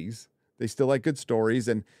movies. They still like good stories.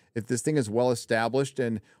 And if this thing is well established,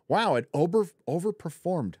 and wow, it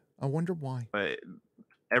overperformed. I wonder why.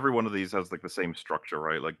 Every one of these has like the same structure,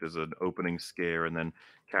 right? Like there's an opening scare, and then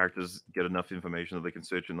characters get enough information that they can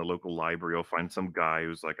search in the local library or find some guy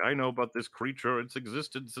who's like, I know about this creature. It's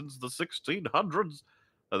existed since the 1600s.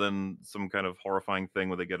 And then some kind of horrifying thing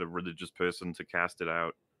where they get a religious person to cast it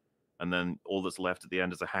out. And then all that's left at the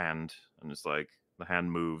end is a hand. And it's like, the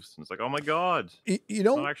hand moves. And it's like, oh my God. It's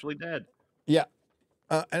not actually dead. Yeah.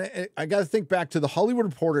 And I got to think back to the Hollywood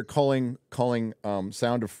Reporter calling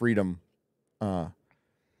Sound of Freedom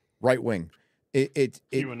right wing.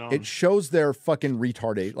 It shows their fucking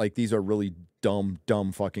retarded. Like, these are really dumb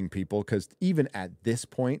fucking people. Because even at this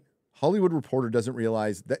point, Hollywood Reporter doesn't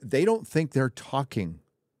realize that they don't think they're talking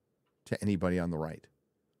to anybody on the right.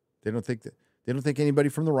 They don't think anybody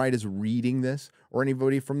from the right is reading this, or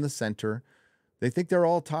anybody from the center. They think they're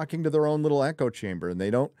all talking to their own little echo chamber, and they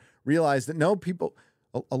don't realize that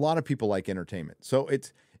a lot of people like entertainment. So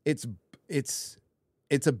it's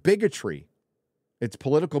a bigotry. It's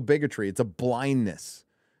political bigotry. It's a blindness.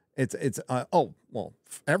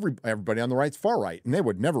 Everybody on the right's far right, and they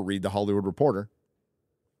would never read the Hollywood Reporter.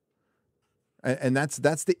 And that's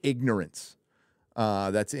the ignorance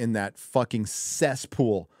that's in that fucking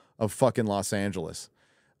cesspool of fucking Los Angeles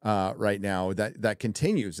right now that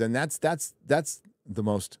continues. And that's the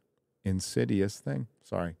most insidious thing.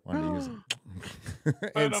 Sorry, wanted to use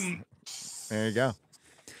it. There you go.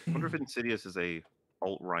 I wonder if Insidious is a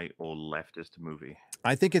alt-right or leftist movie.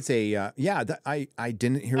 I think it's a I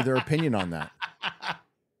didn't hear their opinion on that.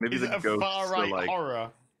 Maybe Is the it a ghosts far-right are like,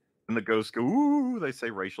 horror? and the ghosts go, ooh, they say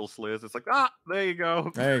racial slurs. It's like, ah, there you go.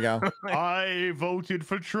 There you go. I voted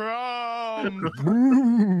for Trump.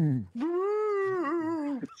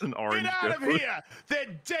 It's an orange Get out of ghost. here!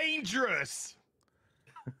 They're dangerous.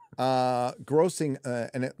 Grossing,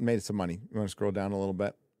 and it made some money. You want to scroll down a little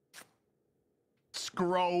bit?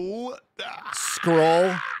 Scroll.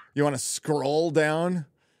 Scroll. You want to scroll down?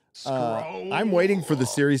 Scroll. I'm waiting for the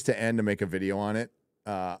series to end to make a video on it.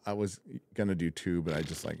 I was gonna do 2, but I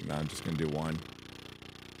just like, no, I'm just gonna do 1.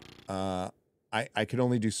 I could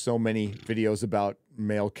only do so many videos about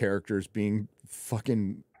male characters being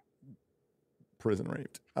fucking prison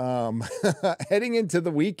raped. Heading into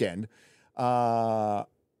the weekend,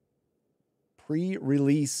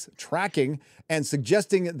 pre-release tracking and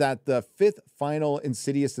suggesting that the 5th final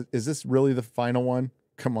Insidious, is this really the final one?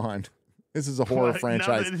 Come on. This is a horror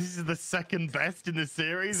franchise. Now that this is the second best in the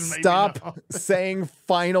series. Maybe Stop not. saying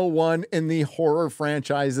final one in the horror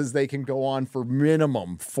franchises. They can go on for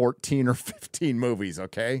minimum 14 or 15 movies,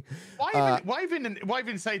 okay? Why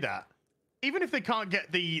even say that? Even if they can't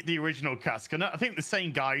get the original cast, I think the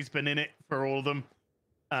same guy's been in it for all of them.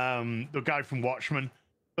 The guy from Watchmen.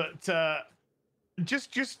 But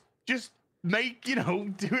just make,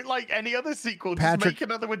 do it like any other sequel. Just make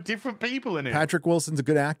another with different people in it. Patrick Wilson's a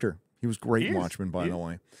good actor. He was great in Watchmen, by the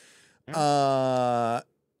way. Yeah.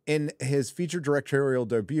 In his feature directorial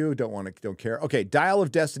debut, don't care. Okay, Dial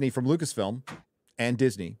of Destiny from Lucasfilm and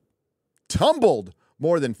Disney tumbled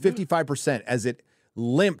more than 55% as it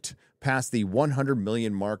limped past the 100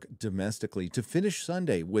 million mark domestically to finish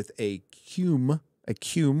Sunday with a QAnon. With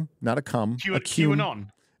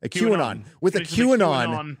a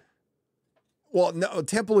QAnon. Well, no,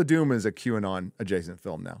 Temple of Doom is a QAnon adjacent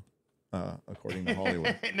film now, according to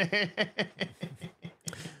Hollywood.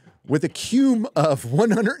 With a cum of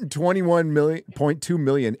 121.2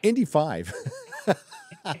 million, Indy 5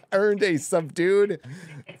 earned a subdued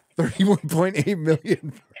 31.8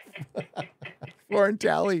 million foreign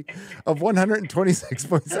tally of 126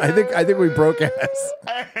 points. I think we broke ass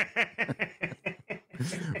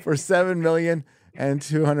for 7 million and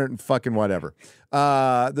 200 and fucking whatever.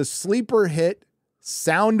 The sleeper hit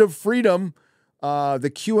Sound of Freedom,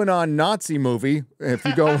 the QAnon Nazi movie. If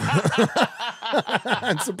you go,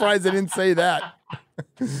 I'm surprised they didn't say that.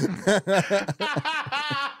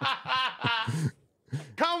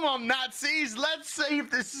 Come on, Nazis. Let's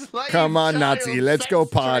save this slave. Come on, Nazi. Let's go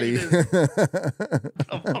party.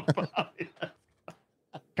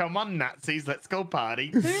 Come on, Nazis. Let's go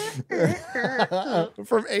party.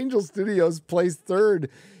 From Angel Studios, placed 3rd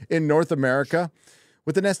in North America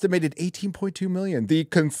with an estimated 18.2 million. The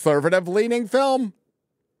conservative-leaning film,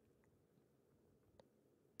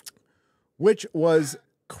 which was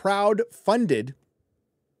crowd-funded,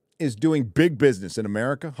 is doing big business in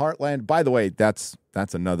America. Heartland, by the way, that's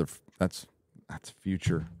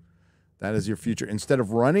future. That is your future. Instead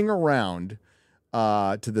of running around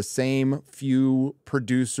to the same few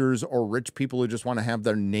producers or rich people who just want to have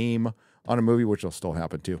their name on a movie, which will still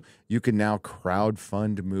happen too, you can now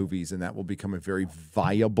crowdfund movies, and that will become a very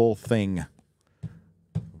viable thing.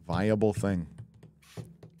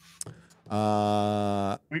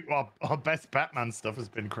 Our best Batman stuff has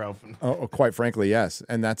been crowdfunding. Oh, quite frankly, yes.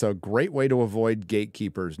 And that's a great way to avoid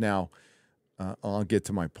gatekeepers. Now, I'll get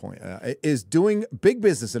to my point. Is doing big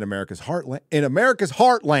business in America's heartland. In America's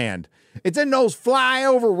heartland. It's in those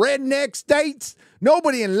flyover redneck states.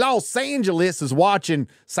 Nobody in Los Angeles is watching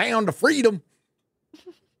Sound of Freedom.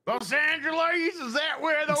 Los Angeles, is that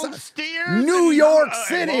where those steers? New York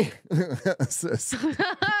City.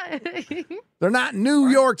 They're not in New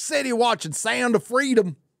York City watching Sound of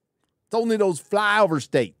Freedom. It's only those flyover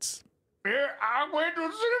states. Yeah, I went to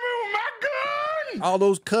the cinema with my gun. All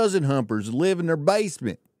those cousin humpers live in their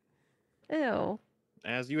basement. Ew.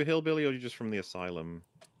 As you a hillbilly, or are you just from the asylum?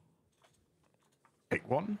 Pick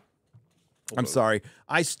one. I'm sorry.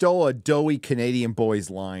 I stole a doughy Canadian boy's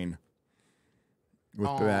line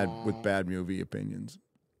with bad movie opinions.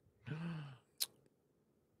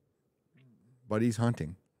 But he's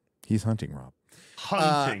hunting. He's hunting, Rob.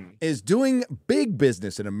 Hunting. Is doing big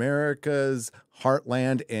business in America's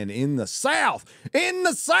heartland and in the South. In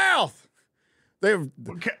the South. The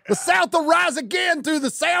South will rise again through the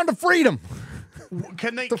Sound of Freedom.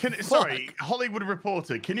 Sorry, Hollywood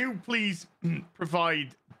Reporter, can you please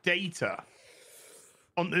provide data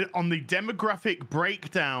on the demographic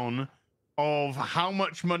breakdown of how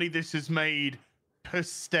much money this has made per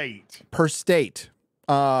state? Per state.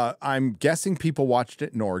 I'm guessing people watched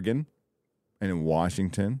it in Oregon and in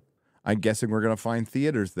Washington. I'm guessing we're going to find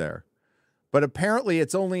theaters there. But apparently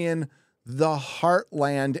it's only in the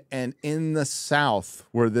heartland and in the South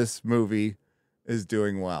where this movie is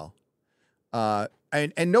doing well.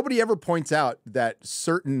 And nobody ever points out that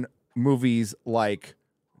certain movies like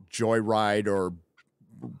Joyride or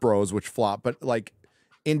Bros, which flop, but like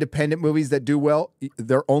independent movies that do well,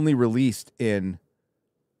 they're only released in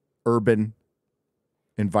urban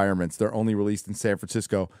environments. They're only released in San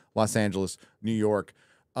Francisco, Los Angeles, New York.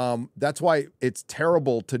 That's why it's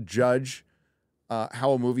terrible to judge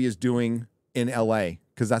how a movie is doing in LA,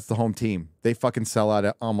 because that's the home team. They fucking sell out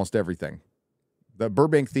at almost everything. The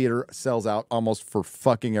Burbank Theater sells out almost for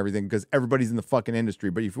fucking everything because everybody's in the fucking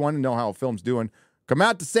industry. But if you want to know how a film's doing, come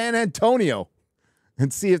out to San Antonio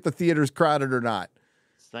and see if the theater's crowded or not.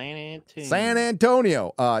 San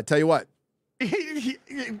Antonio. Tell you what.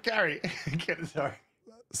 Gary, sorry.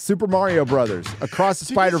 Super Mario Brothers, Across the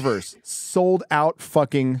Spider-Verse, sold out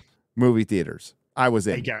fucking movie theaters. I was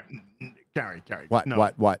in. Hey, Gary. What? No.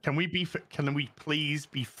 What? Can we please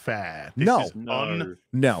be fair? No. This is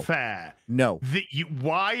unfair. No.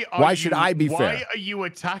 Why should I be fair? Why are you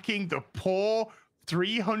attacking the poor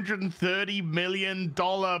 $330 million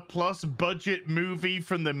plus budget movie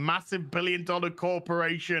from the massive billion-dollar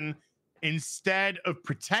corporation instead of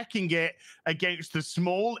protecting it against the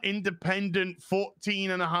small independent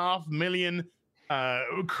 $14.5 million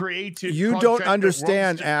creative? You don't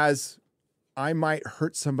understand as I might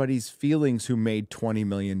hurt somebody's feelings who made $20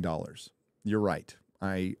 million. You're right.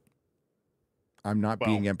 I'm not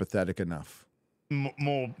being empathetic enough.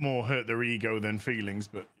 More hurt their ego than feelings,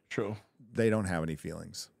 but sure. They don't have any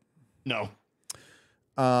feelings. No.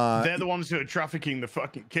 They're the ones who are trafficking the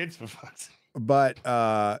fucking kids for fuck's sake. But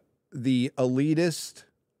the elitist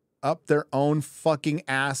up their own fucking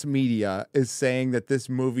ass media is saying that this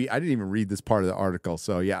movie, I didn't even read this part of the article.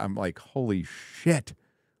 So yeah, I'm like, holy shit.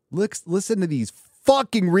 Listen to these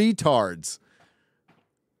fucking retards.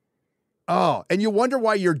 Oh, and you wonder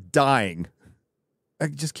why you're dying. I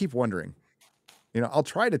just keep wondering. You know, I'll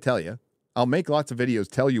try to tell you. I'll make lots of videos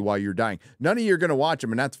tell you why you're dying. None of you are going to watch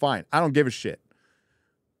them, and that's fine. I don't give a shit.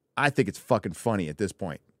 I think it's fucking funny at this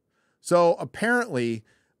point. So apparently,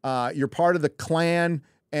 you're part of the Klan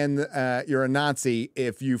and you're a Nazi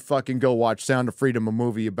if you fucking go watch Sound of Freedom, a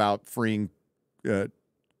movie about freeing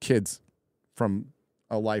kids from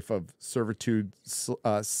a life of servitude,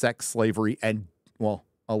 sex slavery, and, well,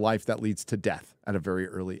 a life that leads to death at a very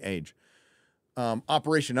early age.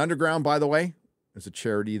 Operation Underground, by the way, is a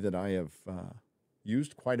charity that I have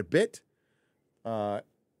used quite a bit. And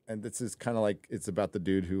this is kind of like, it's about the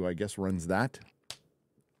dude who I guess runs that.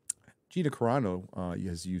 Gina Carano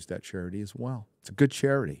has used that charity as well. It's a good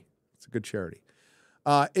charity.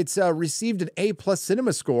 It's received an A+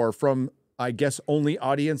 cinema score from, I guess, only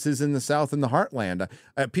audiences in the South and the Heartland.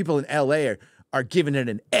 People in LA are giving it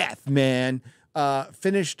an F, man.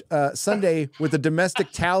 Finished Sunday with a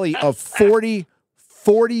domestic tally of $40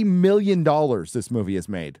 million this movie has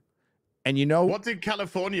made. And you know... What did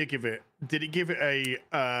California give it? Did it give it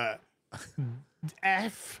a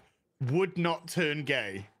F would not turn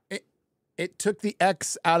gay? It took the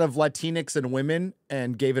X out of Latinx and women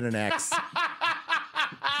and gave it an X.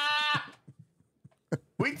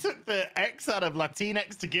 We took the X out of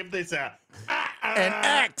Latinx to give this an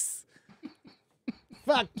X.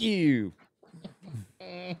 Fuck you.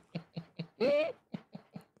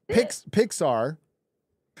 Pixar.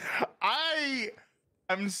 I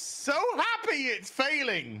am so happy it's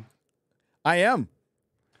failing. I am.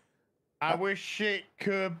 I wish it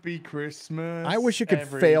could be Christmas. I wish it could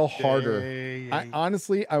fail harder.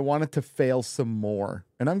 Honestly, I want it to fail some more.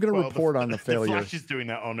 And I'm going to report on the failure. The Flash is doing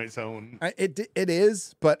that on its own. It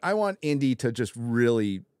is, but I want Indy to just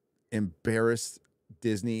really embarrass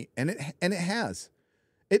Disney. And it has.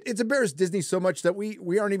 It's embarrassed Disney so much that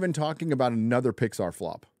we aren't even talking about another Pixar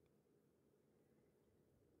flop.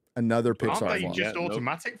 Another Pixar Aren't they flop. just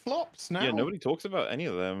automatic flops now? Yeah, nobody talks about any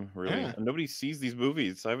of them, really. Yeah. And nobody sees these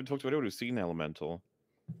movies. I haven't talked to anyone who's seen Elemental.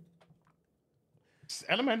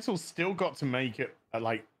 Elemental's still got to make it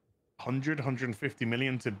like 150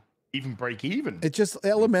 million to even break even. It just,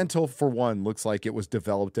 Elemental, for one, looks like it was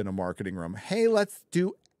developed in a marketing room. Hey, let's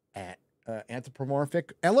do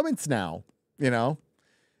anthropomorphic elements now, you know?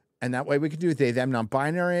 And that way we can do they, them,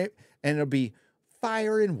 non-binary, and it'll be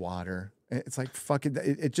fire and water. It's like fucking,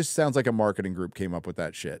 it just sounds like a marketing group came up with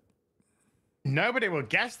that shit. Nobody will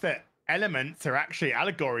guess that elements are actually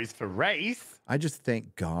allegories for race. I just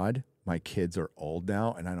thank God my kids are old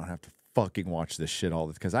now and I don't have to fucking watch this shit all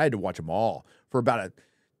this, because I had to watch them all for about a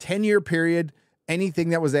 10-year period. Anything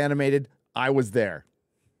that was animated, I was there.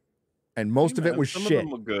 And most of it was some shit.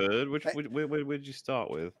 Some of them were good. Which did you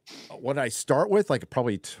start with? What did I start with? Like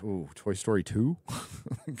probably Toy Story 2?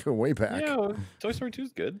 Go way back. Yeah, Toy Story 2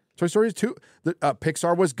 is good. Toy Story 2.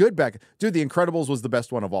 Pixar was good back. Dude, The Incredibles was the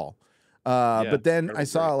best one of all. But then I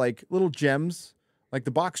saw like little gems, like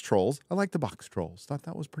the Box Trolls. I like the Box Trolls. Thought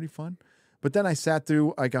that was pretty fun. But then I sat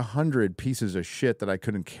through like 100 pieces of shit that I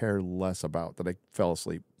couldn't care less about, that I fell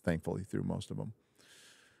asleep, thankfully, through most of them.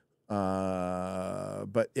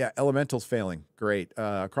 But yeah, Elemental's failing. Great.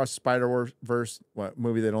 Across the Spider-Verse,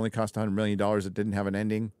 movie that only cost $100 million, it didn't have an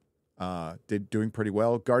ending. Doing pretty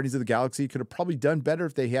well. Guardians of the Galaxy could have probably done better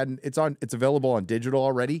if they hadn't. It's available on digital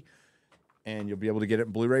already, and you'll be able to get it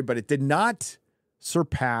in Blu-ray, but it did not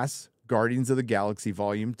surpass Guardians of the Galaxy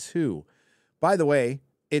Volume 2. By the way,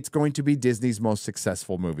 it's going to be Disney's most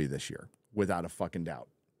successful movie this year, without a fucking doubt.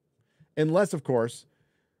 Unless, of course,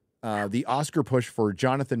 the Oscar push for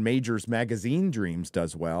Jonathan Majors' Magazine Dreams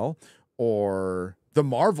does well, or The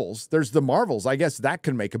Marvels. There's The Marvels. I guess that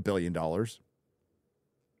can make $1 billion.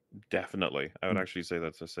 Definitely. I would actually say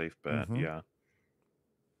that's a safe bet. Mm-hmm. Yeah.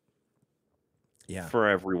 Yeah. For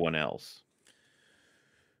everyone else.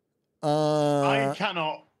 I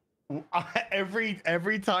cannot.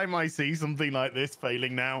 Every time I see something like this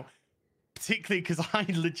failing now, particularly because I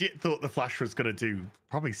legit thought The Flash was going to do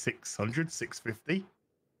probably 600, 650.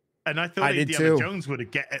 And I thought Indiana Jones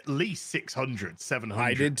would get at least 600, 700.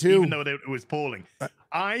 I did too. Even though it was falling.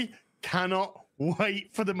 I cannot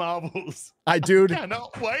wait for the Marvels. Dude. I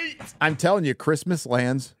cannot wait. I'm telling you, Christmas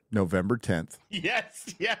lands November 10th.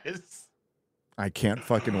 Yes. I can't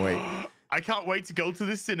fucking wait. I can't wait to go to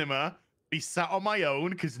the cinema, be sat on my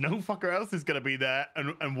own because no fucker else is going to be there,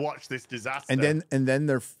 and watch this disaster. And then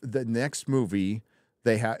the next movie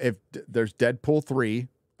they have, if there's Deadpool 3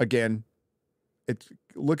 again,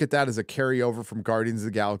 look at that as a carryover from Guardians of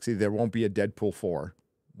the Galaxy. There won't be a Deadpool 4.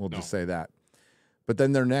 We'll just say that. But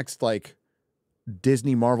then their next like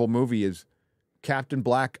Disney Marvel movie is Captain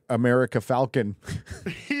Black America Falcon.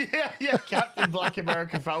 yeah, Captain Black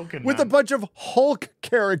America Falcon. With a bunch of Hulk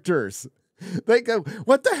characters. They go,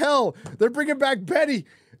 what the hell? They're bringing back Betty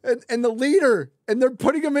and the leader, and they're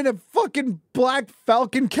putting him in a fucking Black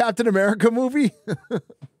Falcon Captain America movie.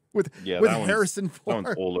 with Harrison Ford.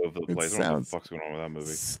 That one's all over the place. I don't know what the fuck's going on with that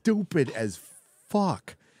movie. Stupid as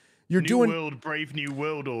fuck. You're Brave New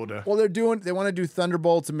World Order. Well, they want to do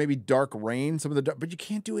Thunderbolts and maybe Dark Reign, but you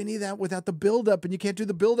can't do any of that without the buildup, and you can't do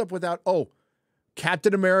the buildup without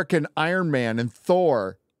Captain America and Iron Man and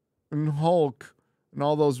Thor and Hulk and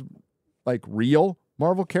all those like real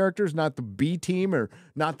Marvel characters, not the B team or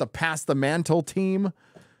not the pass the mantle team,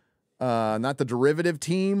 not the derivative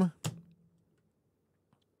team.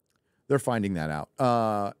 They're finding that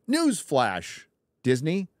out. News flash,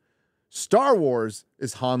 Disney. Star Wars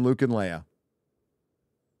is Han, Luke, and Leia.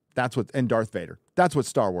 And Darth Vader. That's what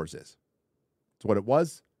Star Wars is. It's what it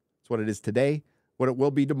was. It's what it is today. What it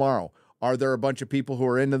will be tomorrow. Are there a bunch of people who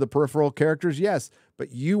are into the peripheral characters? Yes.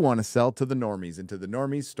 But you want to sell to the normies. And to the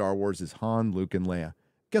normies, Star Wars is Han, Luke, and Leia.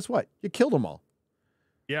 Guess what? You killed them all.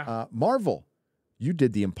 Yeah. Marvel, you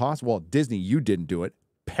did the impossible. Well, Disney, you didn't do it.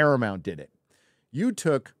 Paramount did it. You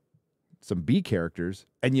took some B characters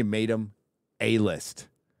and you made them A-list.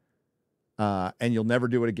 And you'll never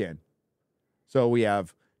do it again. So we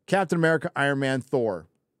have Captain America, Iron Man, Thor.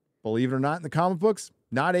 Believe it or not, in the comic books,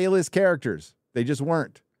 not A-list characters. They just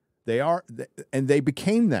weren't. They are, and they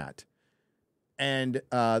became that. And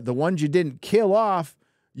the ones you didn't kill off,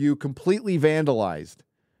 you completely vandalized.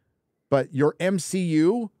 But your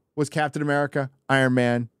MCU was Captain America, Iron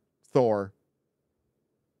Man, Thor,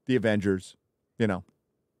 the Avengers, and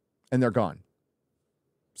they're gone.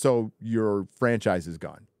 So your franchise is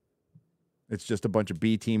gone. It's just a bunch of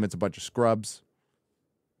B team. It's a bunch of scrubs.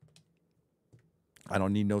 I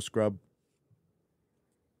don't need no scrub.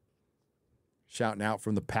 Shouting out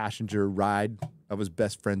from the passenger ride of his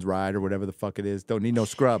best friend's ride or whatever the fuck it is. Don't need no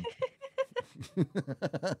scrub.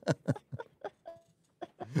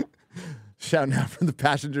 Shouting out from the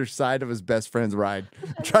passenger side of his best friend's ride.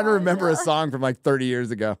 I'm trying to remember a song from like 30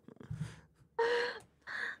 years ago.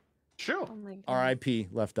 Sure. Oh my God. R.I.P.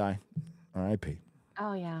 Left Eye. R.I.P.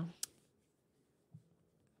 Oh, yeah.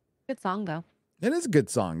 Good song, though. It is a good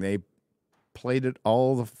song. They played it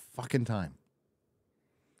all the fucking time.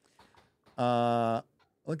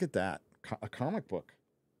 Look at that. A comic book.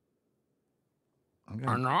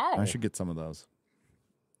 I know. I should get some of those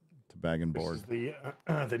to bag and board. This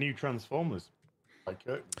is the new Transformers. Like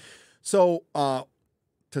it. So,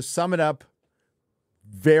 to sum it up,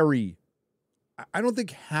 I don't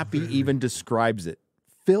think happy even describes it.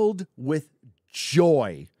 Filled with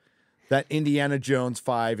joy that Indiana Jones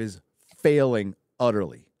 5 is failing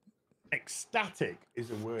utterly. Ecstatic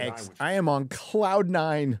is a word I am on cloud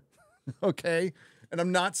 9, okay? And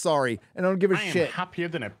I'm not sorry, and I don't give a shit. I am happier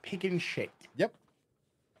than a pig in shit.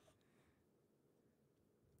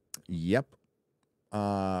 Yep.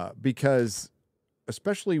 Because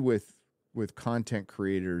especially with content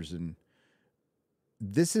creators, and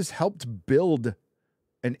this has helped build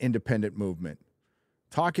an independent movement.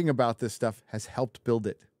 Talking about this stuff has helped build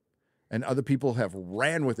it. And other people have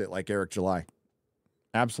ran with it, like Eric July.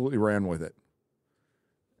 Absolutely ran with it.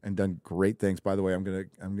 And done great things. By the way, I'm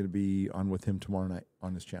gonna be on with him tomorrow night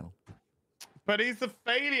on this channel. But he's a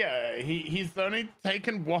failure. He's only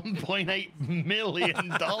taken $1.8 million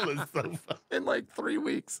so far. In like 3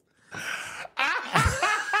 weeks.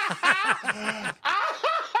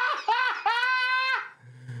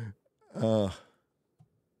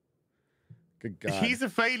 Good God. He's a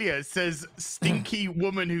failure, says stinky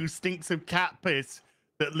woman who stinks of cat piss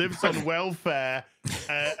that lives on welfare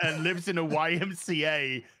and lives in a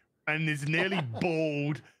YMCA and is nearly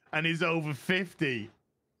bald and is over 50.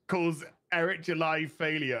 Calls Eric July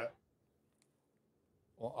failure.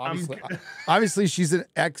 Well, obviously she's an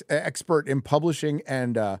expert in publishing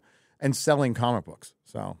and selling comic books.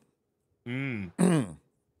 So,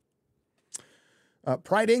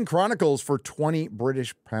 Pride Inn Chronicles for 20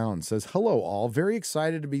 British pounds says, hello all. Very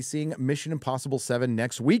excited to be seeing Mission Impossible 7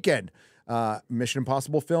 next weekend. Mission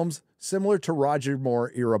Impossible films similar to Roger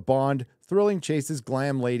Moore era Bond, thrilling chases,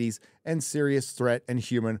 glam ladies, and serious threat and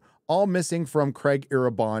human, all missing from Craig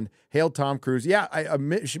era Bond. Hail Tom Cruise. Yeah,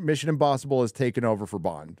 Mission Impossible has taken over for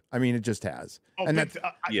Bond. I mean, it just has. Oh, and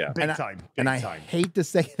big time. I hate to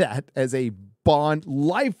say that as a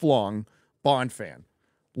lifelong Bond fan.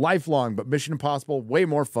 Lifelong, but Mission Impossible, way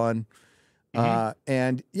more fun.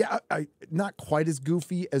 And yeah, not quite as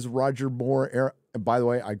goofy as Roger Moore era. By the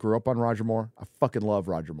way, I grew up on Roger Moore. I fucking love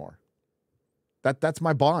Roger Moore. That's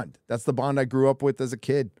my Bond. That's the Bond I grew up with as a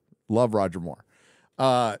kid. Love Roger Moore.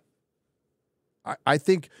 I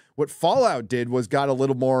think what Fallout did was got a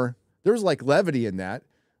little more, there was like levity in that.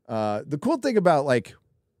 The cool thing about like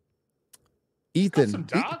Ethan, some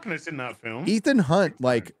darkness in that film. Ethan Hunt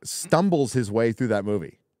like stumbles his way through that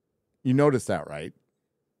movie. You notice that, right?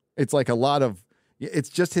 It's like a lot of, it's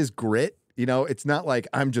just his grit. You know, it's not like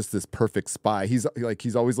I'm just this perfect spy. He's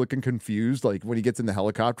always looking confused. Like when he gets in the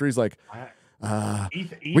helicopter, he's like,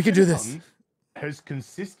 we could do this. Has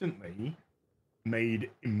consistently made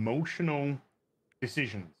emotional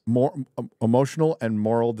decisions. More emotional and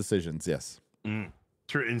moral decisions. Yes.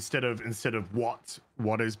 True. Instead of what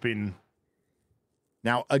has been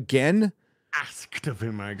now again asked of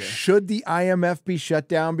him, I guess. Should the IMF be shut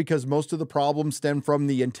down because most of the problems stem from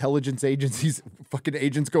the intelligence agencies, fucking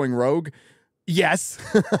agents going rogue? Yes.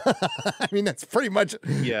 I mean, that's pretty much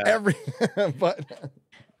every, but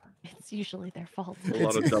it's usually their fault. A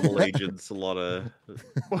lot of double agents, a lot of,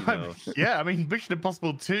 yeah, I mean, Mission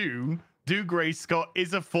Impossible 2, Dougray Scott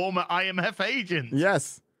is a former IMF agent.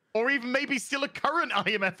 Yes. Or even maybe still a current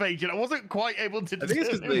IMF agent. I wasn't quite able to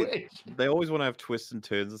determine they always want to have twists and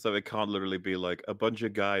turns and stuff. It can't literally be like a bunch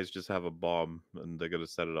of guys just have a bomb and they're going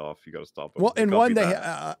to set it off. You got to stop them. Well, in one,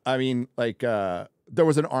 I mean, like, there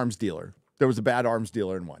was an arms dealer. There was a bad arms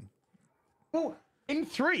dealer in one. Well, in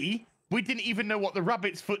 3, we didn't even know what the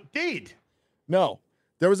rabbit's foot did. No.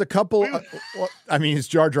 There was a couple. I mean, it's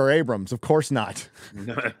Jar Jar Abrams. Of course not.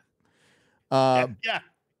 Yeah.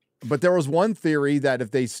 But there was one theory that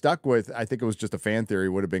if they stuck with, I think it was just a fan theory,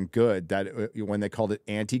 would have been good. That when they called it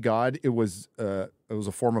anti-God, it was a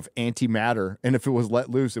form of antimatter, and if it was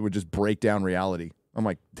let loose, it would just break down reality. I'm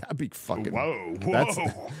like, that'd be fucking. Whoa.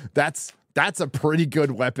 That's a pretty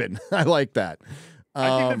good weapon. I like that.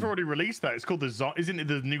 I think they've already released that. It's called isn't it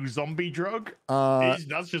the new zombie drug?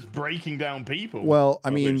 That's just breaking down people. Well,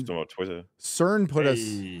 I mean, CERN put us.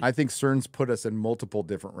 I think CERN's put us in multiple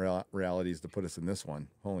different realities to put us in this one.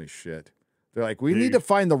 Holy shit! They're like, we need to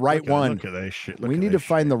find the right one. Look at this shit. We need to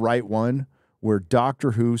find the right one where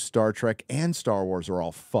Doctor Who, Star Trek, and Star Wars are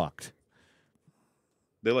all fucked.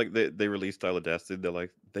 They're like they released Dial of Destiny. They're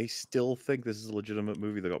like they still think this is a legitimate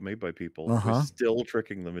movie that got made by people. We're still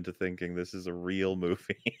tricking them into thinking this is a real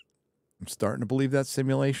movie. I'm starting to believe that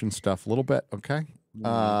simulation stuff a little bit. Okay.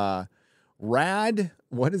 What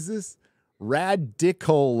is this?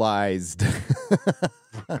 Radicalized.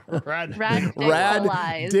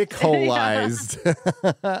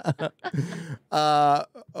 Radicalized.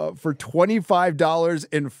 For $25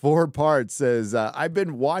 in 4 parts says, I've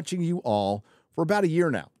been watching you all for about a year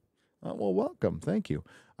now. Well, welcome. Thank you.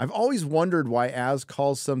 I've always wondered why Az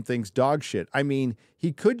calls some things dog shit. I mean,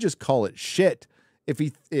 he could just call it shit if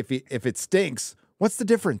it stinks. What's the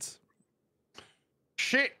difference?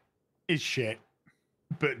 shit is shit,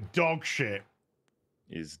 but dog shit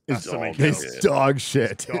is that's dog something shit. else. It's dog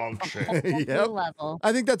shit. Dog shit. Yep. Level.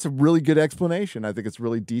 I think that's a really good explanation. I think it's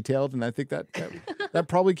really detailed, and I think that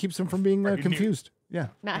probably keeps him from being confused. Yeah.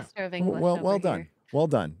 Master of English. Well over done. here. Well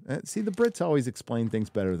done. See, the Brits always explain things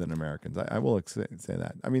better than Americans. I will say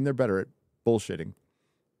that. I mean, they're better at bullshitting.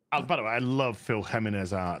 Oh, by the way, I love Phil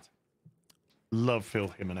Jimenez art. Love Phil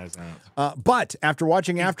Jimenez art. But after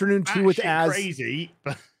watching Afternoon Tea with Az, crazy,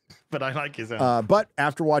 but I like his art. but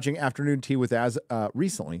after watching Afternoon Tea with Az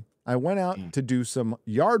recently, I went out to do some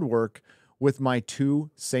yard work with my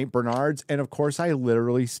 2 Saint Bernards, and of course, I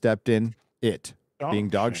literally stepped in it being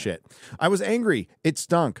dog shit. I was angry. It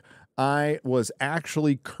stunk. I was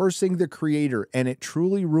actually cursing the creator, and it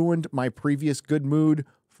truly ruined my previous good mood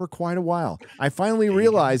for quite a while. I finally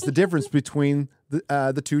realized the difference between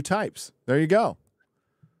the 2 types. There you go.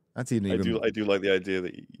 That's even. I do like the idea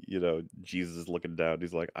that Jesus is looking down.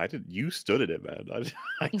 He's like, you stood in it, man.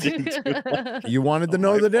 I didn't do that. You wanted to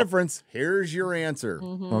know the difference. Here's your answer.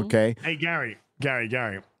 Okay. Hey, Gary.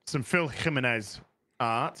 Some Phil Jimenez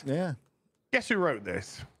art. Yeah. Guess who wrote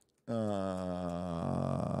this?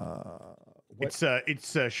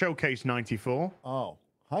 It's Showcase 94. Oh,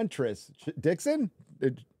 Huntress Dixon?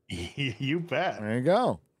 You bet. There you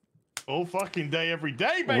go. All fucking day, every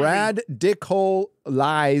day, baby. Rad dickhole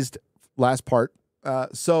lies last part.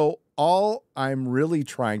 So all I'm really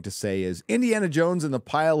trying to say is Indiana Jones in the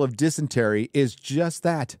pile of dysentery is just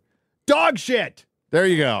that. Dog shit. There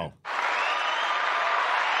you go.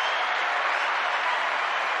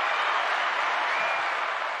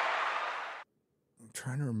 I'm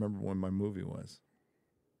trying to remember when my movie was.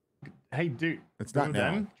 Hey, dude. It's not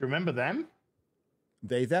now. Them? Do you remember them?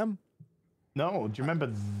 They, them? No. Do you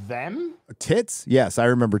remember them? Tits? Yes, I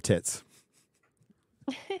remember tits.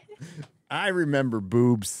 I remember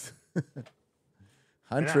boobs.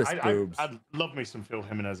 Huntress boobs. I love me some Phil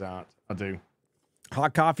Jimenez art. I do.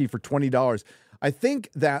 Hot coffee for $20. I think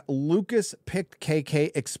that Lucas picked KK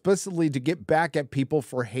explicitly to get back at people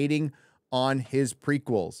for hating on his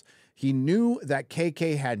prequels. He knew that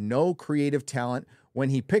KK had no creative talent. When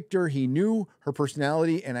he picked her, he knew her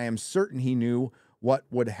personality, and I am certain he knew what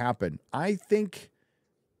would happen. I think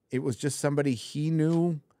it was just somebody he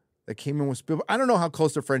knew that came in with Spielberg. I don't know how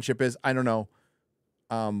close their friendship is. I don't know.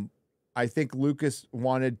 I think Lucas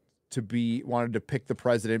wanted to pick the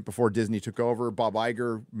president before Disney took over. Bob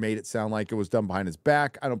Iger made it sound like it was done behind his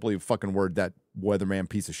back. I don't believe a fucking word that weatherman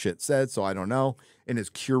piece of shit said, so I don't know. In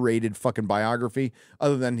his curated fucking biography,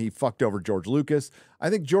 other than he fucked over George Lucas.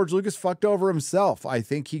 I think George Lucas fucked over himself. I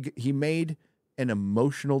think he made an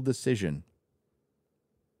emotional decision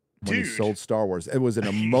when he sold Star Wars. It was an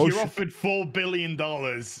emotion. You're offered $4 billion.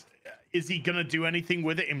 Is he gonna do anything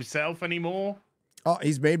with it himself anymore? Oh,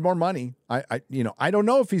 he's made more money. I don't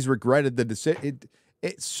know if he's regretted the decision.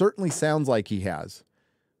 It certainly sounds like he has,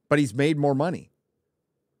 but he's made more money.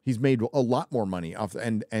 He's made a lot more money off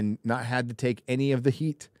and not had to take any of the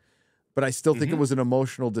heat. But I still think it was an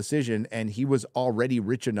emotional decision, and he was already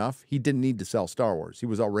rich enough. He didn't need to sell Star Wars. He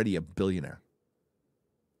was already a billionaire.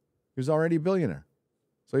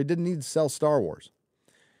 So he didn't need to sell Star Wars.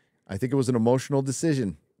 I think it was an emotional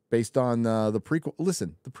decision based on the prequel.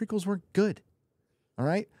 Listen, the prequels weren't good. All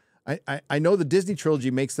right? I know the Disney trilogy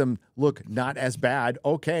makes them look not as bad.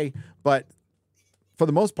 Okay. But for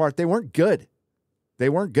the most part, they weren't good.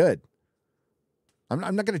 I'm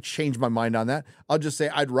not going to change my mind on that. I'll just say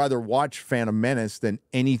I'd rather watch Phantom Menace than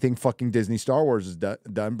anything fucking Disney Star Wars has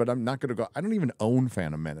done, but I'm not going to go. I don't even own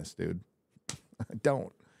Phantom Menace, dude. I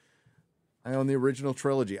don't. I own the original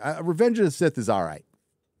trilogy. Revenge of the Sith is all right.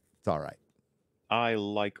 It's all right. I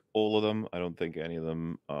like all of them. I don't think any of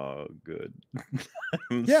them are good.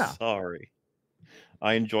 I'm sorry.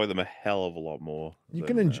 I enjoy them a hell of a lot more. You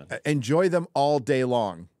can enjoy them all day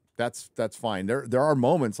long. That's fine. There are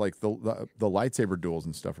moments like the lightsaber duels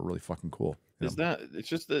and stuff are really fucking cool. It's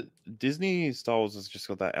just that Disney Star Wars has just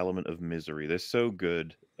got that element of misery. They're so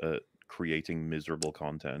good at creating miserable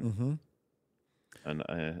content. Mm-hmm. And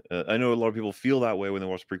I know a lot of people feel that way when they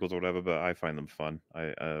watch prequels or whatever, but I find them fun.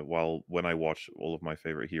 When I watch all of my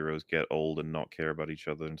favorite heroes get old and not care about each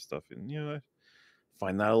other and stuff, and I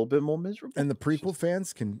find that a little bit more miserable. And the prequel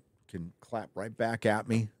fans can clap right back at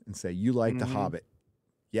me and say, "You like The Hobbit."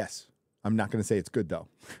 Yes. I'm not going to say it's good, though.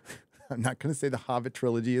 I'm not going to say the Hobbit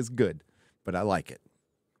trilogy is good, but I like it.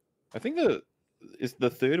 I think the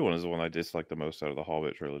third one is the one I dislike the most out of the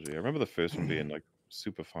Hobbit trilogy. I remember the first one being like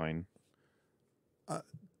super fine.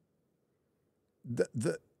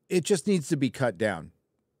 It just needs to be cut down.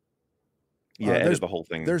 Yeah, edit the whole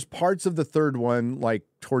thing. There's parts of the third one, like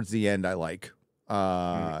towards the end, I like.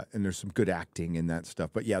 And there's some good acting in that stuff.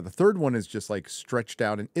 But yeah, the third one is just like stretched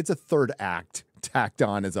out, and it's a third act tacked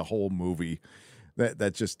on as a whole movie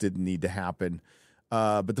that just didn't need to happen.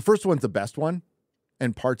 But the first one's the best one,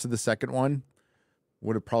 and parts of the second one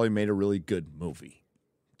would have probably made a really good movie.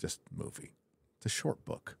 Just movie. It's a short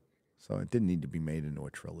book, so it didn't need to be made into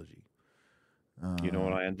a trilogy. You know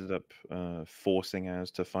what I ended up forcing Az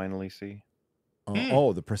to finally see?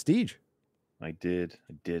 Oh, The Prestige. I did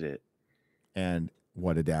it. And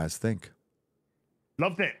what did Az think?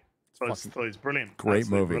 Loved it. It's brilliant. Great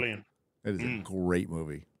Absolutely movie. Brilliant. It is a great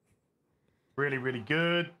movie. Really, really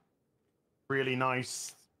good. Really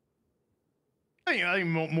nice. I think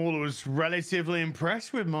MauLer was relatively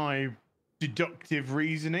impressed with my deductive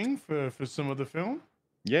reasoning for some of the film.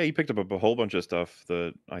 Yeah, he picked up a whole bunch of stuff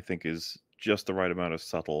that I think is just the right amount of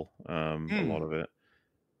subtle, a lot of it.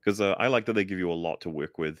 Because I like that they give you a lot to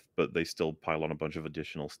work with, but they still pile on a bunch of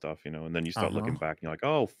additional stuff, you know? And then you start looking back and you're like,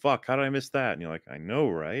 oh, fuck, how did I miss that? And you're like, I know,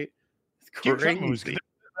 right? It's crazy.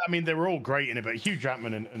 I mean, they were all great in it, but Hugh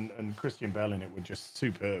Jackman and Christian Bale in it were just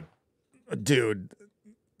superb. Dude,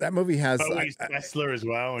 that movie has Wrestler as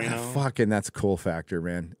well, you know? Fucking, that's a cool factor,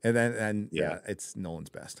 man. And yeah, it's Nolan's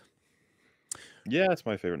best. Yeah, it's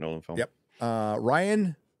my favorite Nolan film. Yep.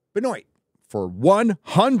 Ryan Benoit for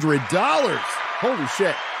 $100. Holy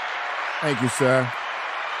shit. Thank you, sir.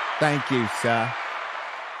 Thank you, sir.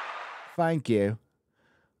 Thank you.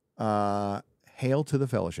 Hail to the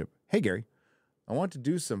fellowship. Hey, Gary, I want to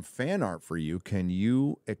do some fan art for you. Can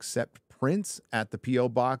you accept prints at the P.O.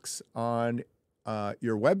 box on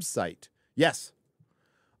your website? Yes.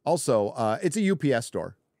 Also, it's a UPS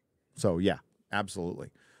store. So, yeah,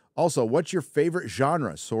 absolutely. Also, what's your favorite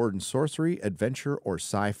genre? Sword and sorcery, adventure, or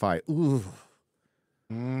sci-fi? Ooh.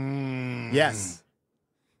 Yes.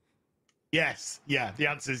 Yes. Yeah, the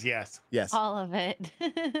answer is yes. Yes. All of it.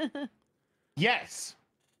 Yes.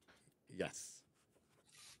 Yes.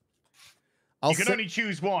 You can only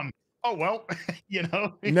choose one. Oh, well, you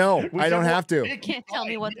know. No, I don't have to. You can't tell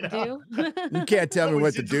me what to do. You can't tell me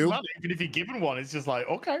what to do. Even if you're given one, it's just like,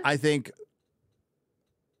 okay. I think,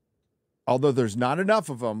 although there's not enough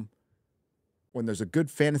of them, when there's a good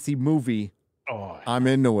fantasy movie, I'm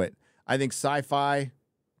into it. I think sci-fi,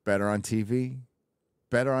 better on TV.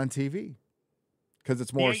 Better on TV. Because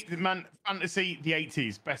it's more... fantasy, the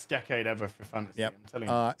 80s, best decade ever for fantasy. Yep. I'm telling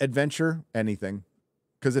you. Adventure, anything.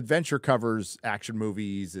 Because adventure covers action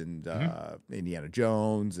movies and Indiana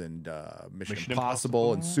Jones and Mission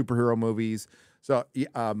Impossible and superhero movies. So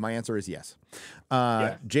my answer is yes.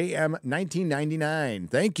 JM1999,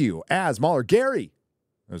 thank you. As MauLer, Gary.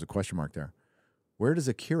 There's a question mark there. Where does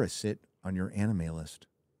Akira sit on your anime list?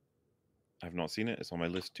 I've not seen it. It's on my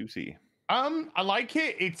list to see. I like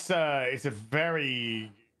it. It's a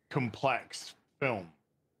very complex film.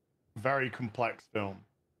 Very complex film.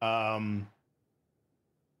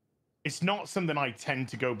 It's not something I tend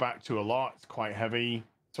to go back to a lot. It's quite heavy.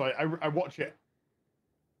 So I watch it.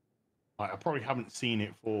 I probably haven't seen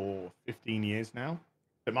it for 15 years now.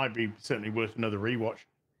 It might be certainly worth another rewatch.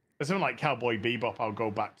 There's something like Cowboy Bebop I'll go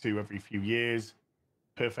back to every few years.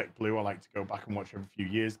 Perfect Blue I like to go back and watch every few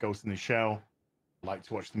years. Ghost in the Shell I like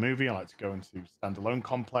to watch the movie. I like to go into Standalone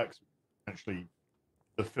Complex. Actually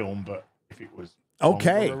the film, but if it was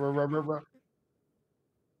okay.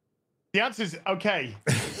 The answer is okay.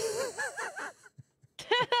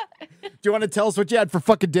 Do you want to tell us what you had for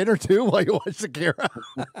fucking dinner too while you watch Akira?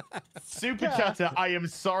 Super chatter, I am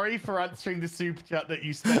sorry for answering the super chat that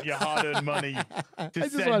you spent your hard-earned money to I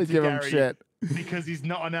just send want to give Gary him shit. because he's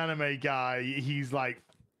not an anime guy. He's like,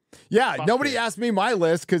 yeah, nobody asked me my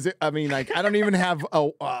list because I mean, like, I don't even have.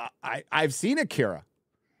 I've seen Akira,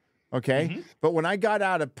 okay, but when I got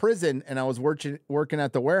out of prison and I was working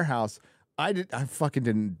at the warehouse, I fucking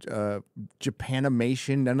didn't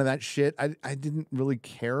Japanimation, none of that shit. I didn't really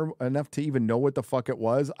care enough to even know what the fuck it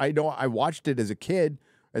was. I know I watched it as a kid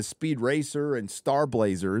as Speed Racer and Star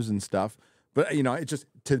Blazers and stuff, but you know, it just,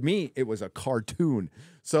 to me, it was a cartoon.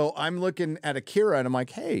 So I'm looking at Akira and I'm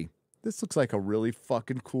like, hey, this looks like a really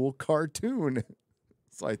fucking cool cartoon.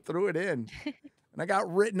 So I threw it in and I got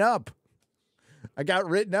written up. I got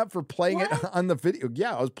written up for playing it on the video.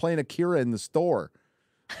 Yeah, I was playing Akira in the store.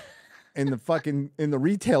 In the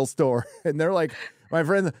retail store, and they're like, my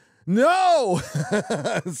friends, no.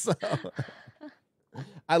 So,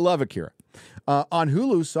 I love Akira. On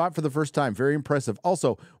Hulu, saw it for the first time. Very impressive.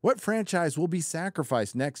 Also, what franchise will be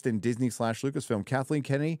sacrificed next in Disney/Lucasfilm? Kathleen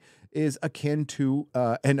Kennedy is akin to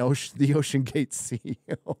the Ocean Gate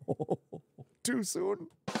CEO. Too soon?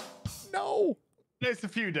 No. It's a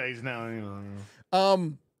few days now.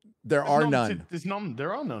 There are none. There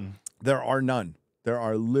are none. There are none. There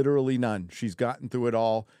are literally none. She's gotten through it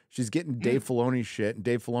all. She's getting Dave Filoni's shit, and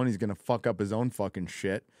Dave Filoni's gonna fuck up his own fucking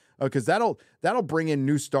shit. Because that'll bring in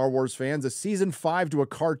new Star Wars fans. A season 5 to a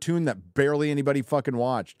cartoon that barely anybody fucking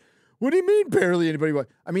watched. What do you mean barely anybody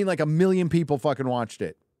watched? I mean, like 1 million people fucking watched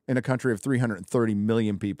it in a country of 330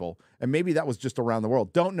 million people. And maybe that was just around the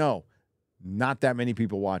world. Don't know. Not that many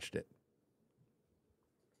people watched it.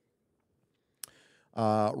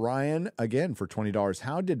 Ryan, again, for $20.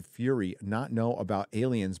 How did Fury not know about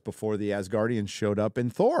aliens before the Asgardians showed up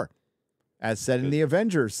in Thor? As said in the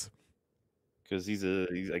Avengers. Because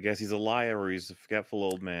I guess he's a liar or he's a forgetful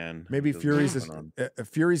old man. Maybe Fury's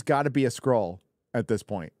got to be a Skrull at this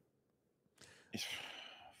point.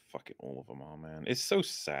 Fucking all of them are, man. It's so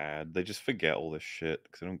sad. They just forget all this shit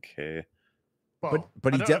because they don't care. Well,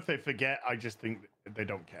 but I he don't know if they forget. I just think they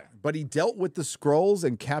don't care. But he dealt with the Skrulls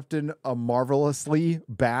and Captain Marvelously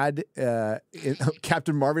Bad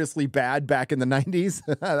Captain Marvelously Bad back in the 90s.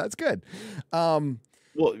 That's good.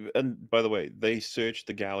 Well, and by the way, they searched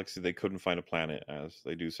the galaxy. They couldn't find a planet, as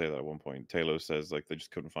they do say that at one point. Taylor says like they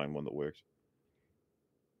just couldn't find one that worked.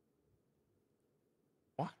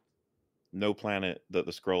 What? No planet that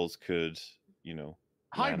the Skrulls could, you know.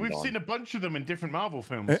 Hi, we've on. seen a bunch of them in different Marvel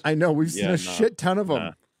films. I know. We've seen a shit ton of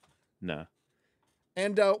them. Nah.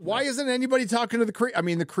 And why isn't anybody talking to the Kree? I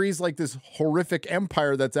mean, the Kree's like this horrific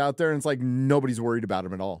empire that's out there, and it's like nobody's worried about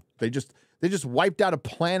them at all. They just wiped out a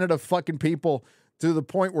planet of fucking people to the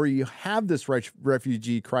point where you have this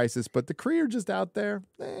refugee crisis, but the Kree are just out there.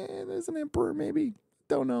 There's an emperor, maybe.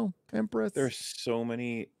 Don't know. Empress. There's so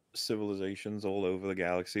many civilizations all over the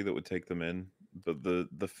galaxy that would take them in. But the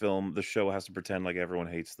show has to pretend like everyone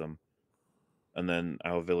hates them. And then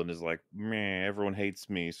our villain is like, meh, everyone hates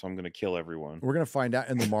me, so I'm going to kill everyone. We're going to find out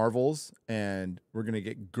in the Marvels, and we're going to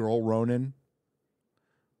get Girl Ronin.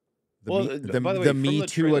 The Me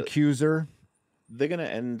Too accuser. They're going to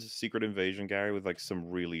end Secret Invasion, Gary, with like some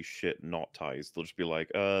really shit knot ties. They'll just be like,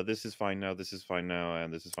 this is fine now, this is fine now,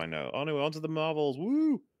 and this is fine now. Oh no, on to the Marvels,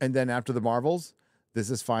 woo! And then after the Marvels, this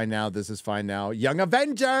is fine now, this is fine now. Young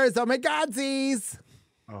Avengers, oh my Godsies!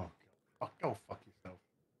 Oh, go fuck yourself.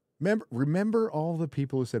 Remember all the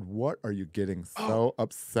people who said, what are you getting so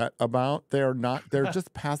upset about? They're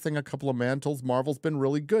just passing a couple of mantles. Marvel's been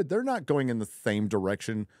really good. They're not going in the same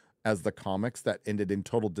direction as the comics that ended in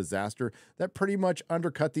total disaster, that pretty much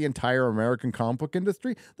undercut the entire American comic book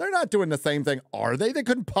industry. They're not doing the same thing, are they? They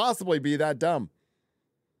couldn't possibly be that dumb.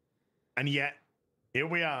 And yet, here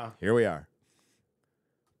we are. Here we are.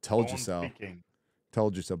 Told you so. Speaking.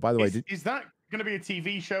 Told you so. By the way, is that going to be a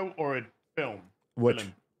TV show or a film? Which?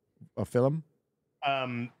 A film?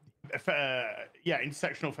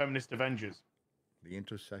 Intersectional Feminist Avengers. The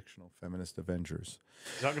Intersectional Feminist Avengers.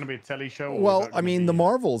 Is that going to be a telly show? Well, I mean, the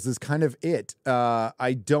Marvels is kind of it.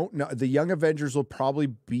 I don't know. The Young Avengers will probably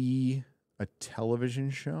be a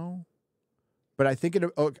television show. But I think I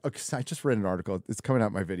just read an article. It's coming out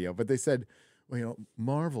in my video. But they said, well,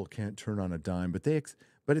 Marvel can't turn on a dime. But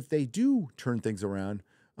if they do turn things around,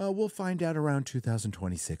 we'll find out around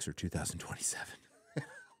 2026 or 2027.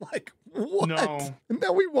 Like, what?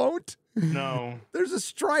 No, we won't. No. There's a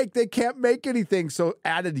strike. They can't make anything. So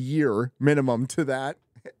add a year minimum to that.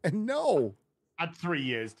 And no. Add 3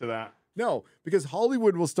 years to that. No, because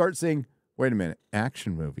Hollywood will start saying, wait a minute,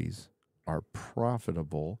 action movies are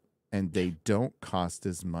profitable and they don't cost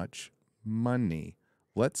as much money.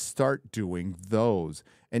 Let's start doing those.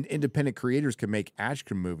 And independent creators can make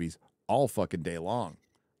action movies all fucking day long.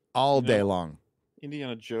 All day long.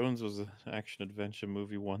 Indiana Jones was an action adventure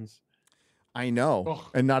movie once. I know.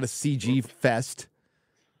 And not a CG fest.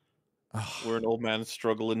 Where an old man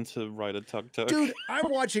struggling to ride a tuk-tuk. Dude,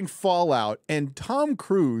 I'm watching Fallout and Tom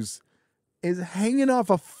Cruise is hanging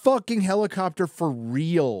off a fucking helicopter for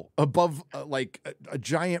real above a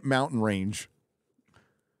giant mountain range.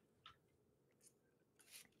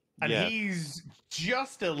 And he's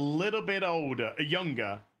just a little bit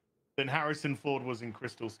younger than Harrison Ford was in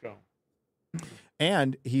Crystal Skull.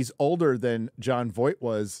 And he's older than John Voight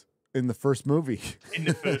was in the first movie. In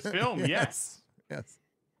the first film, yes.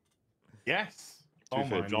 Yes. To be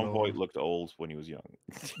fair, John Voight looked old when he was young.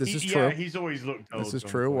 This is true. Yeah, he's always looked old. This is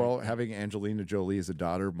true. Well, having Angelina Jolie as a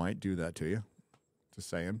daughter might do that to you. Just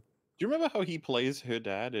saying. Do you remember how he plays her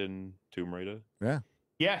dad in Tomb Raider? Yeah.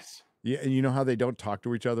 Yes. Yeah, and you know how they don't talk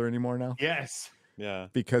to each other anymore now? Yes. Yeah.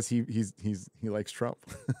 Because he likes Trump.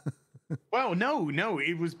 Well, no,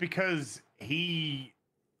 it was because he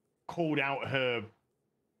called out her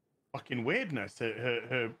fucking weirdness,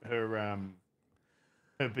 her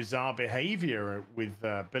bizarre behavior with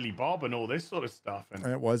Billy Bob and all this sort of stuff. And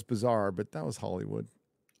it was bizarre, but that was Hollywood.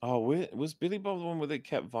 Oh, was Billy Bob the one where they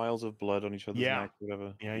kept vials of blood on each other's neck, or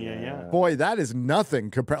whatever? Yeah. Boy, that is nothing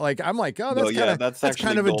compared. Like I'm like, oh, that's that's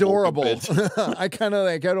kind actually of normal adorable. compared I kind of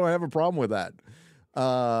like, I don't have a problem with that.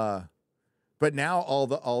 But now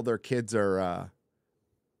all their kids are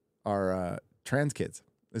trans kids.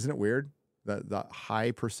 Isn't it weird? The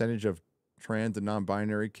high percentage of trans and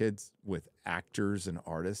non-binary kids with actors and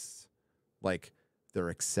artists, like their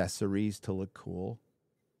accessories to look cool.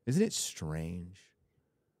 Isn't it strange?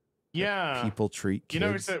 Yeah. People treat kids. You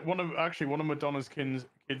know, it's that one of Madonna's kids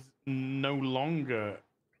no longer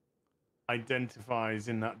identifies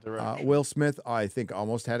in that direction. Will Smith, I think,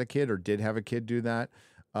 almost had a kid or did have a kid do that.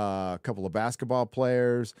 A couple of basketball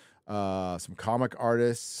players, some comic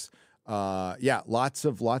artists. Lots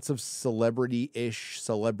of celebrity-ish,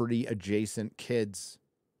 celebrity-adjacent kids.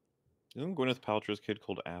 Isn't Gwyneth Paltrow's kid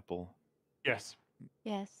called Apple? Yes.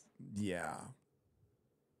 Yes. Yeah.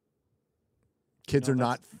 Kids are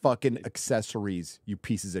not fucking accessories, you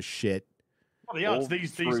pieces of shit. Well, yeah, it's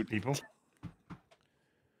these people.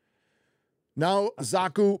 Now,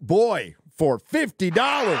 Zaku Boy for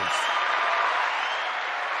 $50.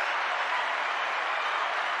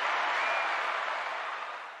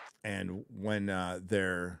 And when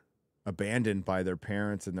they're abandoned by their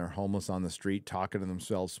parents and they're homeless on the street, talking to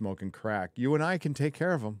themselves, smoking crack, you and I can take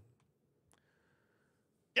care of them.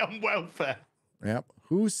 Young welfare. Yep.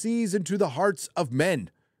 Who sees into the hearts of men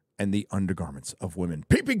and the undergarments of women?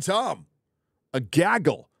 Peeping Tom, a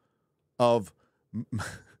gaggle of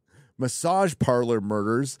massage parlor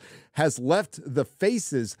murders, has left the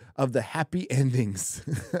faces of the happy endings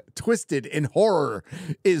twisted in horror.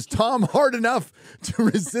 Is Tom hard enough to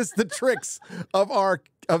resist the tricks of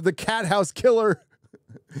the cat house killer?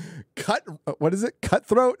 What is it?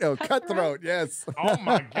 Cutthroat? Oh, Cutthroat. Yes. Oh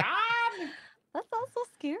my God. That's also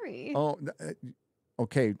scary. Oh,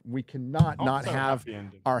 okay. We cannot not have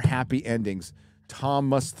our happy endings. Tom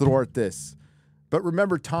must thwart this. But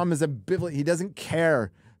remember, Tom is ambivalent. He doesn't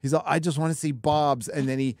care. He's like, I just want to see Bob's, and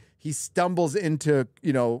then he stumbles into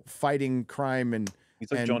fighting crime and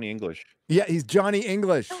he's like Johnny English. Yeah, he's Johnny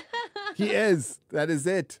English. He is. That is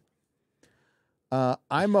it.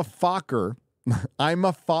 I'm a Fokker. I'm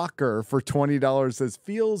a Fokker for $20 says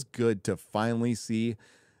feels good to finally see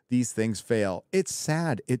these things fail. It's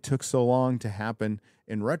sad it took so long to happen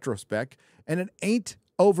in retrospect, and it ain't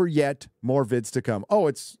over yet. More vids to come. Oh,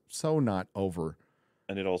 it's so not over.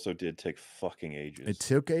 And it also did take fucking ages. It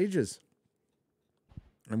took ages.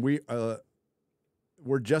 And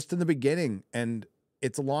we're just in the beginning, and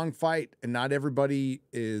it's a long fight, and not everybody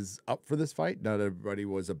is up for this fight. Not everybody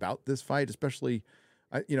was about this fight, especially,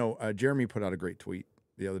 Jeremy put out a great tweet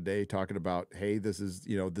the other day talking about, hey, this is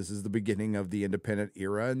the beginning of the independent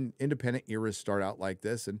era, and independent eras start out like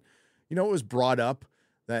this. And, it was brought up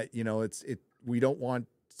that, we don't want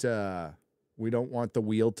the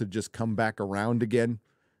wheel to just come back around again.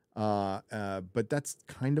 But that's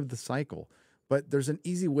kind of the cycle. But there's an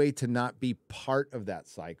easy way to not be part of that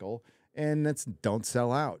cycle, and that's don't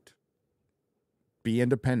sell out. Be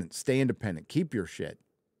independent. Stay independent. Keep your shit.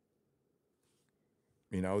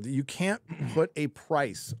 You can't put a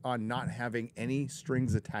price on not having any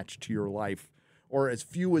strings attached to your life, or as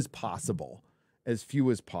few as possible. As few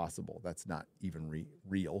as possible. That's not even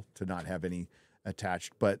real to not have any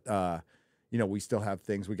attached. But, we still have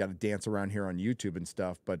things. We got to dance around here on YouTube and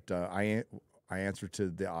stuff. But I answer to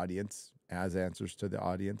the audience, as answers to the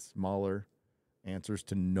audience. MauLer answers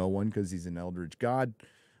to no one because he's an eldritch god.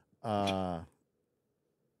 An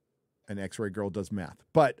X-Ray Girl does math.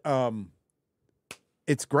 But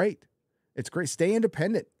it's great. It's great. Stay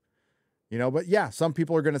independent. But yeah, some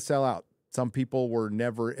people are going to sell out. Some people were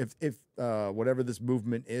never, if whatever this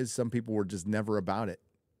movement is, some people were just never about it.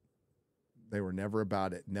 They were never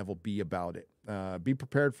about it. Never be about it. Be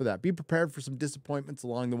prepared for that. Be prepared for some disappointments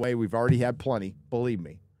along the way. We've already had plenty. Believe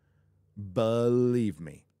me. Believe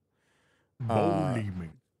me.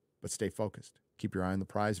 But stay focused. Keep your eye on the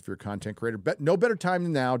prize if you're a content creator. No better time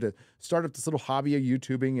than now to start up this little hobby of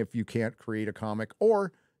YouTubing if you can't create a comic,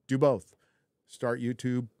 or do both. Start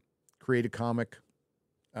YouTube, create a comic,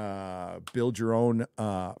 build your own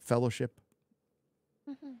fellowship.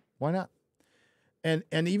 Mm-hmm. Why not? And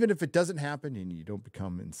even if it doesn't happen and you don't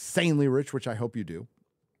become insanely rich, which I hope you do,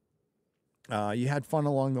 you had fun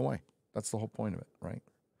along the way. That's the whole point of it, right?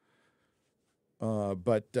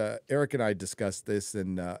 But Eric and I discussed this,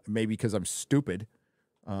 and maybe because I'm stupid,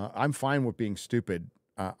 I'm fine with being stupid.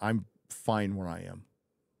 I'm fine where I am.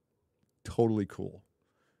 Totally cool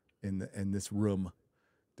in this room.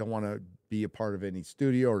 Don't want to be a part of any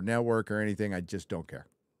studio or network or anything. I just don't care.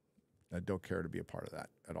 I don't care to be a part of that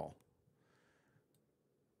at all.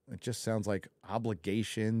 It just sounds like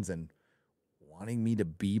obligations and wanting me to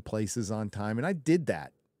be places on time. And I did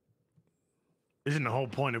that. Isn't the whole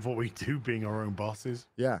point of what we do being our own bosses?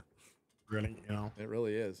 Yeah. Really, you know? It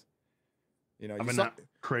really is. You know, having that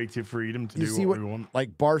creative freedom to you do see what we want.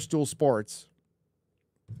 Like Barstool Sports,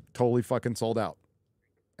 totally fucking sold out.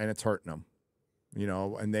 And it's hurting them. You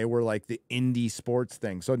know, and they were like the indie sports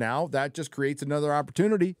thing. So now that just creates another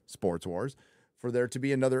opportunity, Sports Wars, for there to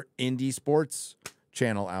be another indie sports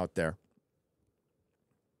channel out there.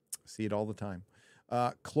 See it all the time.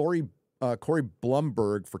 Corey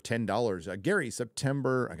Blumberg for $10. Gary,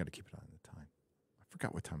 September. I got to keep it on the time. I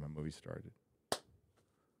forgot what time my movie started.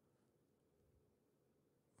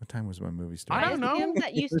 What time was my movie started? I don't know. Assume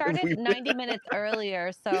that you started 90 minutes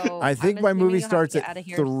earlier, so I think my movie starts at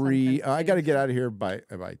 3. I got to get out of here by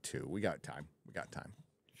 2. We got time.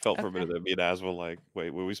 Felt for a minute that me and Az were like,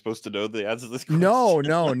 wait, were we supposed to know the answer to this question? No.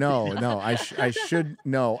 I should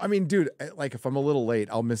know. I mean, dude, like if I'm a little late,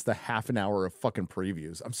 I'll miss the half an hour of fucking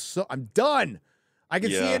previews. I'm done. I can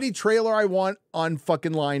see any trailer I want on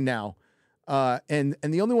fucking line now. And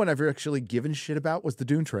the only one I've actually given shit about was the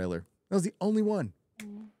Dune trailer. That was the only one.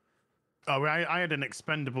 Oh, I had an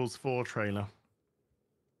Expendables 4 trailer.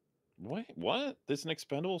 Wait, what? There's an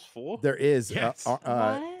Expendables 4? There is. Yes.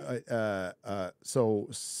 So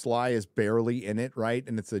Sly is barely in it, right?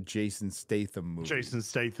 And it's a Jason Statham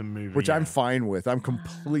movie. Which I'm fine with. I'm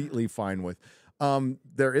completely fine with.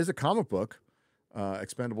 There is a comic book,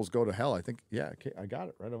 Expendables Go to Hell. I think, I got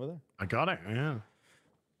it right over there. I got it, yeah.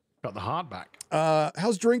 Got the hardback.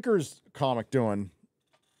 How's Drinker's comic doing?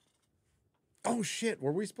 Oh, shit.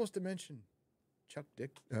 Were we supposed to mention Chuck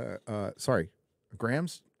Dick?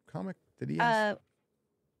 Graham's comic? Did he ask?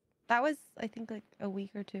 That was, I think, like a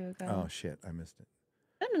week or 2 ago. Oh, shit. I missed it.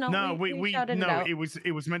 No, we shouted it out. it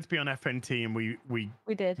was meant to be on FNT, and we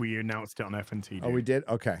did. We announced it on FNT. Dude. Oh, we did?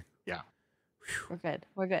 Okay. Yeah.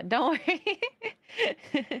 We're good. Don't worry.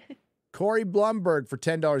 Corey Blumberg for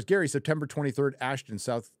 $10. Gary, September 23rd, Ashton,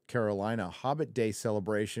 South Carolina. Hobbit Day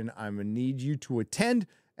celebration. I'm going to need you to attend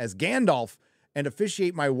as Gandalf and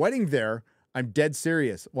officiate my wedding there. I'm dead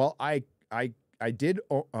serious. Well, I did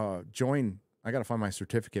join. I got to find my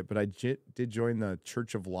certificate, but I did join the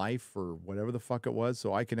Church of Life or whatever the fuck it was,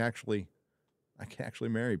 so I can actually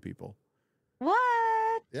marry people.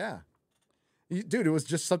 What? Yeah. Dude, it was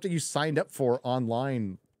just something you signed up for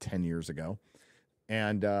online 10 years ago.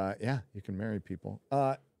 And you can marry people.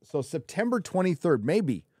 So September 23rd,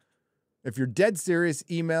 maybe. If you're dead serious,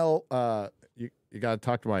 email you got to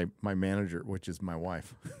talk to my manager, which is my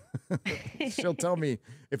wife. She'll tell me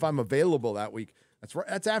if I'm available that week. That's right.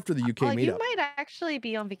 That's after the UK meetup. You might actually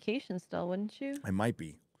be on vacation still, wouldn't you? I might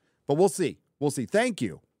be, but we'll see. We'll see. Thank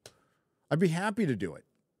you. I'd be happy to do it.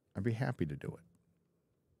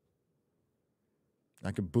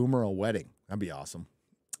 I could boomer a wedding. That'd be awesome.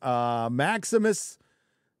 Maximus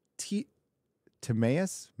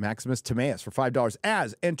Timaeus for $5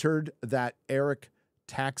 as entered that Eric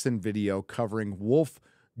Taxon video covering Wolf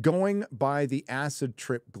going by the acid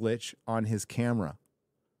trip glitch on his camera.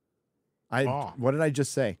 What did I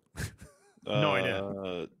just say? No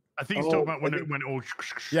idea. I think he's talking about when it went all.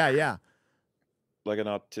 Yeah. Like an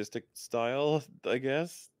artistic style, I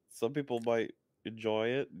guess. Some people might enjoy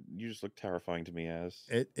it. You just look terrifying to me, as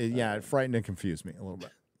it frightened and confused me a little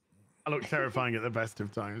bit. I look terrifying at the best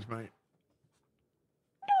of times, mate.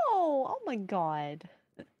 No, oh my god.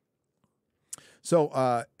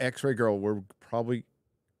 So, X-Ray Girl, we're probably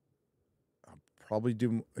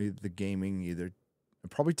do the gaming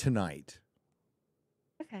probably tonight.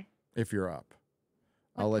 Okay. If you're up,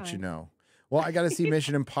 I'll let you know. Well, I got to see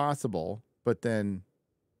Mission Impossible, but then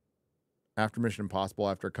after Mission Impossible,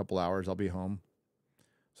 after a couple hours, I'll be home.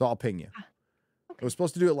 So I'll ping you. Okay. I was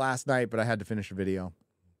supposed to do it last night, but I had to finish a video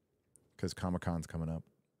because Comic-Con's coming up.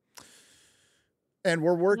 And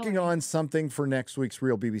we're working on something for next week's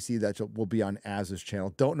Real BBC that will be on Az's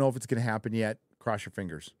channel. Don't know if it's going to happen yet. Cross your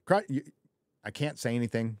fingers. I can't say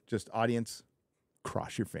anything. Just audience,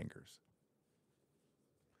 cross your fingers.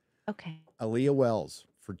 Okay. Aaliyah Wells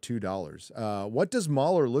for $2. What does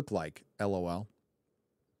MauLer look like? LOL.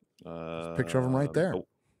 Picture of him right there.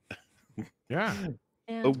 Yeah.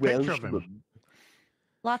 A picture of him.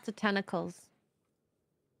 Lots of tentacles.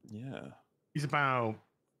 Yeah. He's about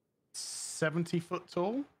 70 foot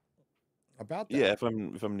tall. About that. Yeah, if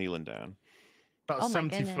I'm kneeling down. About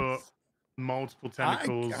 70 foot, multiple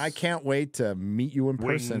tentacles. I can't wait to meet you in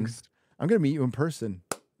person. Wings. I'm going to meet you in person,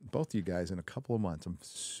 both of you guys, in a couple of months. I'm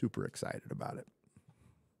super excited about it.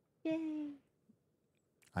 Yay.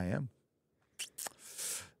 I am.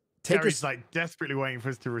 Gary's like desperately waiting for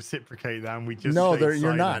us to reciprocate that, and we just No, stay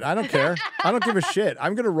you're not. silent. I don't care. I don't give a shit.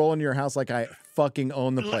 I'm gonna roll into your house like I fucking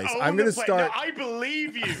own the place. I'm gonna start. No, I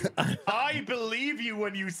believe you. I believe you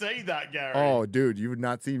when you say that, Gary. Oh, dude, you would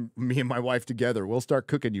not see me and my wife together. We'll start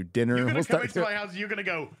cooking you dinner. You're gonna We'll come start. into my house and you're gonna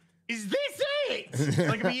go, is this it?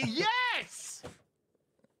 Like me, yes.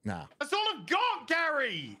 Nah. That's all I've got,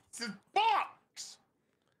 Gary. It's a box.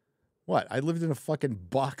 What? I lived in a fucking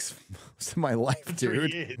box most of my life,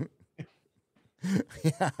 dude.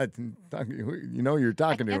 Yeah, you know who you're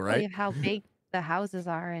talking to, I can't right? believe how big the houses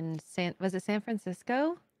are in San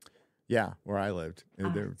Francisco? Yeah, where I lived.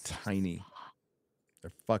 They're so tiny.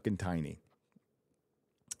 They're fucking tiny.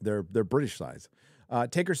 They're British size.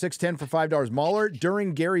 Taker 610 for $5. MauLer,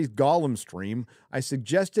 during Gary's Gollum stream, I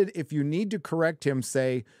suggested if you need to correct him,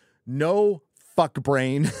 say no fuck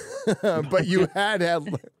brain, but you had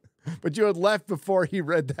left before he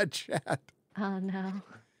read that chat. Oh no.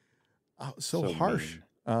 Oh, so harsh.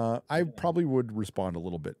 I probably would respond a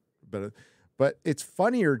little bit, but it's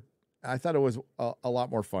funnier. I thought it was a lot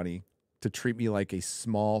more funny to treat me like a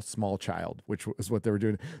small child, which was what they were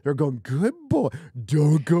doing. They're going, good boy,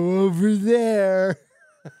 don't go over there.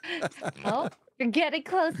 Oh, you're getting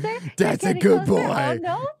closer. That's a good boy. Oh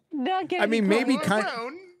no, not getting. I mean, maybe kind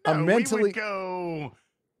of mentally. We would go,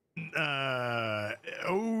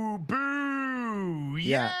 oh, boo.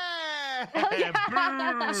 Yeah.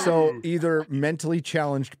 Boo. So either mentally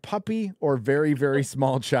challenged puppy or very, very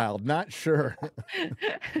small child. Not sure.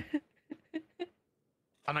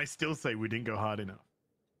 And I still say we didn't go hard enough.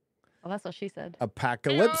 Well, that's what she said.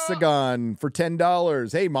 Apocalypsagon for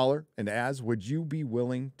 $10. Hey, MauLer and Az, would you be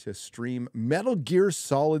willing to stream Metal Gear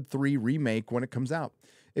Solid 3 Remake when it comes out?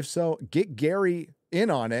 If so, get Gary in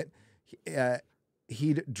on it.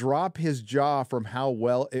 He'd drop his jaw from how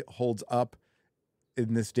well it holds up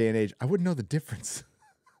in this day and age. I wouldn't know the difference.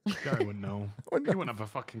 Gary wouldn't know. He wouldn't have a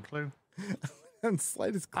fucking clue. And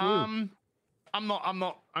slightest clue. I'm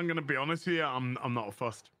gonna be honest with you. I'm not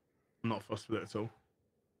fussed. I'm not fussed with it at all.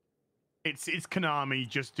 It's Konami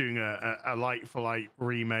just doing a like for like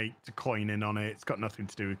remake to coin in on it. It's got nothing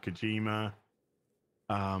to do with Kojima.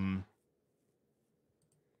 I'm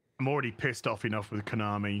already pissed off enough with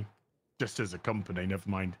Konami just as a company, never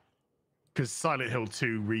mind. Because Silent Hill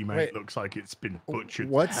 2 remake looks like it's been butchered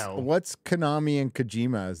to hell. What's Konami and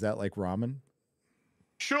Kojima? Is that like ramen?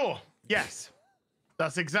 Sure. Yes.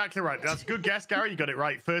 That's exactly right. That's a good guess, Gary. You got it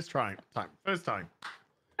right. First time.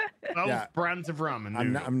 Both brands of ramen.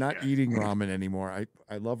 I'm not eating ramen anymore.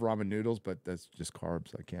 I love ramen noodles, but that's just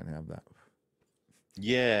carbs. I can't have that.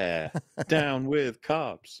 Yeah. Down with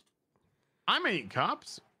carbs. I'm eating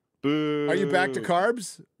carbs. Boo. Are you back to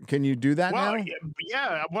carbs? Can you do that now?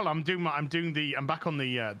 Yeah. Well, I'm back on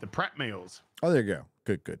the prep meals. Oh, there you go.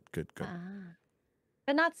 Good.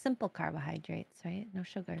 But not simple carbohydrates, right? No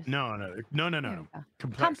sugars. No.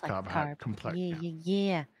 Complex carb. Complex.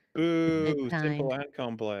 Yeah. Boo. Simple and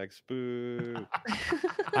complex. Boo.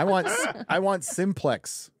 I want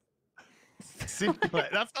Simplex. Simplex.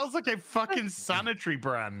 That sounds like a fucking sanitary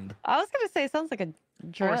brand. I was gonna say it sounds like a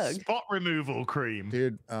drug. Or a spot removal cream.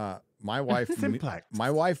 Dude, my wife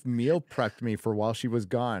meal prepped me for while she was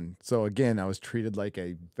gone. So again, I was treated like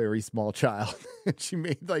a very small child. She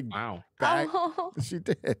made like bag. Oh. She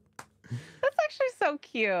did. That's actually so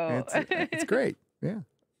cute. It's great. Yeah.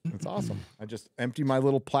 It's awesome. I just empty my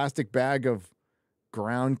little plastic bag of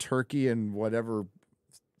ground turkey and whatever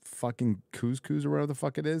fucking couscous or whatever the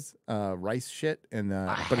fuck it is. Rice shit and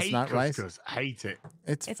but it's not rice. I hate it.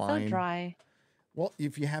 It's fine. So dry. Well,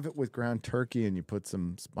 if you have it with ground turkey and you put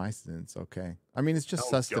some spices in, it's okay. I mean, it's just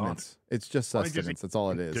sustenance. God. It's just sustenance. That's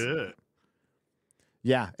all it is. Dirt.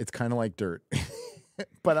 Yeah, it's kind of like dirt.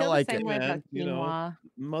 But I like it. Man, you know,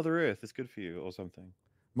 Mother Earth is good for you or something.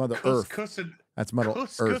 Mother Earth. That's Mother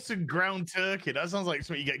Earth. Couscous and ground turkey. That sounds like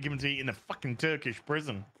something you get given to eat in a fucking Turkish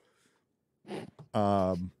prison.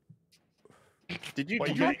 Did you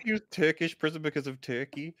use Turkish prison because of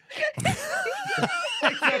Turkey?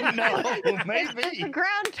 I don't know. Maybe. It's the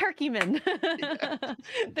ground turkeyman.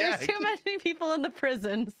 There's too many people in the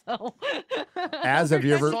prison, so. Az, have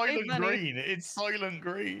you ever? Soylent Green. It's Soylent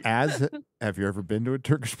Green. Az, have you ever been to a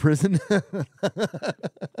Turkish prison? You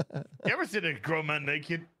ever seen a grown man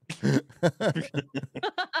naked?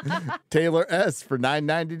 Taylor S for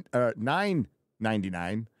 $9.99.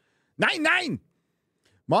 $9.99.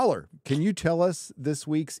 MauLer, can you tell us this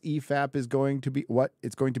week's EFAP is going to be what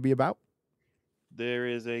it's going to be about? There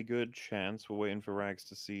is a good chance. We're waiting for Rags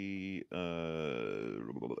to see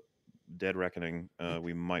Dead Reckoning.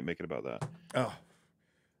 We might make it about that.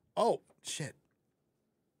 Oh, shit.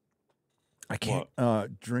 I can't.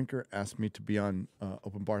 Drinker asked me to be on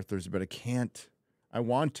Open Bar Thursday, but I can't. I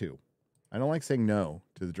want to. I don't like saying no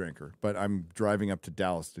to the drinker, but I'm driving up to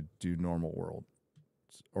Dallas to do Normal World,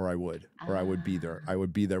 or I would be there. I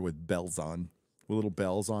would be there with bells on, with little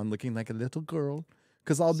bells on, looking like a little girl,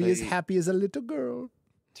 because I'll be as happy as a little girl.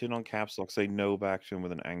 Turn on caps lock. Say no back to him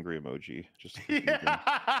with an angry emoji. Just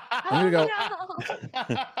I'm gonna go.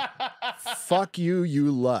 Fuck you, you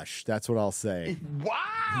lush. That's what I'll say.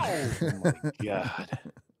 Wow. Oh my god.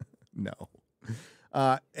 No.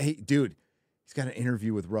 Hey, dude. He's got an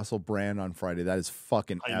interview with Russell Brand on Friday. That is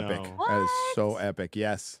fucking epic. That is so epic.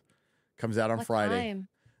 Yes. Comes out on Friday.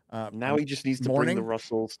 Now he just needs to bring the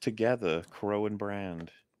Russells together, Crow and Brand,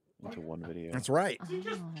 into one video. That's right. He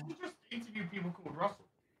just interviewed people called Russell.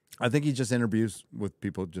 I think he just interviews with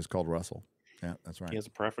people just called Russell. Yeah, that's right. He has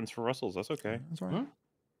a preference for Russells. That's okay. That's right.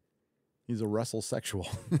 He's a Russell sexual.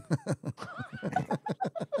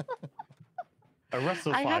 A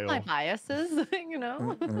Russell I have my biases, you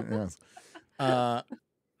know. Yes.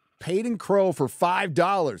 Peyton Crow for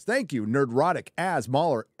 $5. Thank you, Nerdrotic, as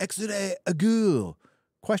MauLer, Exode Agul.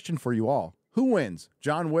 Question for you all. Who wins?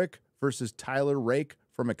 John Wick versus Tyler Rake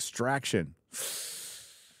from Extraction.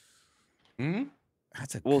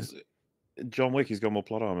 That's a John Wick, he's got more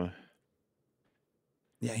plot armor.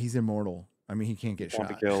 Yeah, he's immortal. I mean, he can't get Can't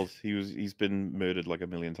shot. be killed. He's been murdered like a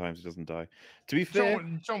million times. He doesn't die. To be fair,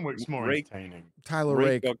 John Wick's more entertaining. Tyler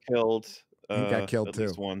Rake got killed. He got killed at too.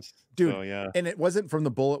 least once. Dude, So, yeah. and it wasn't from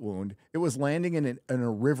the bullet wound. It was landing in a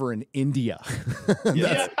river in India.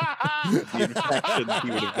 Yeah. The infection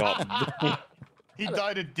he would have gotten. He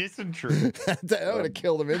died of dysentery. That would have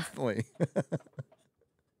killed him instantly.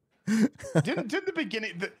 didn't the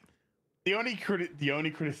beginning the only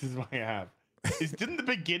criticism I have is didn't the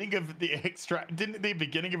beginning of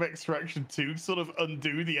Extraction 2 sort of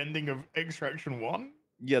undo the ending of Extraction 1?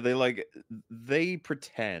 Yeah, they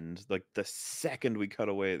pretend like the second we cut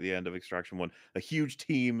away at the end of Extraction 1, a huge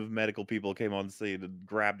team of medical people came on scene and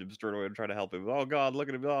grabbed him straight away and tried to help him. Oh God, look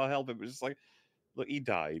at him! Oh, help him! It's just like, look, he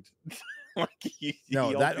died.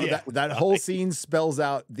 That whole scene spells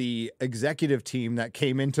out the executive team that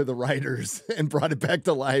came into the writers and brought it back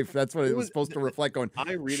to life. That's what it was supposed to reflect on.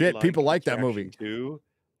 I really Shit, people like that movie too.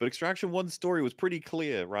 But Extraction 1's story was pretty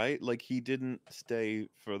clear, right? Like, he didn't stay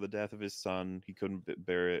for the death of his son. He couldn't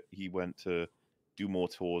bear it. He went to do more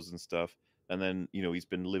tours and stuff. And then, he's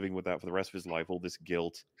been living with that for the rest of his life, all this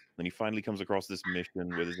guilt. Then he finally comes across this mission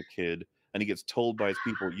where there's a kid, and he gets told by his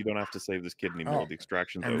people, you don't have to save this kid anymore. The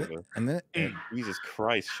extraction's over. And Jesus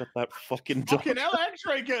Christ, shut that fucking door. Fucking hell,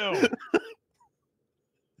 X-ray girl!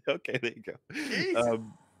 Okay, there you go. Jeez.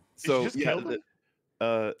 So, just yeah. killed him?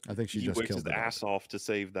 I think she he just works killed his him. ass off to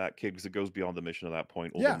save that kid because it goes beyond the mission at that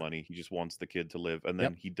point. All Yeah. the money, he just wants the kid to live, and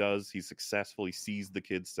then he does. He's successful. He sees the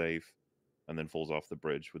kid safe, and then falls off the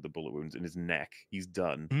bridge with the bullet wounds in his neck. He's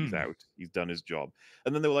done. He's out. He's done his job.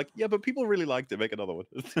 And then they were like, "Yeah, but people really liked it. Make another one."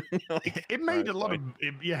 It made a lot of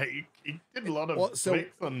it did a lot of clicks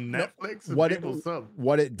on Netflix. And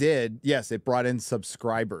what it did, yes, it brought in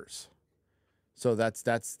subscribers. So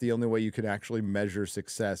that's the only way you can actually measure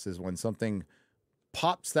success is when something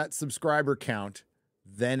pops that subscriber count,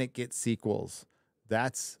 then it gets sequels.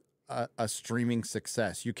 That's a streaming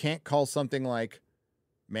success. You can't call something like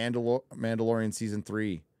Mandalorian Season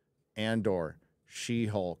 3, Andor,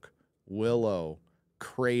 She-Hulk, Willow,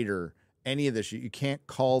 Crater, any of this. You can't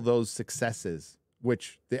call those successes,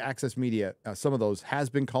 which the Access Media, some of those, has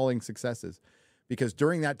been calling successes. Because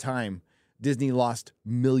during that time, Disney lost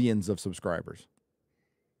millions of subscribers.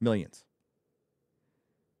 Millions.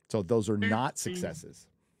 So those are not successes.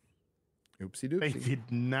 Oopsie doopsie. They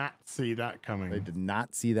did not see that coming. They did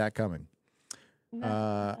not see that coming.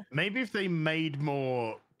 Maybe if they made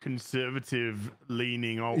more conservative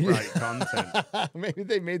leaning alt-right content. Maybe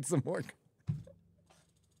they made some more.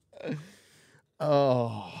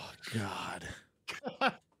 Oh God.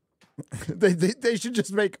 They should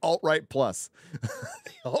just make alt-right plus.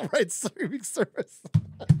 The alt-right streaming service.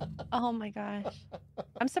 Oh my gosh.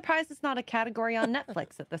 I'm surprised it's not a category on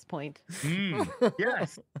Netflix at this point.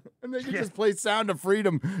 Yes. And they can just play Sound of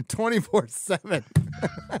Freedom 24/7.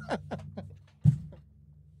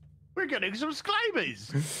 We're getting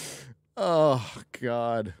subscribers. Oh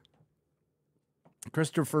God.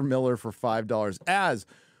 Christopher Miller for $5.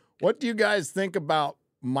 What do you guys think about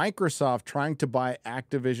Microsoft trying to buy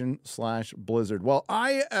Activision/Blizzard? Well,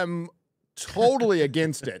 I am totally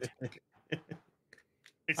against it.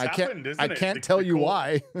 I can't tell you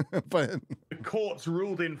why, but the courts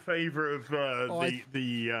ruled in favor of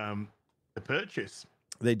the purchase.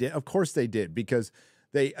 They did, of course, they did, because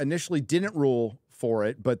they initially didn't rule for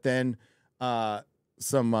it, but then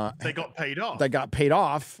some. They got paid off. They got paid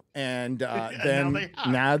off, and then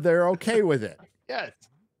now now they're okay with it. Yes.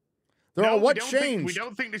 They're all, what we changed?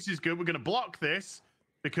 don't think this is good. We're going to block this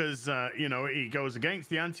because it goes against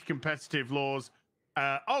the anti-competitive laws.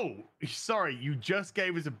 Oh, sorry, you just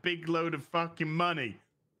gave us a big load of fucking money.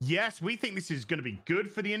 Yes, we think this is going to be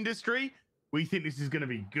good for the industry. We think this is going to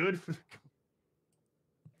be good for.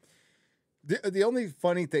 The only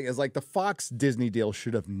funny thing is, like, the Fox Disney deal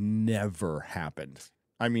should have never happened.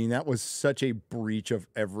 I mean, that was such a breach of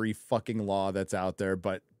every fucking law that's out there,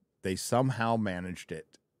 but they somehow managed it.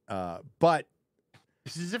 But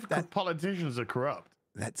it's as if politicians are corrupt.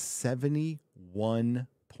 That's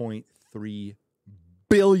 $71.3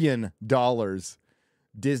 billion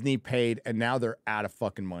Disney paid, and now they're out of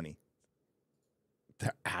fucking money.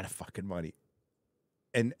 They're out of fucking money.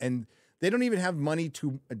 And they don't even have money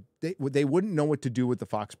to, they wouldn't know what to do with the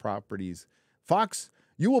Fox properties. Fox,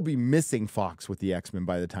 you will be missing Fox with the X-Men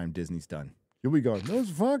by the time Disney's done. You'll be going, those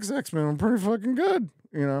Fox X-Men are pretty fucking good,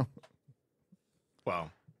 you know?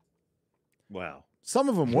 Wow. Some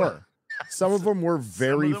of them were. Some of them were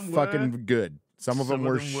very fucking good. Some of them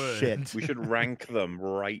were shit. We should rank them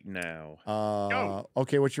right now.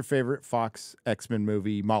 Okay, what's your favorite Fox X-Men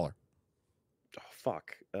movie? MauLer. Oh,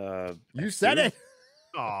 fuck. You said it.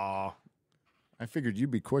 Aw. I figured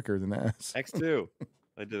you'd be quicker than that. X2.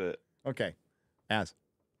 I did it. Okay. As.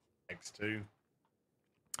 X2.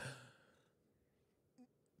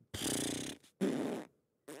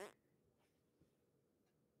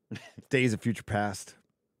 Days of Future Past.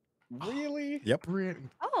 Really? Yep.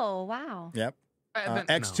 Oh, wow. Yep.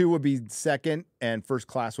 X2 would be second, and First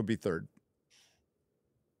Class would be third.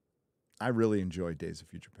 I really enjoyed Days of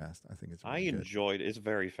Future Past. I think it's really good. enjoyed it's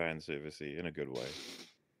very fan servicey in a good way.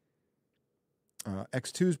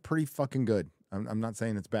 X2 is pretty fucking good. I'm not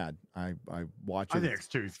saying it's bad. I watch it. I think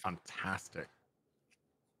X2 is fantastic.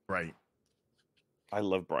 Right. I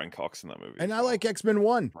love Brian Cox in that movie. And I like X-Men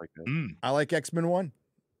 1. I like X-Men 1.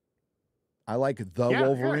 I like the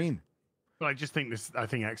Wolverine. Yeah. But I just think I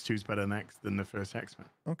think X2 is better than the first X-Men.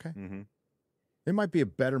 Okay. It might be a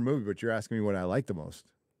better movie, but you're asking me what I like the most.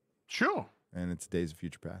 Sure. And it's Days of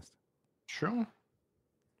Future Past. Sure.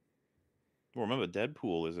 Well, remember,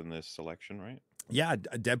 Deadpool is in this selection, right? Yeah,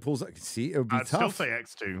 Deadpool's. See, it would be I'd tough. still say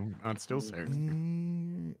X2. I'd still say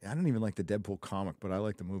X2. I don't even like the Deadpool comic, but I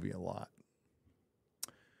like the movie a lot.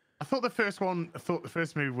 I thought the first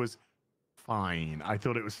movie was fine. I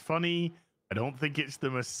thought it was funny. I don't think it's the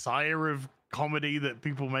messiah of comedy that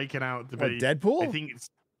people make it out to be. Deadpool? I think it's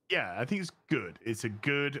good. It's a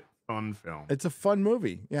good, fun film. It's a fun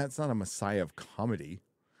movie. Yeah, it's not a messiah of comedy.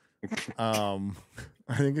 I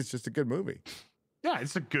think it's just a good movie. Yeah,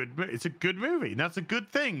 it's a good movie. That's a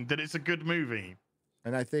good thing that it's a good movie.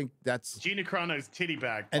 And I think that's Gina Carano's titty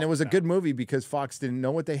bag. And it was a good movie because Fox didn't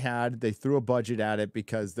know what they had. They threw a budget at it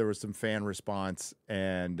because there was some fan response,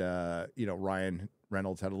 and Ryan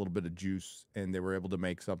Reynolds had a little bit of juice, and they were able to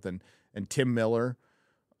make something. And Tim Miller,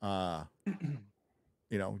 did a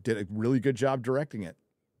really good job directing it.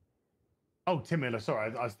 Oh, Tim Miller.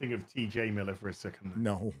 Sorry, I was thinking of T.J. Miller for a second.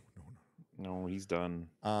 No, he's done.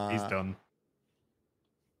 He's done.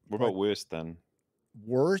 What about worst then?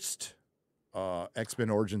 Worst, X-Men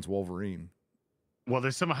Origins Wolverine. Well,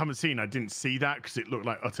 there's some I haven't seen. I didn't see that because it looked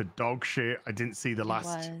like utter dog shit. I didn't see the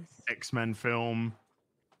last X-Men film.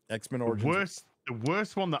 X-Men Origins. The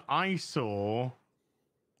worst one that I saw.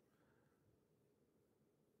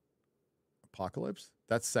 Apocalypse?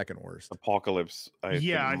 That's second worst. Apocalypse. I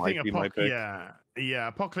think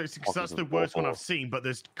Apocalypse, because that's the worst one I've seen. But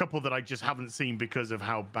there's a couple that I just haven't seen because of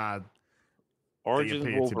how bad. Origins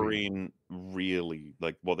Wolverine really,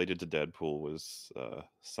 like what they did to Deadpool was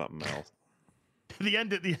something else. The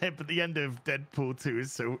end of Deadpool 2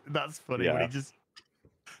 is that's funny when he just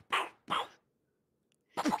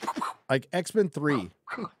like X-Men 3.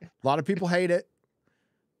 A lot of people hate it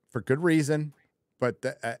for good reason, but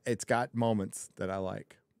it's got moments that I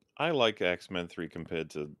like. I like X-Men 3 compared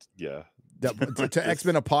to to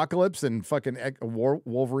X-Men Apocalypse and fucking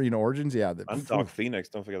Wolverine Origins. Yeah, and Dark Phoenix.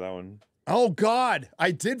 Don't forget that one. Oh God,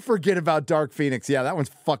 I did forget about Dark Phoenix. Yeah, that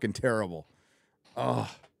one's fucking terrible. Oh,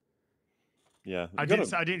 yeah. I didn't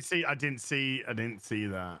see that. I didn't see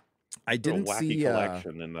a wacky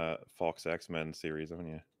collection in the Fox X-Men series, haven't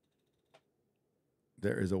you?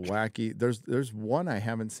 There is a wacky. There's one I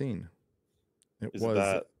haven't seen. What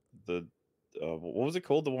was it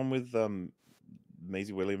called? The one with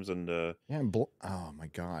Maisie Williams and oh my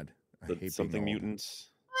God, I hate something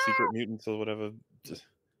mutants, secret mutants or whatever. Just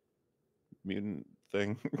mutant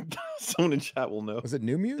thing. Someone in chat will know. Was it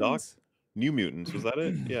New Mutants? New Mutants, was that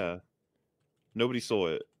it? Yeah. Nobody saw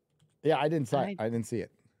it. Yeah, I didn't see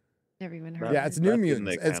it. Never even heard. Yeah, of it's it. New That's in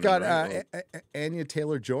Mutants. their It's got canon, Anya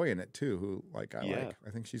Taylor-Joy in it too, who like I like. I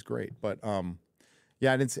think she's great. But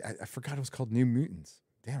yeah, I didn't see. I forgot it was called New Mutants.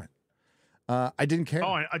 Damn it. I didn't care.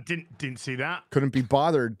 Oh, I didn't see that. Couldn't be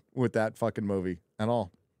bothered with that fucking movie at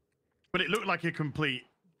all. But it looked like a complete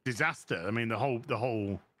disaster. I mean, the whole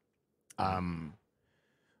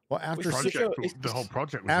well, after the whole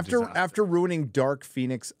project was a disaster. after ruining Dark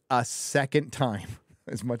Phoenix a second time,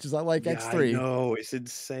 as much as I like X3, no, it's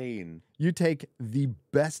insane. you take the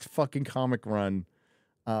best fucking comic run,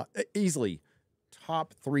 easily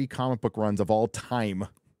top 3 comic book runs of all time,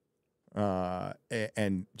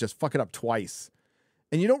 and just fuck it up twice,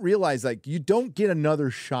 and you don't realize like you don't get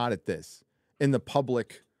another shot at this in the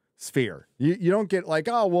public sphere. You don't get like,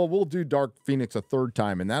 oh well, we'll do Dark Phoenix a third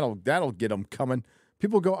time, and that'll get them coming.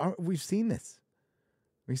 People go, oh, we've seen this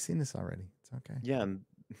already. It's okay. Yeah, and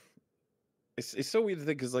it's so weird to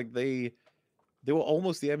think because like they were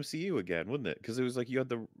almost the MCU again, wasn't it? Because it was like you had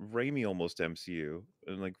the Raimi almost MCU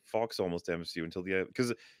and like Fox almost MCU until the end.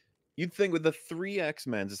 Because you'd think with the 3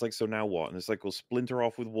 X-Men, it's like, so now what? And it's like, we'll splinter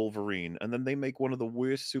off with Wolverine, and then they make one of the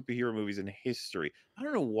worst superhero movies in history. I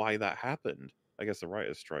don't know why that happened. I guess the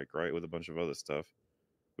writer's strike, right, with a bunch of other stuff,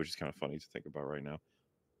 which is kind of funny to think about right now.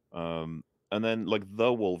 And then like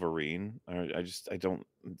the Wolverine, I don't.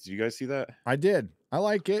 Do you guys see that? I did. I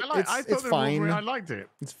like it. It's fine. Wolverine, I liked it.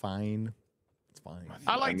 It's fine. It's fine.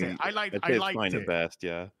 I liked it. I liked fine it. at best.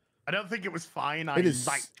 Yeah. I don't think it was fine. It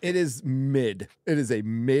is mid. It is a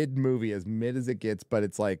mid movie, as mid as it gets. But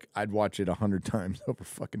it's like I'd watch it 100 times over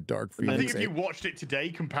fucking Dark Phoenix. I think if you watched it today,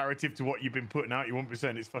 comparative to what you've been putting out, you won't be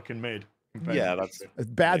saying it's fucking mid. Yeah, that's a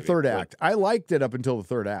bad third act. I liked it up until the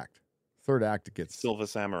third act. Third act, it gets Silver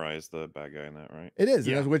Samurai is the bad guy in that, right? It is,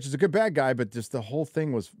 which is a good bad guy, but just the whole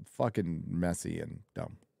thing was fucking messy and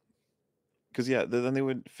dumb. Because then they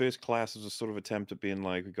went First Class as a sort of attempt at being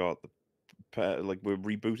like, we got the like we're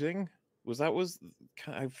rebooting.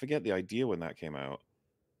 I forget the idea when that came out.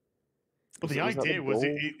 Well, the idea was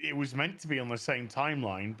it was meant to be on the same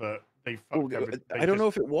timeline, but they fucked everything. I don't know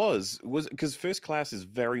if it was because First Class is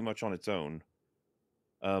very much on its own.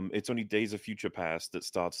 It's only Days of Future Past that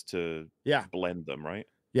starts to blend them, right?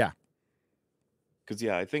 Yeah. Because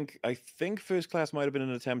I think First Class might have been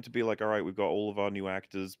an attempt to be like, all right, we've got all of our new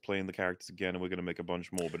actors playing the characters again, and we're going to make a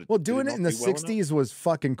bunch more. But doing it in the 60s was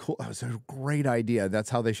fucking cool. It was a great idea.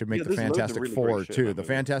 That's how they should make the Fantastic Four too. The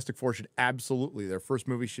Fantastic Four should absolutely, their first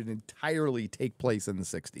movie should entirely take place in the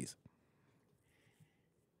 60s.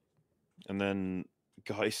 And then,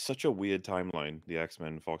 God, it's such a weird timeline, the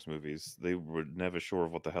X-Men Fox movies. They were never sure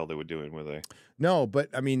of what the hell they were doing, were they? No, but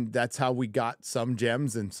I mean, that's how we got some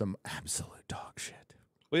gems and some absolute dog shit.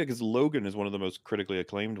 Well, yeah, because Logan is one of the most critically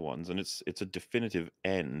acclaimed ones, and it's a definitive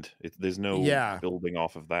end. There's no building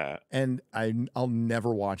off of that. And I'll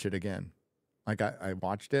never watch it again. Like I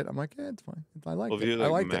watched it, I'm like, yeah, it's fine. I like it. I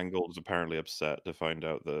like Mangold is apparently upset to find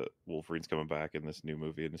out that Wolverine's coming back in this new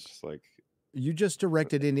movie, and it's just like, you just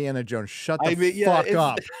directed Indiana Jones. Shut the fuck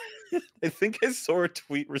up. I think I saw a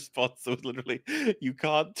tweet response that was literally, "You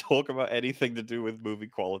can't talk about anything to do with movie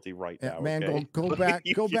quality right now." Man,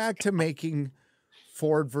 okay? go back to making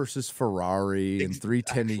Ford versus Ferrari and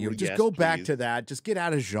 310 to you. Just go back to that. Just get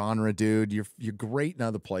out of genre, dude. You're great in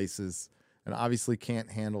other places, and obviously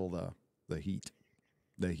can't handle the heat.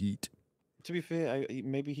 The heat. To be fair,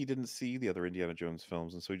 maybe he didn't see the other Indiana Jones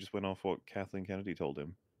films, and so he just went off what Kathleen Kennedy told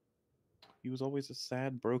him. He was always a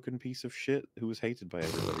sad, broken piece of shit who was hated by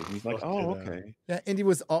everybody. And he's like, oh, okay. Yeah, Indy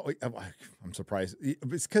was always, I'm surprised.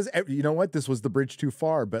 It's because, you know what? This was the bridge too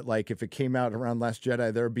far. But like, if it came out around Last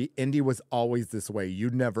Jedi, there would be, Indy was always this way. You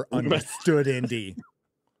never understood Indy.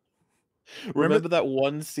 Remember that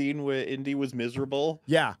one scene where Indy was miserable?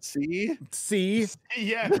 Yeah. See?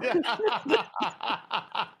 Yeah.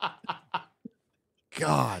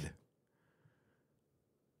 God.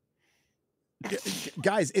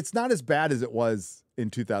 Guys, it's not as bad as it was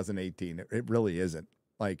in 2018. It really isn't.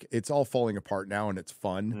 Like, it's all falling apart now, and it's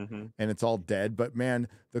fun, and it's all dead. But man,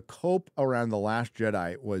 the cope around The Last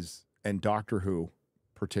Jedi and Doctor Who,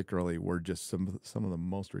 particularly, were just some of the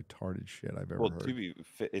most retarded shit I've ever heard.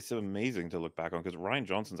 It's amazing to look back on because Rian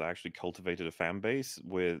Johnson's actually cultivated a fan base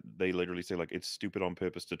where they literally say like it's stupid on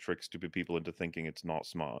purpose to trick stupid people into thinking it's not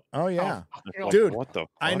smart. Oh yeah, dude, what the fuck?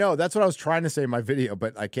 I know, that's what I was trying to say in my video,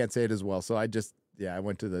 but I can't say it as well. So I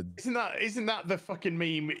went to the. Isn't that the fucking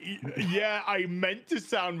meme? Yeah, I meant to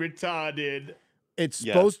sound retarded. It's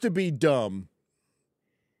supposed to be dumb.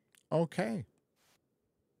 Okay.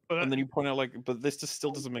 And then you point out, like, but this just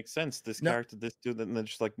still doesn't make sense. This character, this dude, and then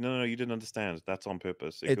just like, no, you didn't understand. That's on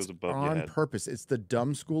purpose. It goes above your head. On purpose. It's the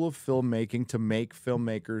dumb school of filmmaking to make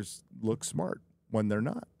filmmakers look smart when they're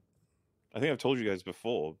not. I think I've told you guys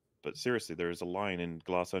before, but seriously, there is a line in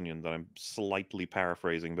Glass Onion that I'm slightly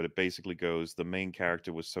paraphrasing, but it basically goes, the main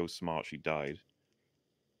character was so smart she died.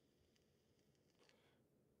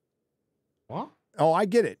 What? Oh, I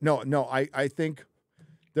get it. No, I think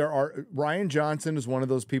Ryan Johnson is one of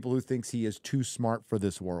those people who thinks he is too smart for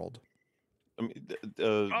this world. I mean,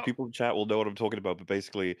 people in chat will know what I'm talking about, but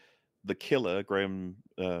basically, the killer, not Graham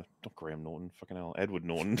Norton, fucking hell, Edward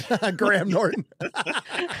Norton. Graham Norton.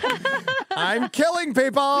 I'm killing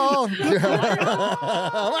people. Oh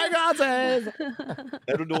my God, says.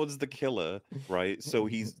 Edward Norton's the killer, right? So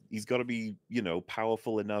he's got to be,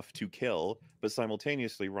 powerful enough to kill, but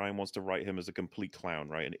simultaneously, Ryan wants to write him as a complete clown,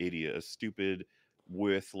 right? An idiot, a stupid,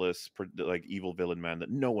 worthless, like evil villain man that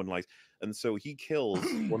no one likes. And so he kills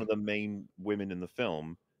one of the main women in the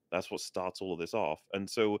film. That's what starts all of this off. And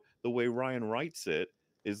so the way Ryan writes it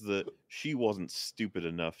is that she wasn't stupid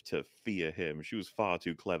enough to fear him. She was far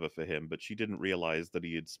too clever for him, but she didn't realize that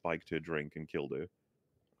he had spiked her drink and killed her.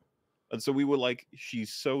 And so we were like,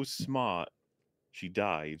 she's so smart, she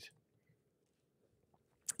died.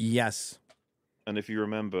 Yes. And if you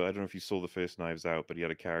remember, I don't know if you saw the first Knives Out, but he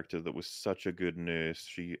had a character that was such a good nurse,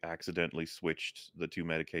 she accidentally switched the two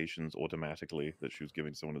medications automatically that she was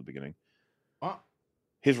giving someone at the beginning. What?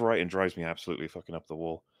 His writing drives me absolutely fucking up the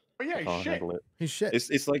wall. Oh yeah, he's shit. He's shit.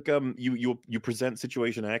 It's like you present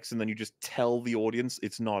situation X and then you just tell the audience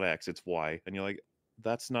it's not X, it's Y, and you're like,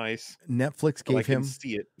 that's nice. Netflix but I gave can him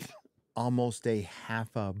see it. almost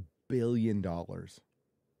 $500 million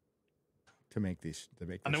to make this.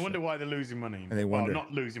 And they wonder why they're losing money. And they wonder,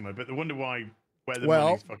 not losing money, but they wonder why. Where the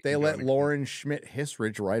money's fucking they let going. Lauren Schmidt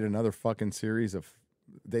Hissrich write another fucking series of.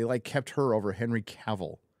 They kept her over Henry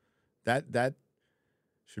Cavill. That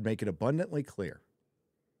should make it abundantly clear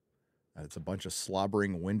that it's a bunch of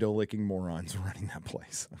slobbering, window-licking morons running that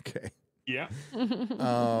place. Okay. Yeah.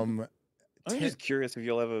 I'm just curious if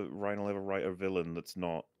Ryan will ever write a villain that's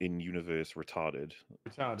not in universe retarded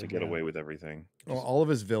to get away with everything. Well, all of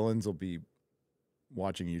his villains will be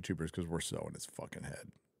watching YouTubers because we're so in his fucking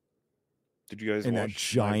head. Did you guys in watch that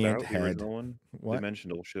giant Knives Out, head? The original one? What? They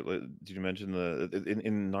mentioned all shit. Did you mention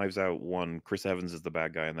in Knives Out 1, Chris Evans is the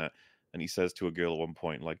bad guy in that, and he says to a girl at one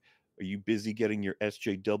point, like, "Are you busy getting your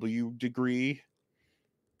SJW degree?"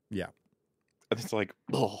 Yeah. And it's like,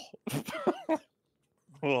 oh.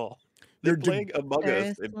 Oh. They're playing Among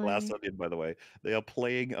Us in Glass Onion, by the way. They are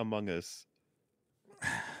playing Among Us.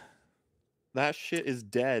 That shit is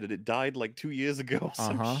dead, and it died like 2 years ago.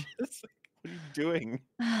 Some shit. It's like, what are you doing?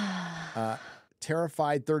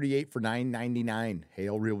 Terrified 38 for $9.99.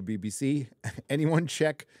 Hail Real BBC. Anyone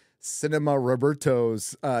check Cinema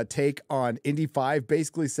Roberto's take on Indy 5?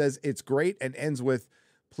 Basically says it's great and ends with,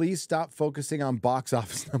 please stop focusing on box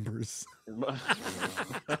office numbers.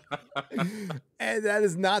 And that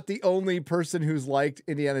is not the only person who's liked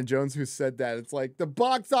Indiana Jones who said that. It's like the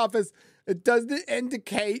box office, it doesn't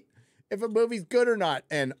indicate if a movie's good or not.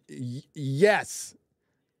 And yes,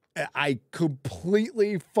 I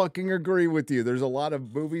completely fucking agree with you. There's a lot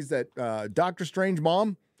of movies that Doctor Strange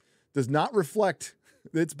Mom does not reflect,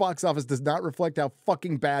 its box office does not reflect how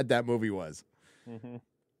fucking bad that movie was. Mm-hmm.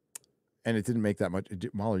 And it didn't make that much.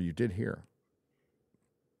 MauLer, you did hear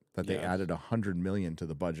that they added $100 million to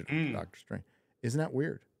the budget of Doctor Strange. Isn't that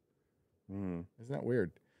weird? Isn't that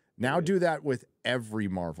weird? Now do that with every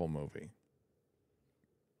Marvel movie.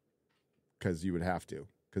 Because you would have to.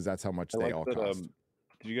 Because that's how much they all cost.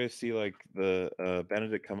 Did you guys see, like, the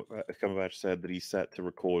Benedict Cumberbatch said that he's set to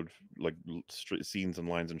record, like, scenes and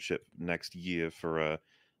lines and shit next year for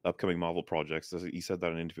upcoming Marvel projects? He said that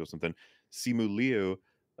in an interview or something. Simu Liu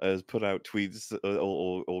has put out tweets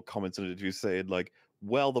or comments in an interview saying, like,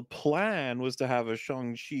 well, the plan was to have a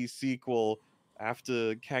Shang-Chi sequel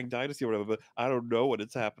after Kang Dynasty or whatever, but I don't know when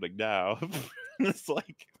it's happening now. It's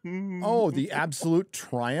like, oh, the absolute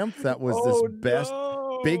triumph that was this best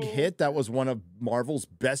big hit. That was one of Marvel's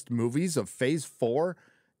best movies of Phase 4.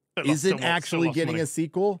 Isn't actually getting a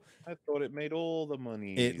sequel. I thought it made all the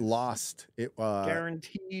money. It lost. It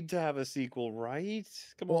guaranteed to have a sequel, right?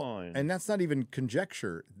 Come on. And that's not even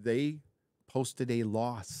conjecture. They posted a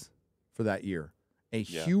loss for that year. A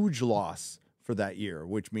huge loss for that year,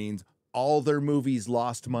 which means all their movies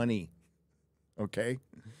lost money. Okay.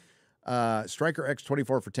 Striker X24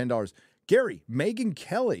 for $10. Gary, Megyn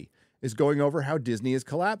Kelly is going over how Disney is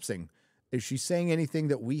collapsing. Is she saying anything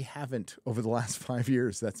that we haven't over the last 5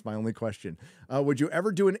 years? That's my only question. Would you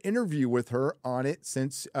ever do an interview with her on it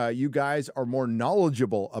since you guys are more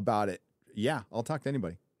knowledgeable about it? Yeah, I'll talk to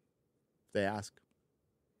anybody. If they ask.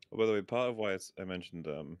 Oh, by the way, part of why I mentioned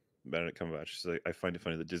Benedict Cumberbatch is I find it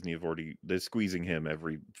funny that Disney they're squeezing him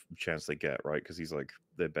every chance they get, right? Because he's like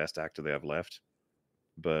the best actor they have left.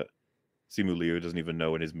 But Simu Liu doesn't even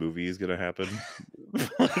know when his movie is going to happen.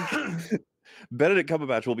 Benedict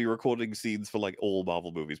Cumberbatch will be recording scenes for like all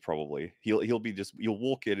Marvel movies probably. You'll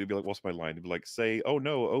walk in and be like, "What's my line?" He'll be like, "Say, oh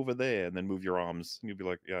no, over there," and then move your arms. And you'll be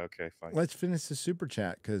like, "Yeah, okay, fine." Let's finish the super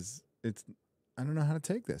chat because I don't know how to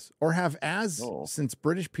take this. Or have since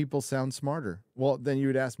British people sound smarter. Well, then you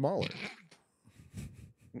would ask MauLer.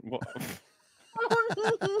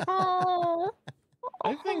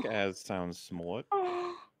 I think Az sounds smart.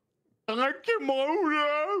 Like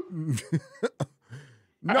MauLer.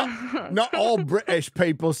 Not all British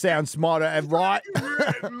people sound smarter, right?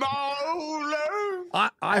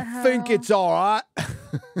 I think it's all right.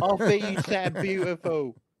 I think you sound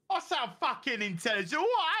beautiful. I sound fucking intelligent. All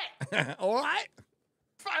right. All right.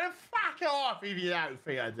 Fuck off if you don't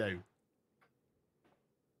think I do.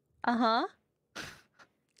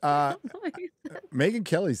 Megan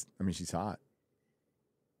Kelly's, she's hot.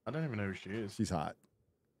 I don't even know who she is. She's hot.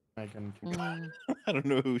 Megan. I don't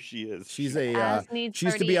know who she is. She's she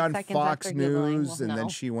used to be on Fox News, and then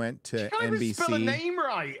she went to Can't even NBC. spell a name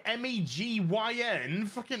right. MEGYN.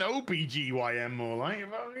 Fucking OBGYN more like.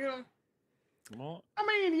 What? I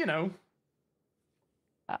mean,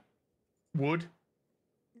 would.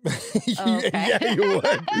 Yeah, you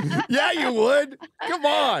would. Yeah, you would. Come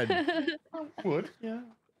on. Would, yeah.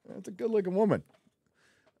 That's a good-looking woman.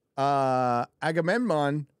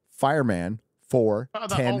 Agamemnon Fireman for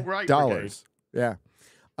 $10. Yeah.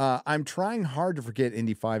 I'm trying hard to forget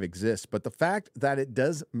Indy 5 exists, but the fact that it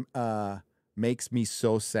does makes me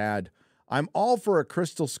so sad. I'm all for a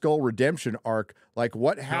Crystal Skull redemption arc, like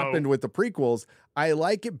what happened with the prequels. I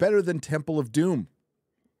like it better than Temple of Doom.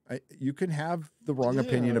 You can have the wrong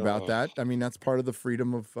opinion about that. I mean, that's part of the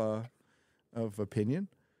freedom of opinion.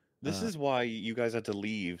 This is why you guys had to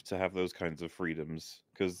leave to have those kinds of freedoms.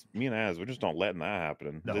 Because me and Az, we're just not letting that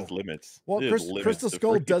happen. No. There's limits. Well, There's limits Crystal to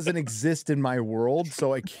Skull freedom. doesn't exist in my world,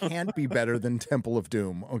 so it can't be better than Temple of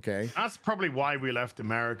Doom, okay? That's probably why we left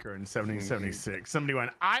America in 1776. Somebody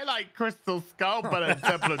went, I like Crystal Skull, but a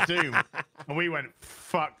Temple of Doom. And we went,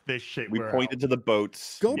 fuck this shit. We pointed to the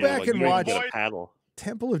boats. Go back and you watch get a paddle.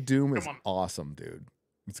 Temple of Doom is awesome, dude.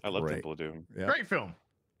 It's I love great. Temple of Doom. Yeah. Great film.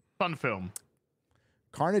 Fun film.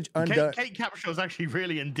 Carnage Undone. Kate Capshaw's actually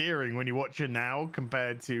really endearing when you watch her now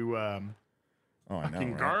compared to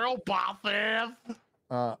fucking girl bosses.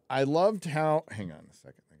 I loved how. Hang on a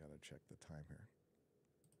second. I gotta check the time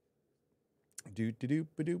here.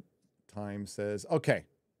 Doop. Time says okay.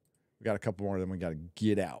 We got a couple more. Then we gotta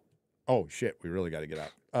get out. Oh shit! We really gotta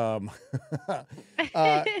get out.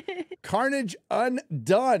 Carnage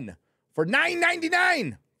Undone for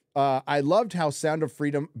 $9.99. I loved how Sound of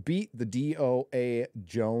Freedom beat the DOA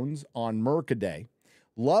Jones on Mercaday.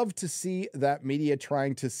 Love to see that media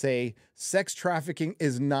trying to say sex trafficking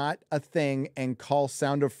is not a thing and call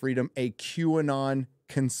Sound of Freedom a QAnon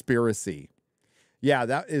conspiracy. Yeah,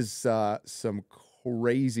 that is some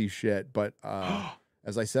crazy shit. But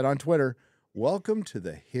as I said on Twitter, welcome to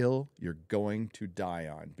the hill you're going to die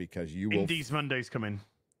on because you will. Indies Monday's coming.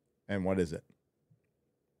 And what is it?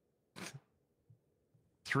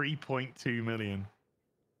 3.2 million.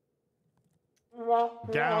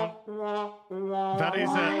 Down. That is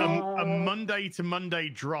a Monday to Monday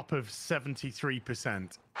drop of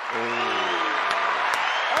 73%.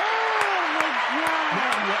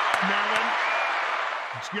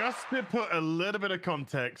 Just to put a little bit of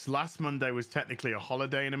context, last Monday was technically a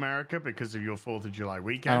holiday in America because of your 4th of July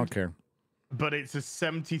weekend. I don't care. But it's a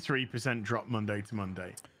 73% drop Monday to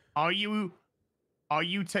Monday. Are you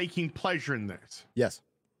taking pleasure in this? Yes.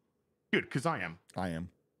 Good, because I am. I am.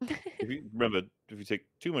 Remember, if you take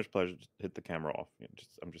too much pleasure, just hit the camera off.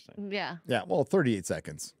 I'm just saying. Yeah. Yeah, well, 38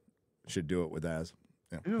 seconds. Should do it with Az.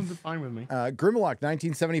 Yeah. It's fine with me. Grimlock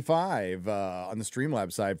 1975 on the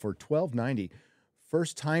Streamlabs side for $12.90.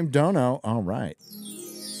 First time dono. All right.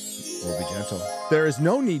 We'll be gentle. There is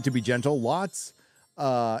no need to be gentle. Lots.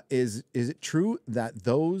 Is it true that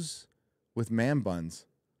those with man buns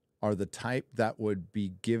are the type that would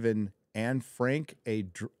be given Anne Frank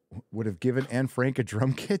would have given Anne Frank a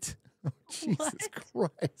drum kit? Oh, Jesus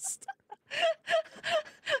Christ.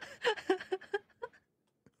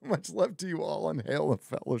 Much love to you all on Hail of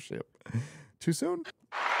Fellowship. Too soon?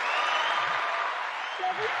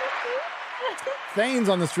 Thane's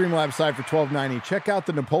on the Streamlabs side for $12.90. Check out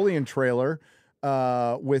the Napoleon trailer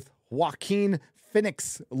with Joaquin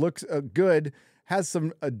Phoenix. Looks good. Has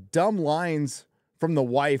some dumb lines from the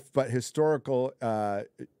wife, but historical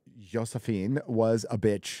Josephine was a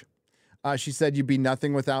bitch. She said, "You'd be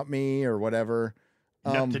nothing without me," or whatever.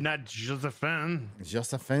 Nothing at Josephine.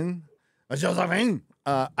 Josephine. Josephine.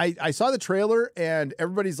 I saw the trailer and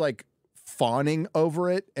everybody's like fawning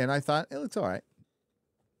over it, and I thought it looks all right.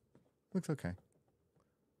 Looks okay.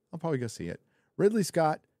 I'll probably go see it. Ridley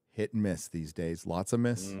Scott, hit and miss these days. Lots of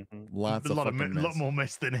miss. Lots of fucking miss. A lot more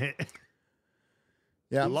miss than hit.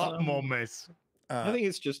 Yeah, a lot more miss. I think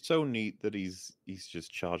it's just so neat that he's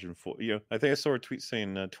just charging for, I think I saw a tweet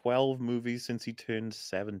saying 12 movies since he turned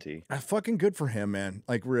 70. Fucking good for him, man.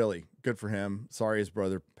 Like, really good for him. Sorry his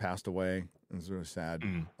brother passed away. It was really sad.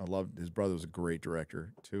 I loved his brother. Was a great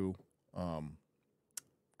director too.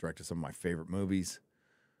 Directed some of my favorite movies.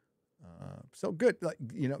 So good. Like,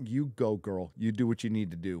 you go, girl. You do what you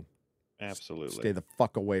need to do. Absolutely. Stay the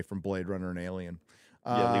fuck away from Blade Runner and Alien.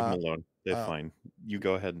 Yeah, leave them alone. They're fine. You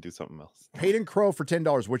go ahead and do something else. Hayden Crow for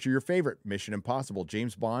 $10. Which are your favorite? Mission Impossible,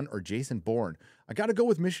 James Bond, or Jason Bourne? I got to go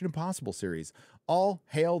with Mission Impossible series. All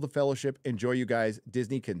hail the Fellowship. Enjoy, you guys.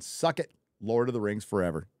 Disney can suck it. Lord of the Rings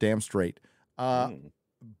forever. Damn straight.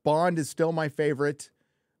 Bond is still my favorite.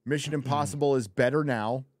 Mission Impossible is better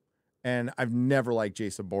now. And I've never liked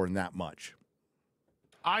Jason Bourne that much.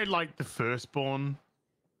 I liked the firstborn.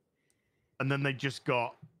 And then they just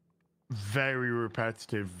got very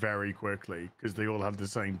repetitive very quickly because they all have the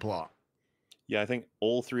same plot. Yeah, I think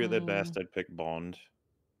all three at their best, I'd pick Bond.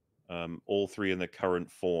 All three in the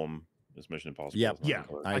current form is Mission Impossible. Yep. Yeah,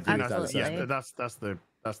 I agree with that. Yeah, that's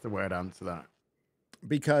the way I'd answer that.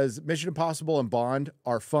 Because Mission Impossible and Bond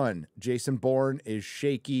are fun. Jason Bourne is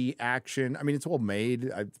shaky action. I mean, it's well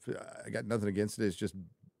made. I got nothing against it. It's just,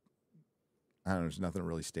 I don't know. There's nothing that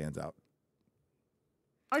really stands out.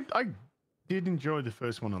 I did enjoy the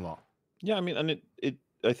first one a lot. Yeah, I mean, and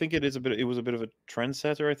I think it was a bit of a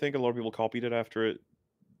trendsetter. I think a lot of people copied it after it.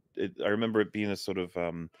 I remember it being a sort of,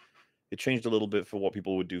 it changed a little bit for what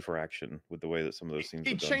people would do for action with the way that some of those scenes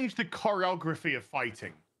were It done. changed the choreography of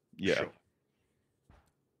fighting. Yeah. Sure.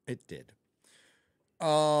 It did.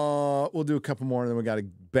 We'll do a couple more, and then we got to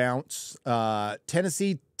bounce.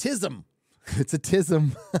 Tennessee Tism. It's a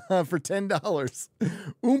Tism for $10.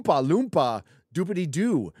 Oompa Loompa Doopity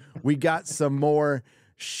Doo. We got some more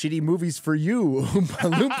shitty movies for you.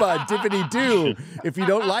 Oompa Loompa Dippity Doo. If you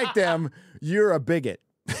don't like them, you're a bigot.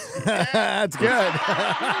 That's good.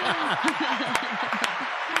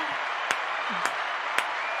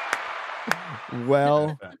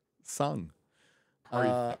 Well sung.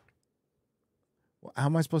 How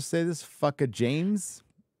am I supposed to say this? Fuck a James?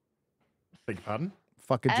 Beg your pardon?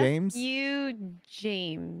 Fuck a James? You,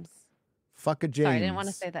 James. Fuck a James. Sorry, I didn't want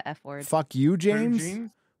to say the F word. Fuck you, James?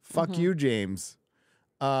 James? Fuck you, James.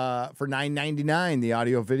 For $9.99, the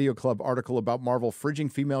Audio Video Club article about Marvel fridging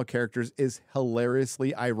female characters is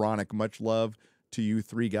hilariously ironic. Much love to you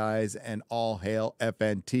three guys, and all hail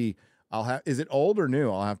FNT. Is it old or new?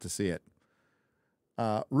 I'll have to see it.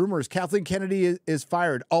 Rumors, Kathleen Kennedy is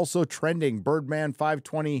fired. Also trending, Birdman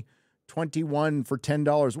 52021 for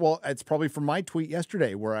 $10. Well, it's probably from my tweet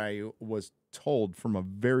yesterday where I was told from a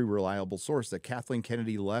very reliable source that Kathleen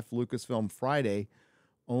Kennedy left Lucasfilm Friday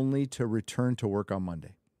only to return to work on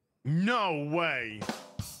Monday. No way.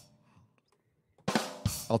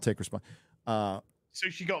 I'll take response. So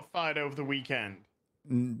she got fired over the weekend?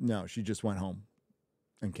 No, she just went home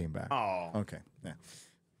and came back. Oh. Okay. Yeah.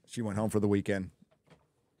 She went home for the weekend.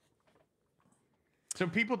 So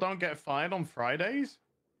people don't get fired on Fridays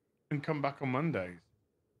and come back on Mondays?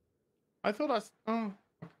 I thought that's... Oh.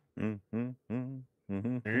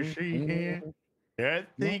 Is she here?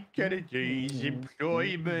 Kathleen Kennedy's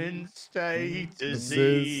employment status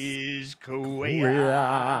is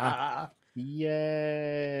queer.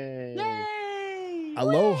 Yay!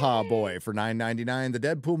 Aloha Boy for $9.99. The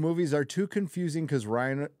Deadpool movies are too confusing because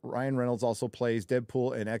Ryan Reynolds also plays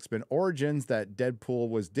Deadpool in X-Men Origins. That Deadpool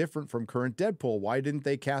was different from current Deadpool. Why didn't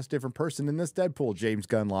they cast a different person in this Deadpool? James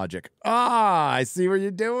Gunn logic. I see what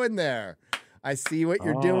you're doing there. I see what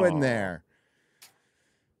you're doing there.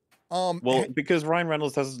 Well, because Ryan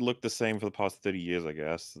Reynolds hasn't looked the same for the past 30 years, I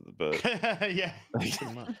guess. But yeah.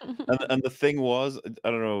 and the thing was,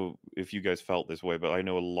 I don't know if you guys felt this way, but I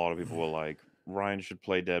know a lot of people were like, Ryan should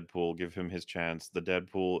play Deadpool, give him his chance. The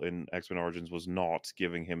Deadpool in X-Men Origins was not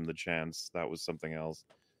giving him the chance. That was something else.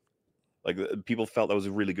 Like, people felt that was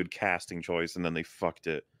a really good casting choice, and then they fucked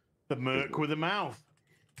it. The merc with a mouth.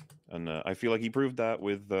 And I feel like he proved that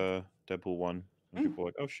with Deadpool 1. And people were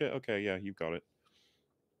like, oh shit, okay, yeah, you've got it.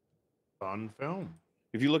 fun film.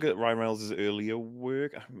 If you look at Ryan Reynolds' earlier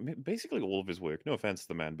work, basically all of his work, no offense to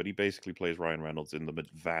the man, but he basically plays Ryan Reynolds in the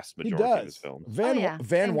vast He majority of does. his films.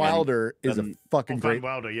 Van Wilder is a fucking Van great,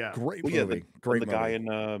 Wilder, yeah. great Well, yeah, movie. the Great guy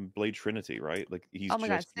movie. in Blade Trinity, right? Like he's Oh my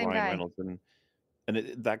God, just same Ryan guy. Reynolds, and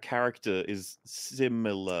that character is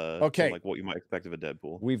similar Okay. to like what you might expect of a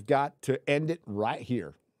Deadpool. We've got to end it right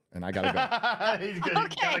here, and I gotta go. He's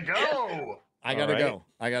gotta go. I gotta go.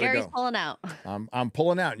 I gotta Gary's go. pulling out. I'm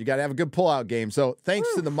pulling out. You got to have a good pullout game. So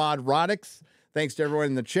thanks to the Modrotics. Thanks to everyone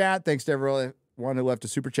in the chat. Thanks to everyone who left a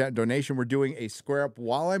super chat donation. We're doing a square up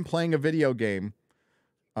while I'm playing a video game.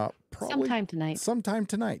 Probably sometime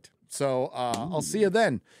tonight. So I'll see you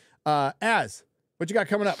then. Az, what you got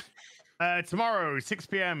coming up? Tomorrow, 6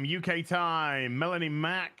 p.m. UK time, Melanie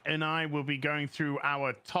Mack and I will be going through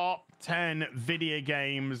our top 10 video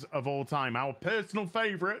games of all time. Our personal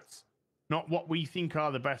favorites. Not what we think are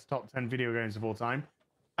the best top 10 video games of all time.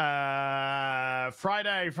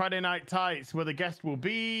 Friday Night Tights, where the guest will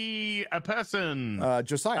be a person.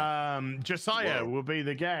 Josiah. Josiah will be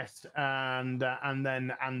the guest, and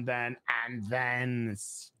then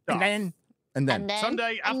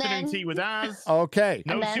Sunday afternoon tea with Az. Okay.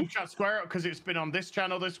 No Super Chat Square Up because it's been on this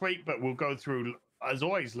channel this week, but we'll go through, as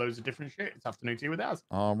always, loads of different shit. It's afternoon tea with Az.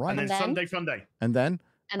 All right. And then Sunday Fun Day. And then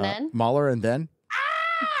MauLer, and then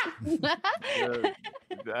You've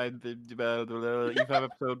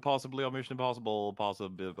episode possibly on Mission Impossible,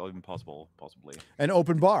 possibly. an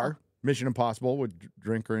open bar. Mission Impossible with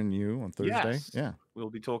Drinker and you on Thursday. Yes. Yeah.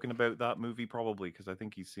 We'll be talking about that movie probably because I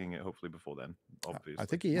think he's seeing it hopefully before then. Obviously, I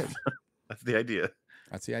think he is. That's the idea.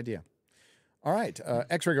 That's the idea. All right.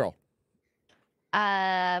 X-Ray Girl.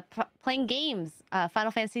 Playing games,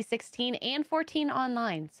 Final Fantasy 16 and 14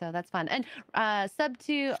 online, so that's fun. And sub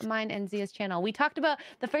to mine and Zia's channel. We talked about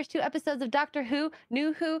the first 2 episodes of Doctor Who,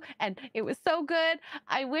 New Who, and it was so good.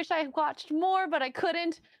 I wish I watched more, but I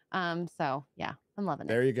couldn't. So yeah, I'm loving it.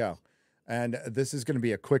 There you go. And this is going to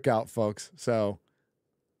be a quick out, folks. So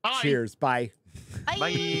cheers. Bye.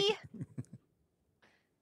 Bye.